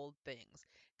old things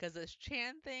because this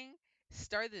Chan thing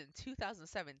started in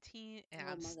 2017, and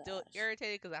Oh I'm my still gosh.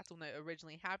 irritated because that's when it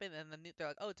originally happened. And they're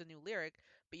like, "Oh, it's a new lyric,"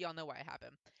 but y'all know why it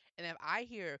happened. And if I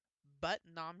hear "But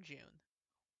Namjoon"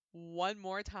 one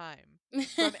more time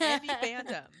from any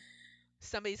fandom,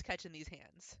 somebody's catching these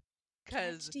hands. Catch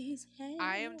Because these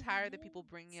I hands. am tired of people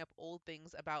bringing up old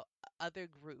things about other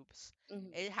groups.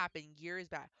 Mhm. It happened years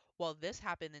back. Well, this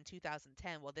happened in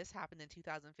 2010. Well, this happened in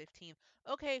 2015.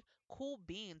 Okay, cool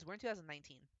beans. We're in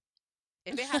 2019.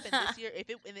 If it happened this year,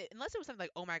 unless it was something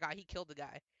like, oh my god, he killed the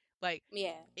guy. Like,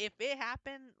 Yeah, if it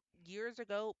happened years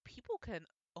ago, people can,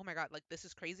 oh my god, like this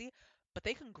is crazy, but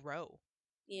they can grow.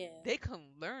 yeah, They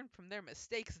can learn from their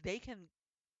mistakes. They can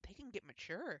get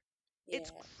mature.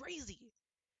 It's yeah. crazy.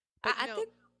 But I think,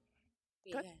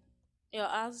 go ahead. yeah.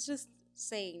 I was just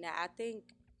saying that I think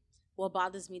what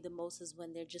bothers me the most is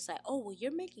when they're just like, oh, well,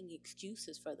 you're making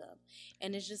excuses for them.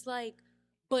 And it's just like,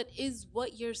 but is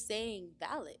what you're saying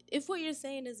valid? If what you're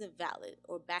saying isn't valid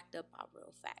or backed up by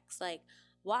real facts, like,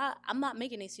 why? I'm not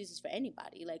making excuses for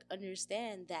anybody. Like,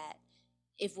 understand that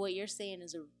if what you're saying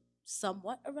is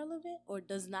somewhat irrelevant or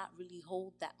does not really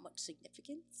hold that much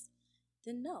significance,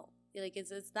 then no. Like,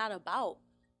 it's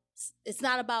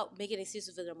not about making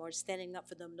excuses for them or standing up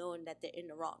for them knowing that they're in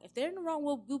the wrong. If they're in the wrong,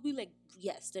 we'll be like,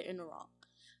 yes, they're in the wrong.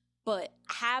 But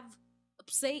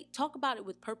talk about it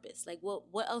with purpose. Like,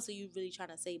 what else are you really trying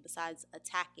to say besides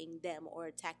attacking them or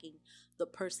attacking the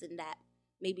person that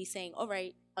may be saying, all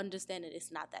right, understand that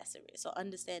it's not that serious. So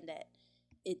understand that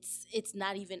it's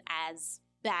not even as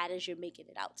bad as you're making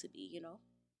it out to be,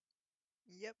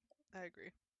 Yep, I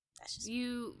agree. That's just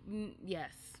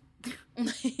Yes.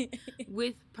 me.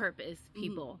 With purpose,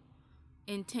 people.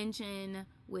 Intention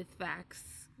with facts.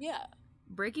 Yeah.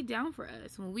 Break it down for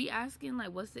us. When we asking like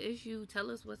what's the issue,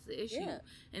 tell us what's the issue. Yeah.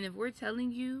 And if we're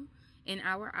telling you in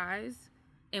our eyes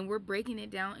and we're breaking it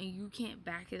down and you can't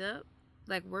back it up,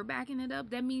 like we're backing it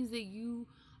up, that means that you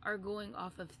are going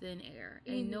off of thin air.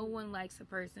 And no one likes a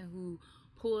person who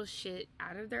pulls shit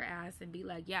out of their ass and be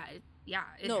like, it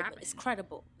No, happened. but it's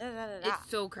credible. It's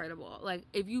so credible. Like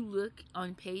if you look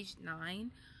on page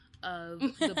 9 of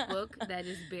the book that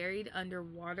is buried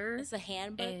underwater, It's a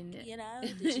handbook, and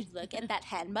Did you look at that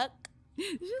handbook?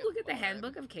 Did you look at the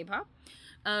handbook of K-pop?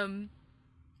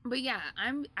 But yeah,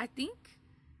 I think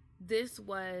this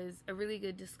was a really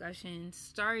good discussion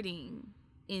starting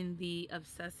in the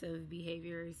obsessive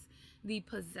behaviors, the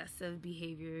possessive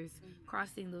behaviors,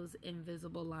 crossing those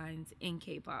invisible lines in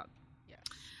K-pop.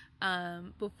 Yes.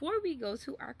 Before we go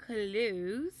to our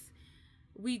clues,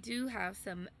 we do have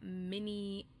some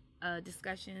mini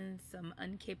discussions, some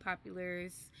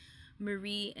un-K-populars.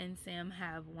 Marie and Sam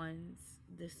have ones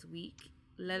this week.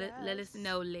 Let us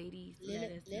know, ladies.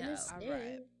 Let us let know. us All know.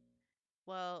 right.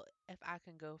 Well, if I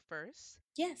can go first,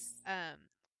 Yes.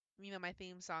 my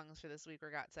theme songs for this week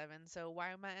were GOT7. So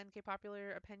why my NK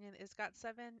popular opinion is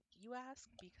GOT7, you ask?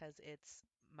 Because it's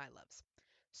my loves.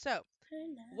 So, Very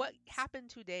what nice. happened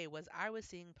today was I was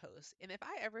seeing posts, and if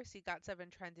I ever see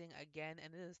Got7 trending again,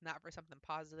 and it is not for something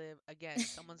positive, again,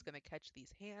 someone's gonna catch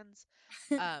these hands.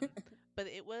 Um, but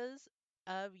it was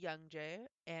of Young Jae,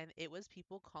 and it was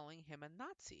people calling him a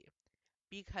Nazi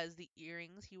because the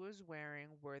earrings he was wearing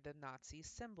were the Nazi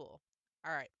symbol.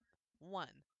 All right, one,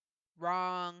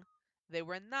 wrong. They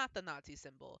were not the Nazi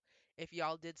symbol. If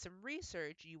y'all did some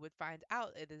research, you would find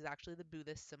out it is actually the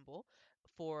Buddhist symbol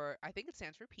for, I think it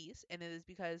stands for peace, and it is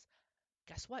because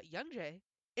guess what? Youngjae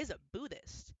is a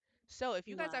Buddhist. So if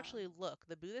you guys Wow. actually look,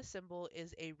 the Buddhist symbol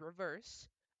is a reverse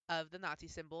of the Nazi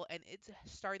symbol, and it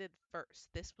started first.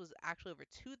 This was actually over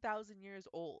 2,000 years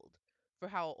old for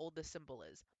how old this symbol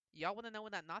is. Y'all want to know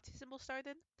when that Nazi symbol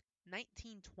started?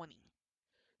 1920.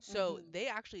 So Mhm. they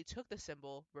actually took the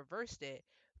symbol, reversed it,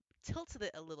 tilted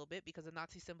it a little bit because the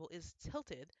Nazi symbol is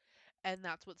tilted, and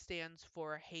that's what stands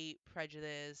for hate,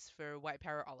 prejudice, for white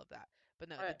power, all of that. But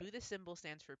no, the Right. Buddhist symbol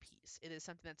stands for peace. It is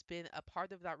something that's been a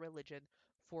part of that religion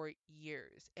for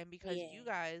years. And because Yeah. you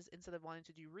guys, instead of wanting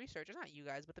to do research, or not you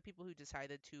guys, but the people who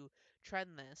decided to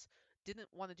trend this, didn't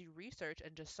want to do research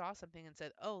and just saw something and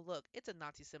said, oh, look, it's a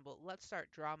Nazi symbol. Let's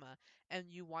start drama. And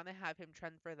you want to have him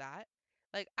trend for that.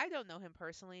 Like, I don't know him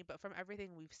personally, but from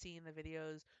everything we've seen in the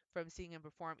videos, from seeing him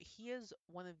perform, he is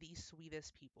one of the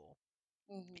sweetest people.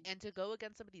 Mhm. And to go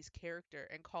against somebody's character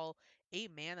and call a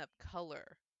man of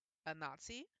color a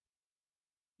Nazi,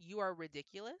 you are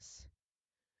ridiculous.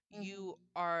 Mhm. You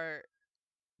are,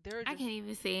 they're I just, can't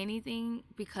even say anything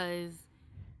because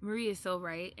Marie is so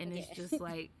right, and it's Yeah. just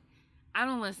like I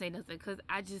don't want to say nothing because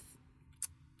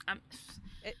I'm.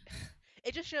 it,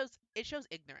 it just shows, it shows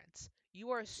ignorance.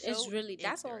 You are It's so really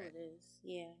that's all ignorant. it is.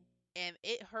 Yeah. And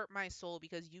it hurt my soul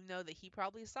because you know that he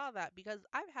probably saw that because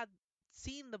I've had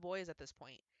seen the boys at this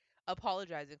point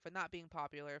apologizing for not being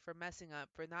popular, for messing up,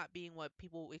 for not being what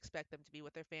people expect them to be,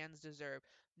 what their fans deserve.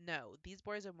 No, these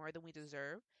boys are more than we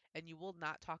deserve, and you will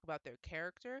not talk about their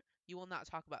character. You will not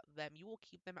talk about them. You will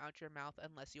keep them out your mouth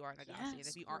unless you are Nagasi. And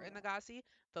if Yes, you aren't girl. Nagasi,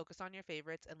 focus on your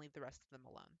favorites and leave the rest of them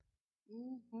alone.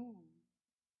 Mhm.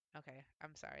 Okay,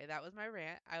 I'm sorry. That was my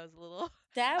rant. I was a little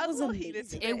That I was a was little heated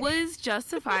amazing. It today. was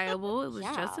justifiable. It was Yes.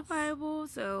 justifiable.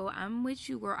 So I'm with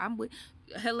you, girl. I'm with.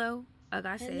 Hello, like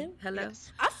I say, Hello. hello.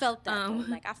 Yes. I felt that though.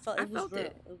 Like I felt I it was felt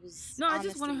it. real. It was No, I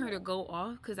just honestly wanted her to real. go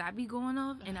off because I be going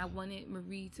off, and I wanted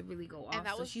Marie to really go And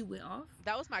off, so she went off.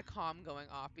 that was my calm going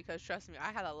off because trust me,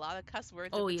 I had a lot of cuss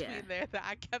words in Oh yeah. between there that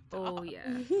I kept Oh off.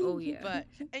 yeah. Oh yeah. But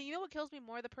and you know what kills me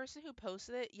more? The person who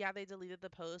posted it, yeah, they deleted the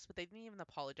post, but they didn't even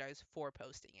apologize for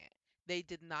posting it. They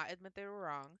did not admit they were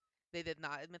wrong. They did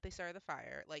not admit they started the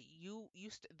fire. Like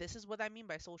this is what I mean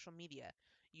by social media.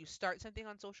 You start something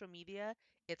on social media,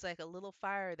 it's like a little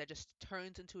fire that just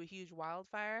turns into a huge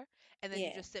wildfire, and then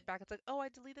you Yeah. just sit back. It's like, oh, I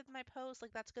deleted my post.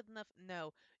 Like that's good enough.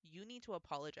 No, you need to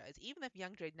apologize. Even if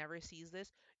Young Jade never sees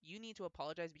this, you need to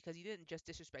apologize because you didn't just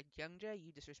disrespect Young Jay,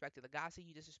 you disrespected the Agassi,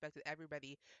 you disrespected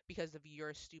everybody because of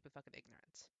your stupid fucking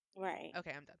ignorance. Right.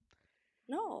 Okay, I'm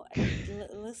No, done.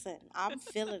 listen, I'm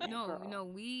feeling it, No, girl. no,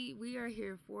 we are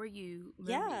here for you,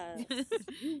 Marie. Yes,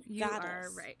 you You got are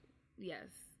us. right. Yes.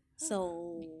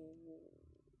 So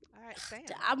All right, Sam.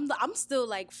 I'm still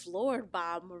like floored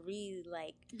by Marie.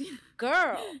 Like,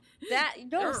 girl, that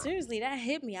no, Girl. seriously, that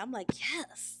hit me. I'm like,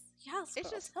 yes, yes, It's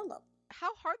girl, just tell them,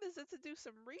 how hard is it to do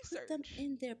some put them research?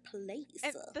 in their place.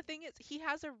 And the thing is, he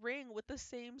has a ring with the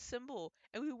same symbol,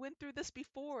 and we went through this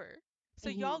before. So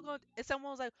y'all Hmm. go, and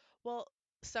someone was like, well,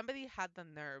 somebody had the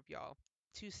nerve, y'all,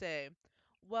 to say,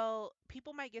 well,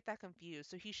 people might get that confused,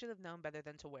 so he should have known better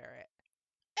than to wear it.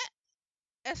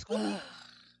 Excuse me?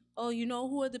 Oh, you know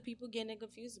who are the people getting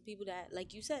confused? The people that,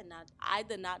 like you said, not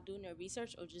either not doing their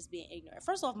research or just being ignorant.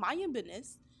 First off, mind your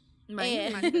business, Mind your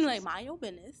Mind your and like business. mind your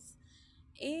business,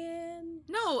 and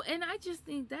No, and I just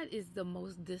think that is the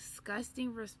most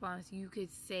disgusting response you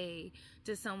could say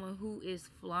to someone who is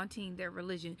flaunting their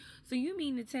religion. So you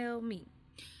mean to tell me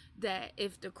that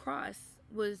if the cross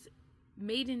was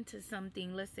made into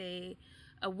something, let's say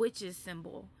a witch's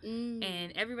symbol,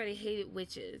 and everybody hated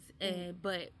witches, and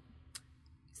but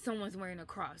someone's wearing a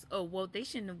cross, oh well, they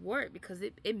shouldn't have wore it because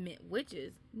it meant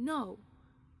witches. No,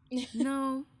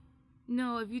 no,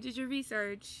 no. If you did your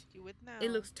research, You would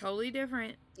it know. looks totally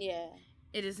different. yeah,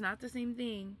 It is not the same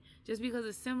thing. Just because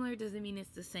it's similar doesn't mean it's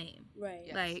the same. right.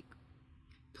 Yes. Like,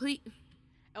 please.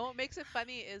 And what makes it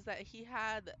funny is that he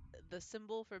had the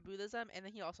symbol for Buddhism and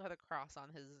then he also had a cross on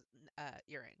his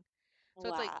earring. So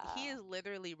it's like he Wow. is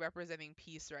literally representing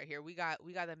peace right here. We got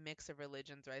a mix of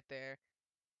religions right there,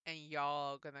 and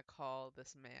y'all gonna call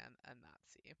this man a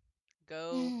Nazi.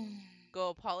 Go go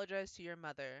apologize to your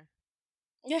mother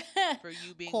for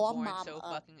you being Call born mom so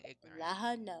up. fucking ignorant. Let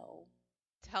her know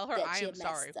Tell her that I you am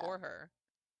sorry messed for up. her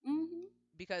Hmm.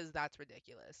 because that's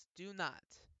ridiculous. Do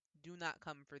not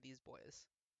come for these boys.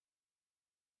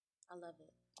 I love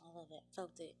it. I love it.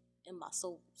 Felt it in my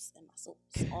souls,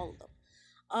 all of them.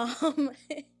 Um,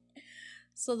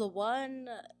 so the one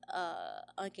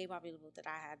unpopular vote that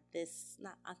I had, this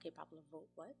not unpopular vote,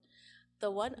 what? The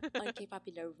one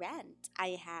unpopular rant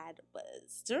I had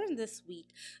was during this week.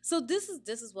 So this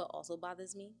is what also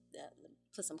bothers me. Let me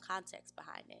put some context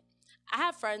behind it. I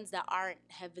have friends that aren't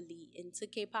heavily into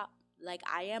K-pop like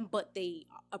I am, but they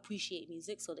appreciate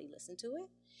music, so they listen to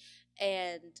it,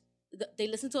 and they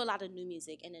listen to a lot of new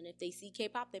music. And then if they see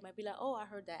K-pop, they might be like, "Oh, I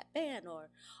heard that band," or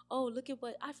 "Oh, look at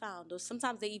what I found." Or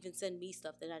sometimes they even send me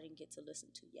stuff that I didn't get to listen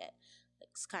to yet. Like,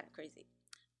 it's kind of crazy,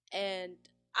 and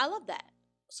I love that.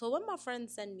 So when my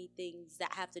friends send me things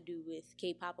that have to do with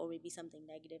K-pop or maybe something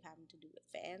negative having to do with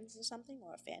fans or something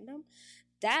or a fandom,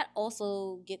 that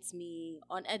also gets me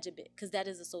on edge a bit because that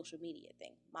is a social media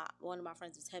thing. My One of my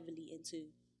friends is heavily into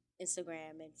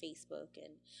Instagram and Facebook,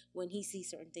 and when he sees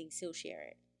certain things, he'll share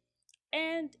it.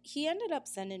 And he ended up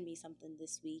sending me something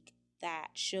this week that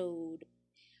showed.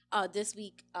 This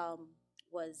week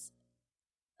was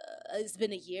it's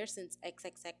been a year since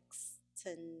XXX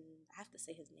Ten. I have to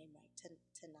say his name right.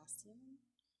 Tenacion.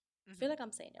 I feel Hmm. like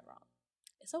I'm saying it wrong.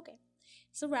 It's okay.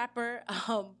 It's a rapper.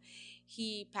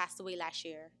 He passed away last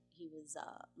year. He was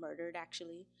murdered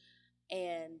actually,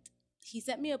 and he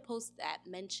sent me a post that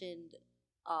mentioned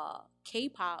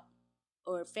K-pop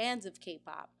or fans of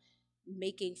K-pop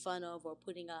making fun of or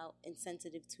putting out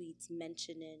insensitive tweets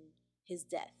mentioning his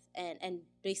death, and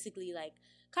basically like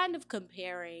kind of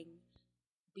comparing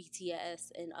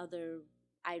BTS and other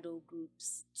idol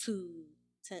groups to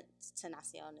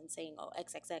Tenacion and saying, "Oh,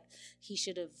 XXX, he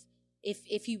should have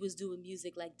if he was doing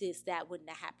music like this, that wouldn't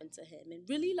have happened to him," and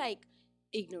really like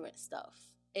ignorant stuff.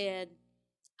 And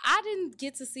I didn't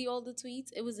get to see all the tweets.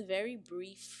 It was a very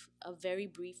brief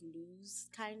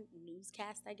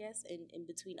newscast, I guess, in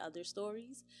between other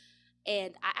stories.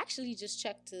 And I actually just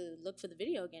checked to look for the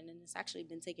video again, and it's actually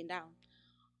been taken down.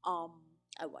 Um,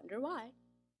 I wonder why.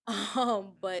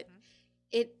 But Hmm.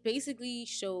 it basically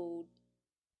showed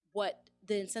what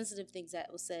the insensitive things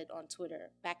that was said on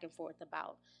Twitter back and forth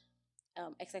about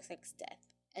XXX death.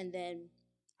 And then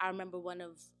I remember one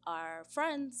of our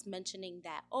friends mentioning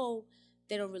that, oh,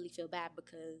 they don't really feel bad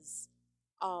because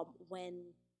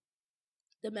when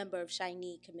the member of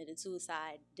SHINee committed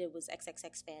suicide, there was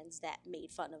XXX fans that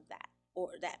made fun of that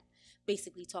or that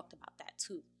basically talked about that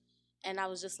too. And I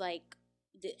was just like,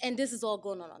 and this is all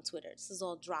going on Twitter. This is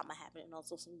all drama happening on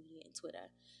social media and Twitter.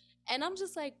 And I'm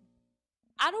just like,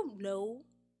 I don't know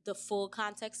the full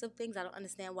context of things. I don't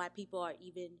understand why people are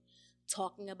even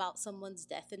talking about someone's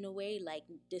death in a way, like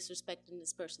disrespecting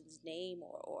this person's name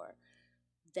or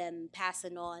them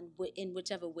passing on in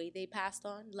whichever way they passed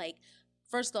on. Like,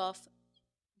 first off,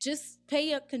 just pay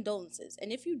your condolences.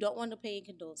 And if you don't want to pay your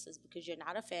condolences because you're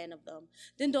not a fan of them,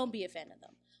 then don't be a fan of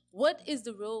them. What is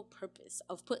the real purpose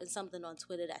of putting something on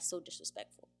Twitter that's so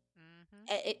disrespectful? Hmm.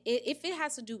 If it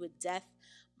has to do with death,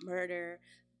 murder,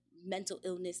 mental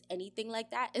illness, anything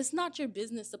like that, it's not your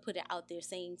business to put it out there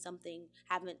saying something,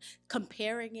 having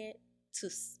comparing it to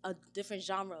a different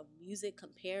genre of music,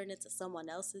 comparing it to someone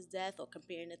else's death or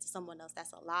comparing it to someone else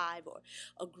that's alive or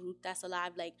a group that's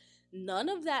alive. Like, none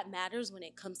of that matters when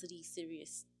it comes to these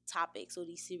serious topics or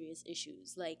these serious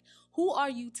issues. Like, who are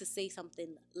you to say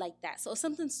something like that? So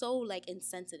something so like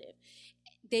insensitive.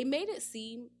 They made it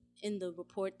seem in the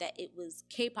report that it was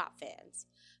K-pop fans,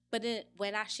 but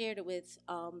when I shared it with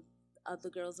other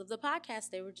girls of the podcast,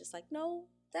 they were just like, "No,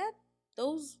 that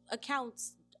those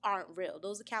accounts aren't real.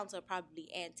 Those accounts are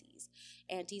probably antis.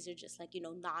 Antis are just like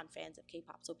non-fans of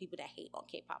K-pop, so people that hate on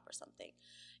K-pop or something."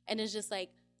 And it's just like,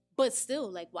 but still,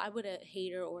 like, why would a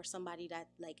hater or somebody that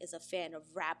like is a fan of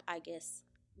rap, I guess,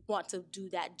 want to do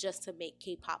that just to make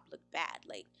K-pop look bad?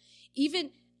 Like,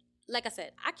 even like I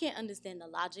said, I can't understand the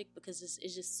logic because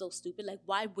it's just so stupid. Like,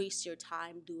 why waste your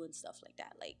time doing stuff like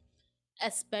that? Like,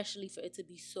 especially for it to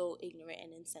be so ignorant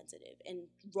and insensitive and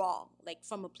wrong, like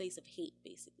from a place of hate,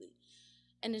 basically.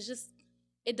 And it's just,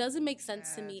 it doesn't make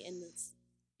sense to me Yes.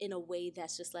 in a way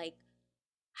that's just like,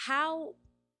 how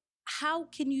how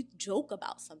can you joke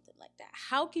about something like that?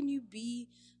 How can you be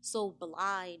so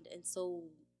blind and so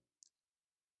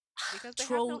Because they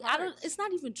have no troll? I don't. hearts. It's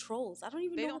not even trolls. I don't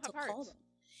even They know don't what have to call hearts. them.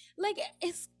 Like,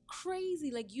 it's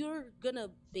crazy. Like, you're gonna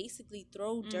basically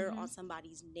throw dirt Mm-hmm. on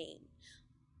somebody's name.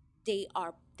 They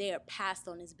are passed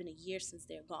on. It's been a year since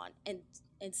they're gone, and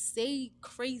say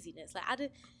craziness. Like, I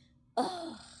did.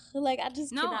 ugh, like I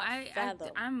just No, cannot fathom.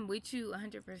 I'm with you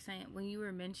 100%. When you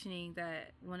were mentioning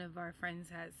that one of our friends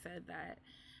had said that,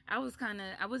 I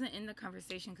wasn't in the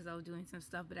conversation because I was doing some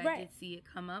stuff, but I Right. did see it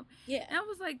come up. Yeah. And I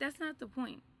was like, that's not the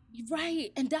point.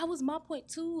 Right. And that was my point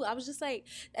too. I was just like,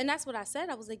 and that's what I said.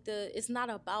 I was like, it's not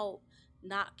about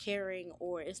not caring,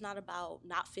 or it's not about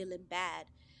not feeling bad.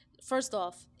 First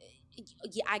off,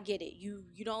 yeah, I get it. You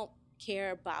don't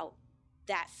care about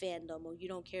that fandom, or you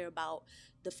don't care about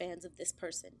the fans of this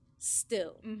person.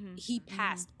 Still, Mm-hmm. he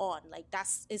passed on. Like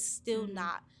it's still Mhm.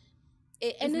 not.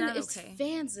 It's then not it's okay.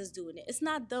 fans is doing it. It's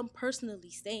not them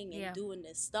personally staying and Yeah. doing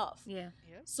this stuff. Yeah.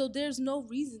 Yep. So there's no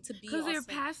reason to be Because on they're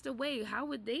some passed away. How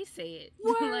would they say it?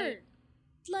 word.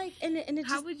 Like and it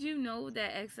How just would you know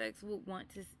that XX would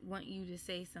want you to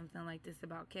say something like this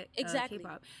about Exactly.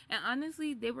 K-pop? And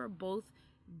honestly, they were both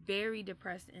very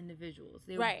depressed individuals.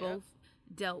 They Right. both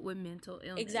dealt with mental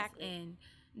illness. Exactly. And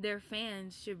their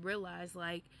fans should realize,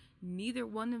 like, neither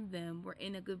one of them were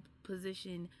in a good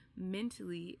position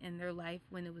mentally in their life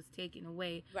when it was taken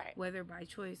away, right whether by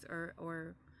choice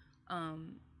or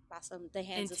by the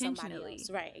hands of somebody intentionally. else.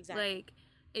 Right. Exactly. Like,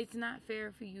 it's not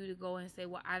fair for you to go and say,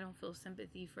 well, I don't feel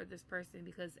sympathy for this person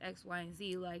because X, Y, and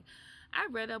Z. Like, I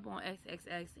read up on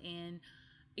XXX, and,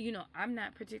 you know, I'm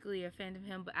not particularly a fan of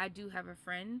him, but I do have a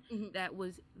friend Mhm. that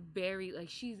was very, like,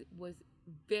 she was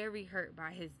very hurt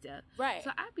by his death. Right.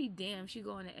 So I'd be damned she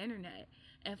go on the internet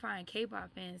and find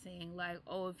K-pop fans saying, like,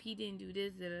 oh, if he didn't do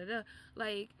this, da-da-da.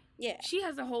 Like, yeah. she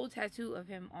has a whole tattoo of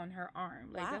him on her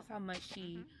arm. Like, Wow. that's how much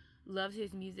she Mhm. loves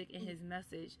his music and his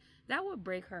message. That would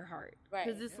break her heart. Right.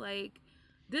 Because it's like,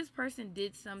 this person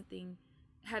did something,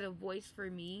 had a voice for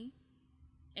me,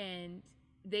 and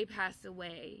they passed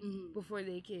away Mhm. before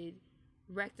they could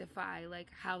rectify, like,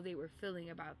 how they were feeling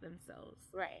about themselves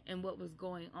Right. and what was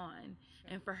going on.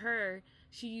 And for her,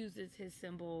 she uses his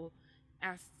symbol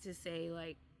as to say,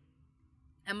 like,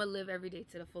 I'm gonna live every day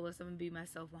to the fullest. I'm gonna be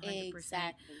myself 100%.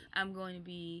 Exactly. I'm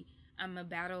gonna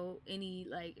battle any,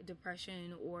 like,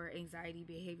 depression or anxiety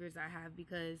behaviors I have,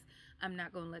 because I'm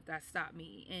not gonna let that stop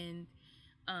me. And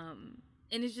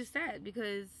it's just sad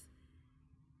because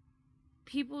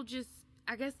people just,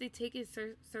 I guess they take it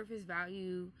surface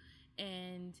value.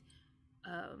 And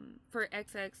for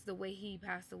XX, the way he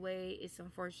passed away, it's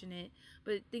unfortunate.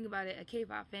 But think about it, a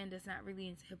K-pop fan that's not really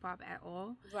into hip-hop at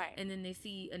all, Right. and then they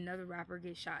see another rapper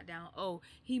get shot down. Oh,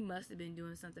 he must have been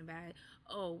doing something bad.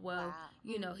 Oh, well, Wow.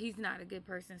 you know, he's not a good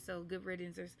person, so good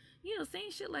riddance. Or, you know,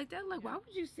 saying shit like that. Like, why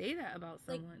would you say that about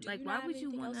someone? do Like, you why not have would you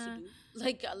anything else want to do?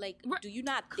 Like Right. do you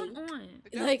not Come think? on.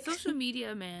 Like Social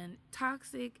media, man,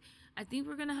 toxic. I think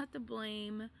we're gonna have to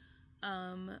blame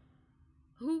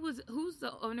who's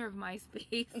the owner of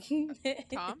MySpace?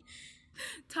 Tom.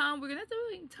 Tom. We're gonna have to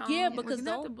blame Tom. Yeah, We're because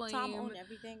gonna have to don't blame Tom own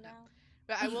everything now?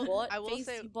 But I will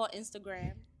say, he bought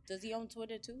Instagram. Does he own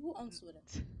Twitter too? Who owns Twitter?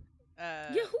 yeah,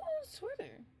 who owns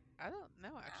Twitter? I don't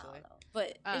know I actually. don't know.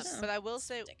 But But I will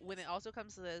say, ridiculous. when it also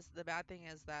comes to this, the bad thing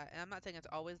is that, and I'm not saying it's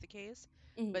always the case,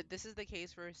 Mhm. but this is the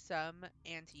case for some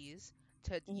aunties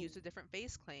to Mhm. use a different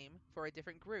face claim for a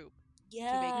different group to make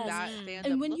Yes. that Mhm. fandom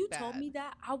And when look you bad. told me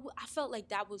that, I felt like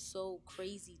that was so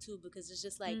crazy too, because it's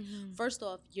just like, Mhm. first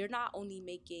off, you're not only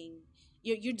making,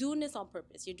 you're doing this on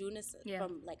purpose. You're doing this Yeah.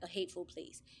 from like a hateful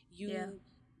place. You Yeah.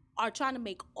 are trying to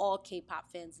make all K-pop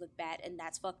fans look bad, and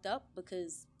that's fucked up,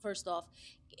 because first off,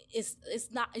 it's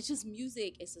just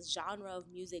music. It's a genre of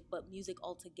music, but music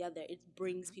altogether, it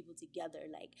brings Mhm. people together.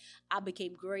 Like, I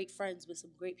became great friends with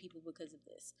some great people because of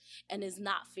this, and it's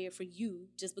not fair for you,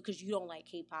 just because you don't like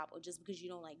K-pop or just because you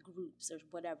don't like groups or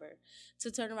whatever,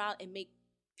 to turn around and make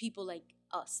people like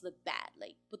us look bad.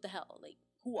 Like, what the hell? Like,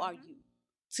 who are Mhm. you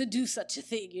to do such a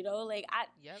thing? You know, like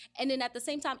Yep. and then at the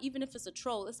same time, even if it's a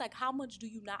troll, it's like, how much do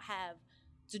you not have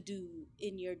to do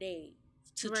in your day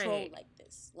to troll Right. like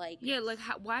this? Like, Yeah, like,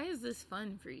 why is this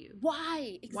fun for you?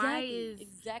 why? Exactly. Why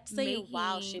is saying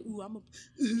wild shit. making- Ooh, I'm a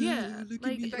Yeah, look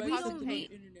like, at me It's like rising causing on the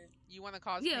pain. internet. You want to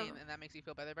cause Yeah. pain, and that makes you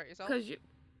feel better about yourself. Because you,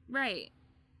 right?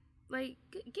 Like,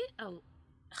 get a.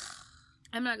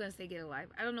 I'm not gonna say get a life.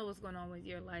 I don't know what's going on with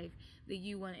your life that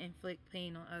you want to inflict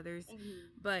pain on others,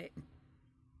 but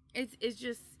it's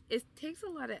just, it takes a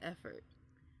lot of effort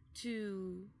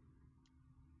to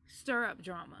stir up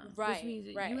drama, Right, which means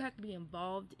that right. you have to be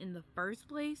involved in the first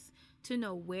place to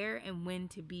know where and when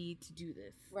to be to do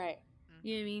this. Right.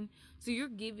 You know what I mean? So you're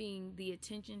giving the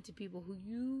attention to people who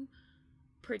you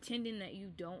pretending that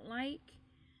you don't like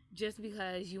just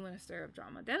because you want to stir up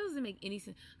drama. That doesn't make any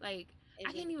sense. Like, It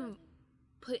I can't really even doesn't.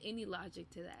 put any logic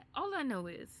to that. All I know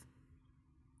is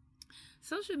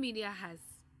social media has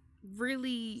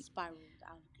really Spiraled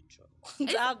out of control.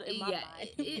 It's out in my yeah, mind.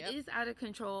 it Yep. is out of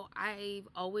control. I've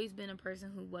always been a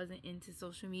person who wasn't into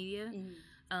social media.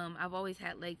 I've always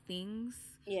had like things,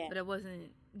 Yeah. but I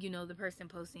wasn't, the person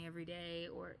posting every day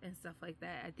and stuff like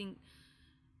that. I think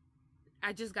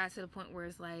I just got to the point where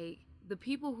it's like the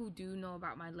people who do know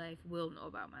about my life will know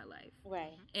about my life.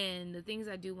 Right. And the things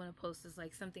I do want to post is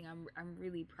like something I'm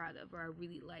really proud of or I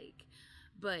really like.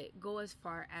 But go as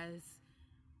far as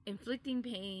inflicting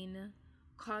pain,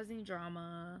 causing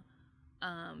drama,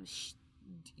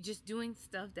 just doing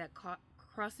stuff that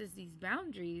crosses these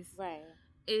boundaries Right.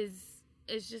 is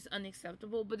just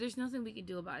unacceptable. But there's nothing we can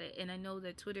do about it. And I know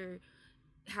that Twitter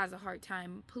has a hard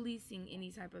time policing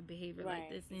any type of behavior like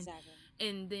this. Exactly.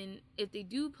 And then if they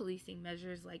do policing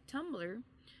measures like Tumblr,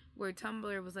 where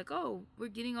Tumblr was like, oh, we're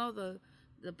getting all the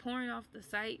porn off the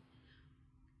site,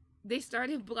 they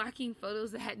started blocking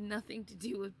photos that had nothing to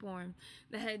do with porn,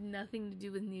 that had nothing to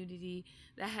do with nudity,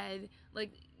 that had,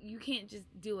 like, you can't just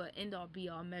do an end-all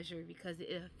be-all measure because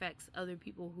it affects other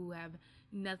people who have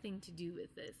nothing to do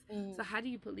with this. So how do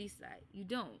you police that? You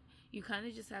don't. You kind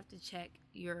of just have to check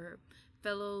your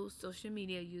fellow social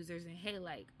media users and, hey,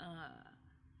 like,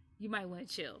 you might want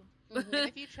to chill. And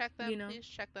if you check them, You know? please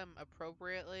check them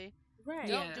appropriately. Right.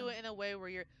 Don't do it in a way where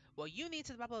you're, well, you need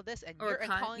to blah blah this, and Or you're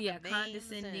calling them names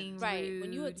condescending, and Right. rude.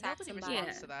 When you attack nobody somebody.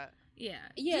 responds to that. Yeah.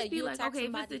 Yeah, Just be you like, attack okay,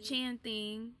 somebody. if it's a Chan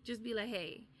thing, just be like,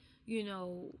 hey,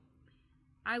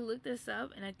 I looked this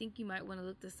up and I think you might want to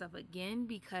look this up again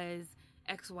because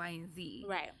X, Y, and Z.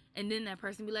 Right. And then that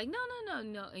person be like, no.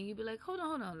 And you be like, hold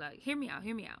on. Like, hear me out.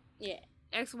 Yeah.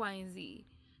 X, Y, and Z.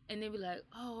 And they be like,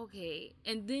 oh, okay.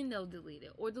 And then they'll delete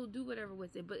it or they'll do whatever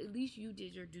with it. But at least you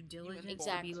did your due diligence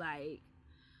to be like,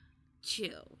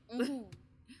 chill.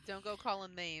 Don't go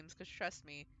calling names, because trust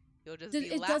me, you'll just It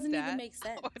be laughed doesn't at, even make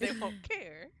sense. or they won't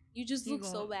care. You just You look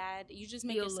so gon- bad. You just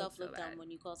make you'll yourself look so look dumb bad. when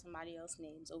you call somebody else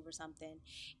names over something.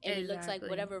 And it looks like Exactly.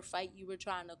 whatever fight you were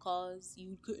trying to cause,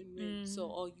 you couldn't win. So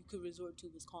Mhm. all you could resort to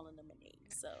was calling them a name.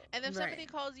 So And if somebody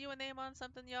Right. calls you a name on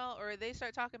something, y'all, or they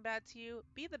start talking bad to you,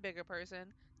 be the bigger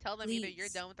person. Tell them either you're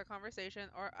Please. done with the conversation,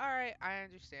 or all right, I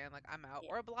understand, like I'm out, Yeah.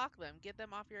 or block them, get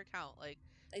them off your account. Like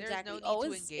there's exactly. no need Oh,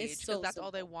 to it's engage, because so that's all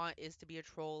they simple. want is to be a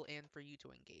troll and for you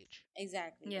to engage.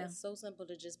 Exactly. Yeah. It's so simple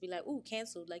to just be like, ooh,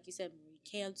 canceled. Like you said, Marie,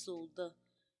 canceled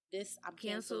this. I'm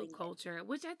Cancel canceling culture,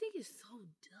 which I think is so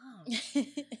dumb.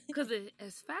 it. Because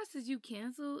as fast as you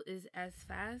cancel is as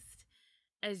fast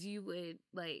as you would,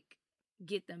 like,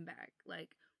 get them back.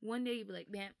 Like, one day you'd be like,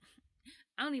 man,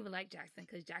 I don't even like Jackson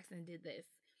because Jackson did this.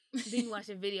 Then you watch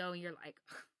a video and you're like,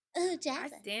 I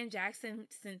Jackson. stand Jackson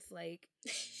since, like,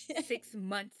 6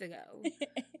 months ago.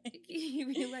 You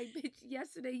be like, bitch,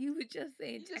 yesterday you were just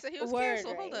saying You just Jackson. said he was Word,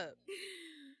 canceled. Hold right. up.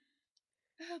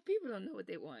 People don't know what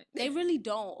they want. They really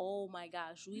don't. Oh my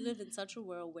gosh. We live in such a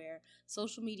world where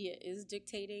social media is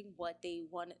dictating what they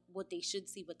want, what they should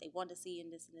see, what they want to see,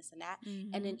 and this and that.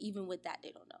 And then even with that,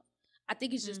 they don't know. I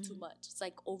think it's just too much. It's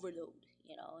like overload,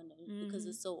 and then because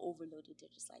it's so overloaded, they're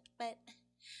just like, but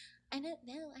I don't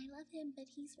know. I love him, but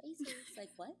he's racist. It's like,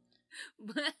 what?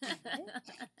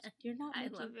 You're not I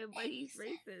making love him, but he's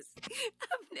any racist.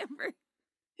 I've never.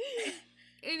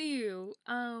 Anywho,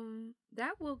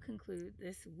 that will conclude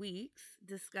this week's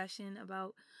discussion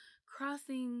about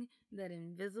crossing that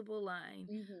invisible line,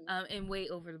 Mhm. and way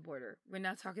over the border. We're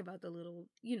not talking about the little,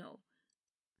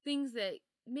 things that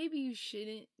maybe you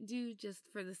shouldn't do just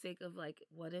for the sake of, like,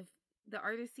 what if the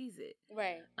artist sees it?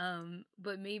 Right.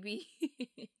 But maybe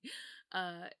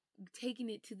taking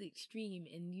it to the extreme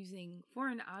and using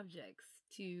foreign objects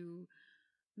to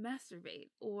masturbate,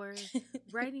 or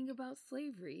writing about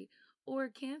slavery, or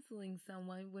canceling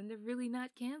someone when they're really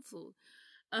not canceled.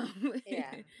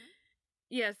 Yeah.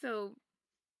 Yeah, so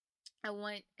I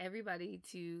want everybody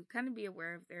to kind of be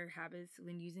aware of their habits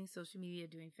when using social media,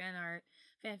 doing fan art,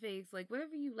 fanfics, like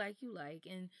whatever you like,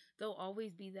 and there'll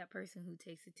always be that person who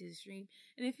takes it to the extreme.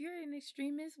 And if you're an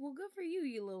extremist, well, good for you,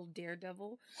 you little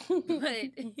daredevil.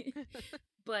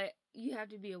 But you have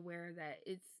to be aware that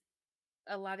it's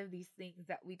a lot of these things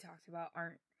that we talked about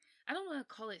aren't, I don't want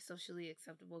to call it socially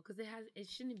acceptable because it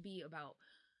shouldn't be about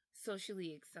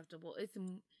socially acceptable.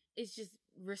 It's just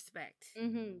respect.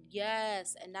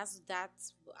 Yes, and that's.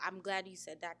 I'm glad you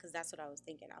said that because that's what I was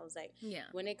thinking. I was like, Yeah.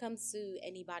 when it comes to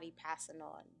anybody passing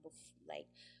on, like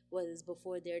whether it's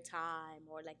before their time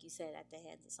or like you said at the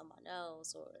hands of someone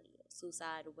else or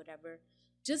suicide or whatever,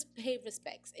 just pay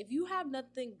respects. If you have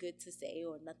nothing good to say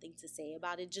or nothing to say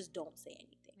about it, just don't say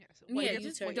anything. Yeah, so Yeah, you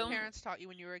just turn what your don't. parents taught you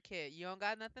when you were a kid. You don't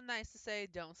got nothing nice to say,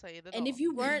 don't say it at And all. if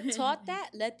you weren't taught that,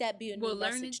 let that be a new We'll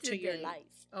learn message it to your today. life.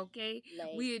 Okay, Like,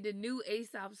 we are the new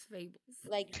Aesop's fables.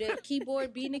 like the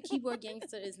keyboard, being a keyboard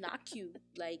gangster is not cute.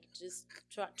 Like, just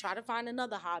try to find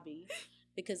another hobby,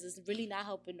 because it's really not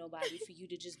helping nobody for you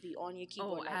to just be on your Oh,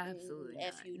 keyboard. Like, absolutely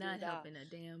F not. you, Not dude, helping a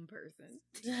damn person.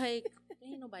 Like,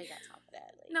 ain't nobody got time for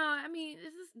that. Like, No, I mean,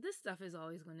 this stuff is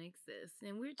always going to exist,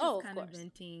 and we're just Oh, of kind of course.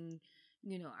 venting,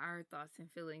 our thoughts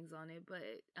and feelings on it. But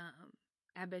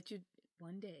I bet you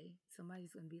one day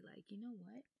somebody's going to be like, you know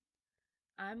what?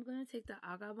 I'm going to take the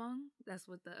agabong. That's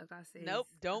what the aga says. Nope,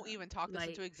 don't even talk this like-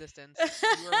 into existence.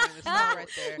 You were going to stop right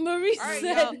there. Marie All right,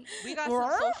 said, y'all. We got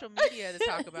some social media to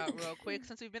talk about real quick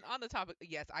since we've been on the topic.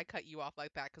 Yes, I cut you off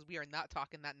like that because we are not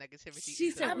talking that negativity. She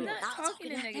into said the I'm we world. not not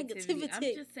talking talking negativity. I'm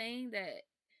negativity. just saying that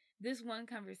this one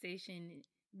conversation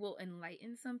will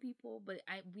enlighten some people, but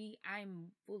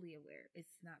I'm fully aware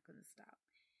it's not going to stop.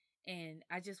 And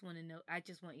I just want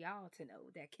y'all to know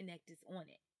that Connect is on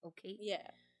it, okay? yeah,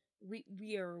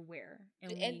 We are aware,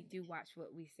 and And- we do watch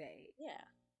what we say. yeah.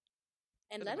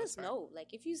 And For the let most us part. know,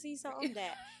 like, if you see something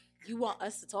that you want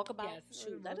us to talk about, Yes, for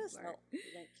shoot, the let most us part. know.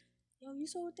 Like, yo, you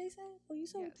saw what they said? Or you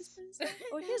saw what this Yes. person said?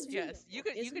 Or here's a video. Yes, you Or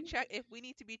could here's you a could video. check if we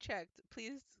need to be checked.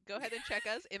 Please go ahead and check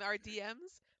us in our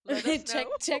DMs. Let us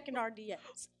know. Checking our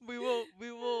DMs. We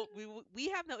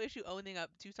have no issue owning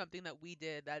up to something that we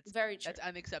did Very true. that's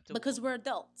unacceptable. Because we're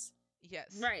adults.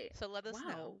 yes. Right. So let us Wow,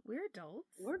 know. we're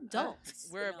adults. We're adults.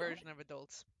 We're you a know? version of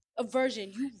adults. A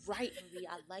version. You right, Marie.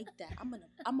 I like that.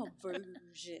 I'm a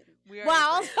version. We are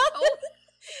Wow. a version.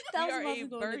 That We was are about a to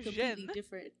go in a completely version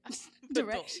different of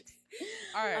direction.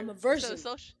 All right. I'm a version.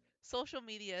 So social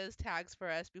media is tags for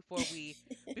us before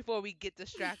we get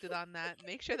distracted on that.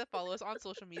 Make sure to follow us on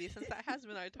social media since that has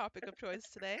been our topic of choice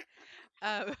today.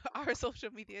 Our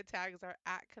social media tags are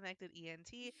at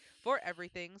ConnectedENT for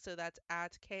everything. So that's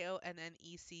at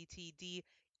KONNECTDENT.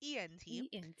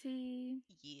 ENT.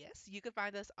 Yes, you can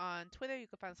find us on Twitter. You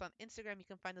can find us on Instagram. You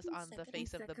can find us on the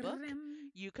face of the book.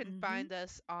 Instagram. You can Mhm. find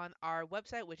us on our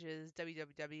website, which is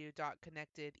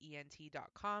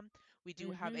www.connectedent.com. We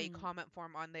do have a Mhm. comment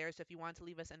form on there, so if you want to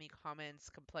leave us any comments,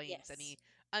 complaints, Yes. any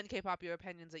unpopular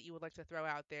opinions that you would like to throw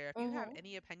out there, if you have Mhm.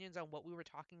 any opinions on what we were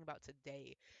talking about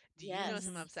today, do you know Yes.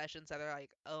 some Mhm. obsessions that are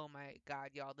like, oh my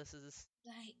God, y'all, this is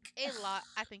Like a lot.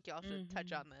 I think y'all should touch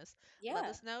Mhm. on this. Yeah. Let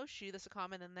us know. Shoot us a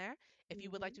comment in there. If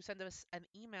you would like Mhm. to send us an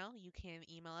email, you can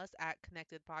email us at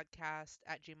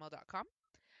connectedpodcast@gmail.com.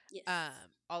 Yes.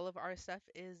 All of our stuff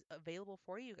is available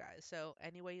for you guys. So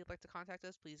any way you'd like to contact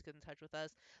us, please get in touch with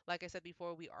us. Like I said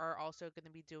before, we are also going to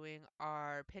be doing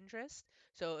our Pinterest.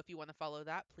 So if you want to follow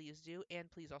that, please do.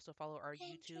 And please also follow our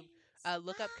YouTube.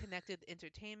 Look up Connected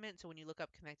Entertainment. So when you look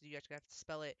up Connected, you actually have to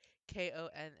spell it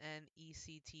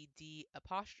KONNECTD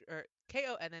apostrophe or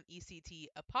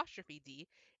KONNECT_D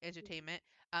Entertainment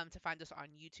to find us on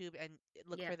YouTube and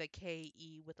look Yeah. for the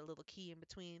KE with a little key in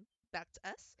between. That's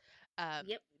us.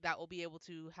 Yep. That will be able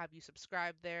to have you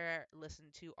subscribe there, listen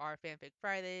to our Fanfic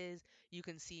Fridays. You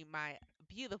can see my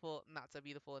beautiful, not so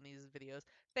beautiful in these videos,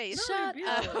 face. No, Shut you're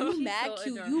up. beautiful. You She's mad so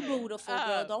cute. You adorable. beautiful,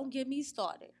 girl. Don't get me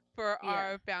started. For Yeah.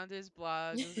 our founders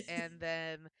blogs, and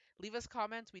then leave us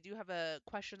comments. We do have a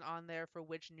question on there for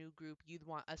which new group you'd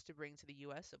want us to bring to the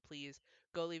US. So please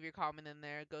go leave your comment in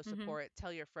there. Go support.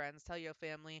 Tell your friends. Tell your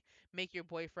family. Make your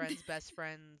boyfriends, best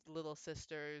friends, little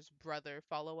sisters, brother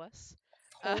follow us.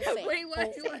 Whole fam. Wait, Whole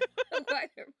what? fam. What?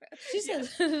 She said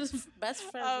best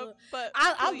friends. But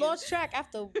I please, lost track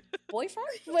after boyfriend.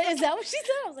 Wait, is that what she said?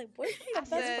 I was like boyfriend I or best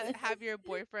said friend. have your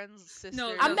boyfriend's sister.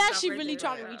 No, I'm no, mad stop she right really there.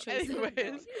 trying to Stop. retrace it. Anyways,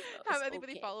 No, have it's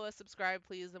anybody okay. follow us, subscribe,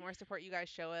 please. The more support you guys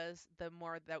show us, the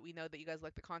more that we know that you guys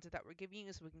like the content that we're giving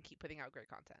you, so we can keep putting out great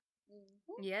content.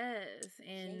 Mhm. Yes,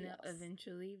 and Yes.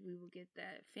 eventually we will get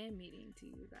that fan meeting to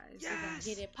you guys. Yes!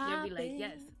 Get it You'll be like,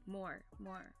 yes, poppin'. more.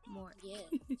 Yeah,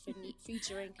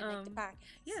 featuring Connected Podcast.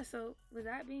 Yeah, so with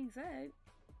that being said,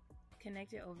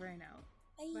 connect it over and out.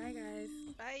 Bye, guys.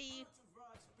 Bye.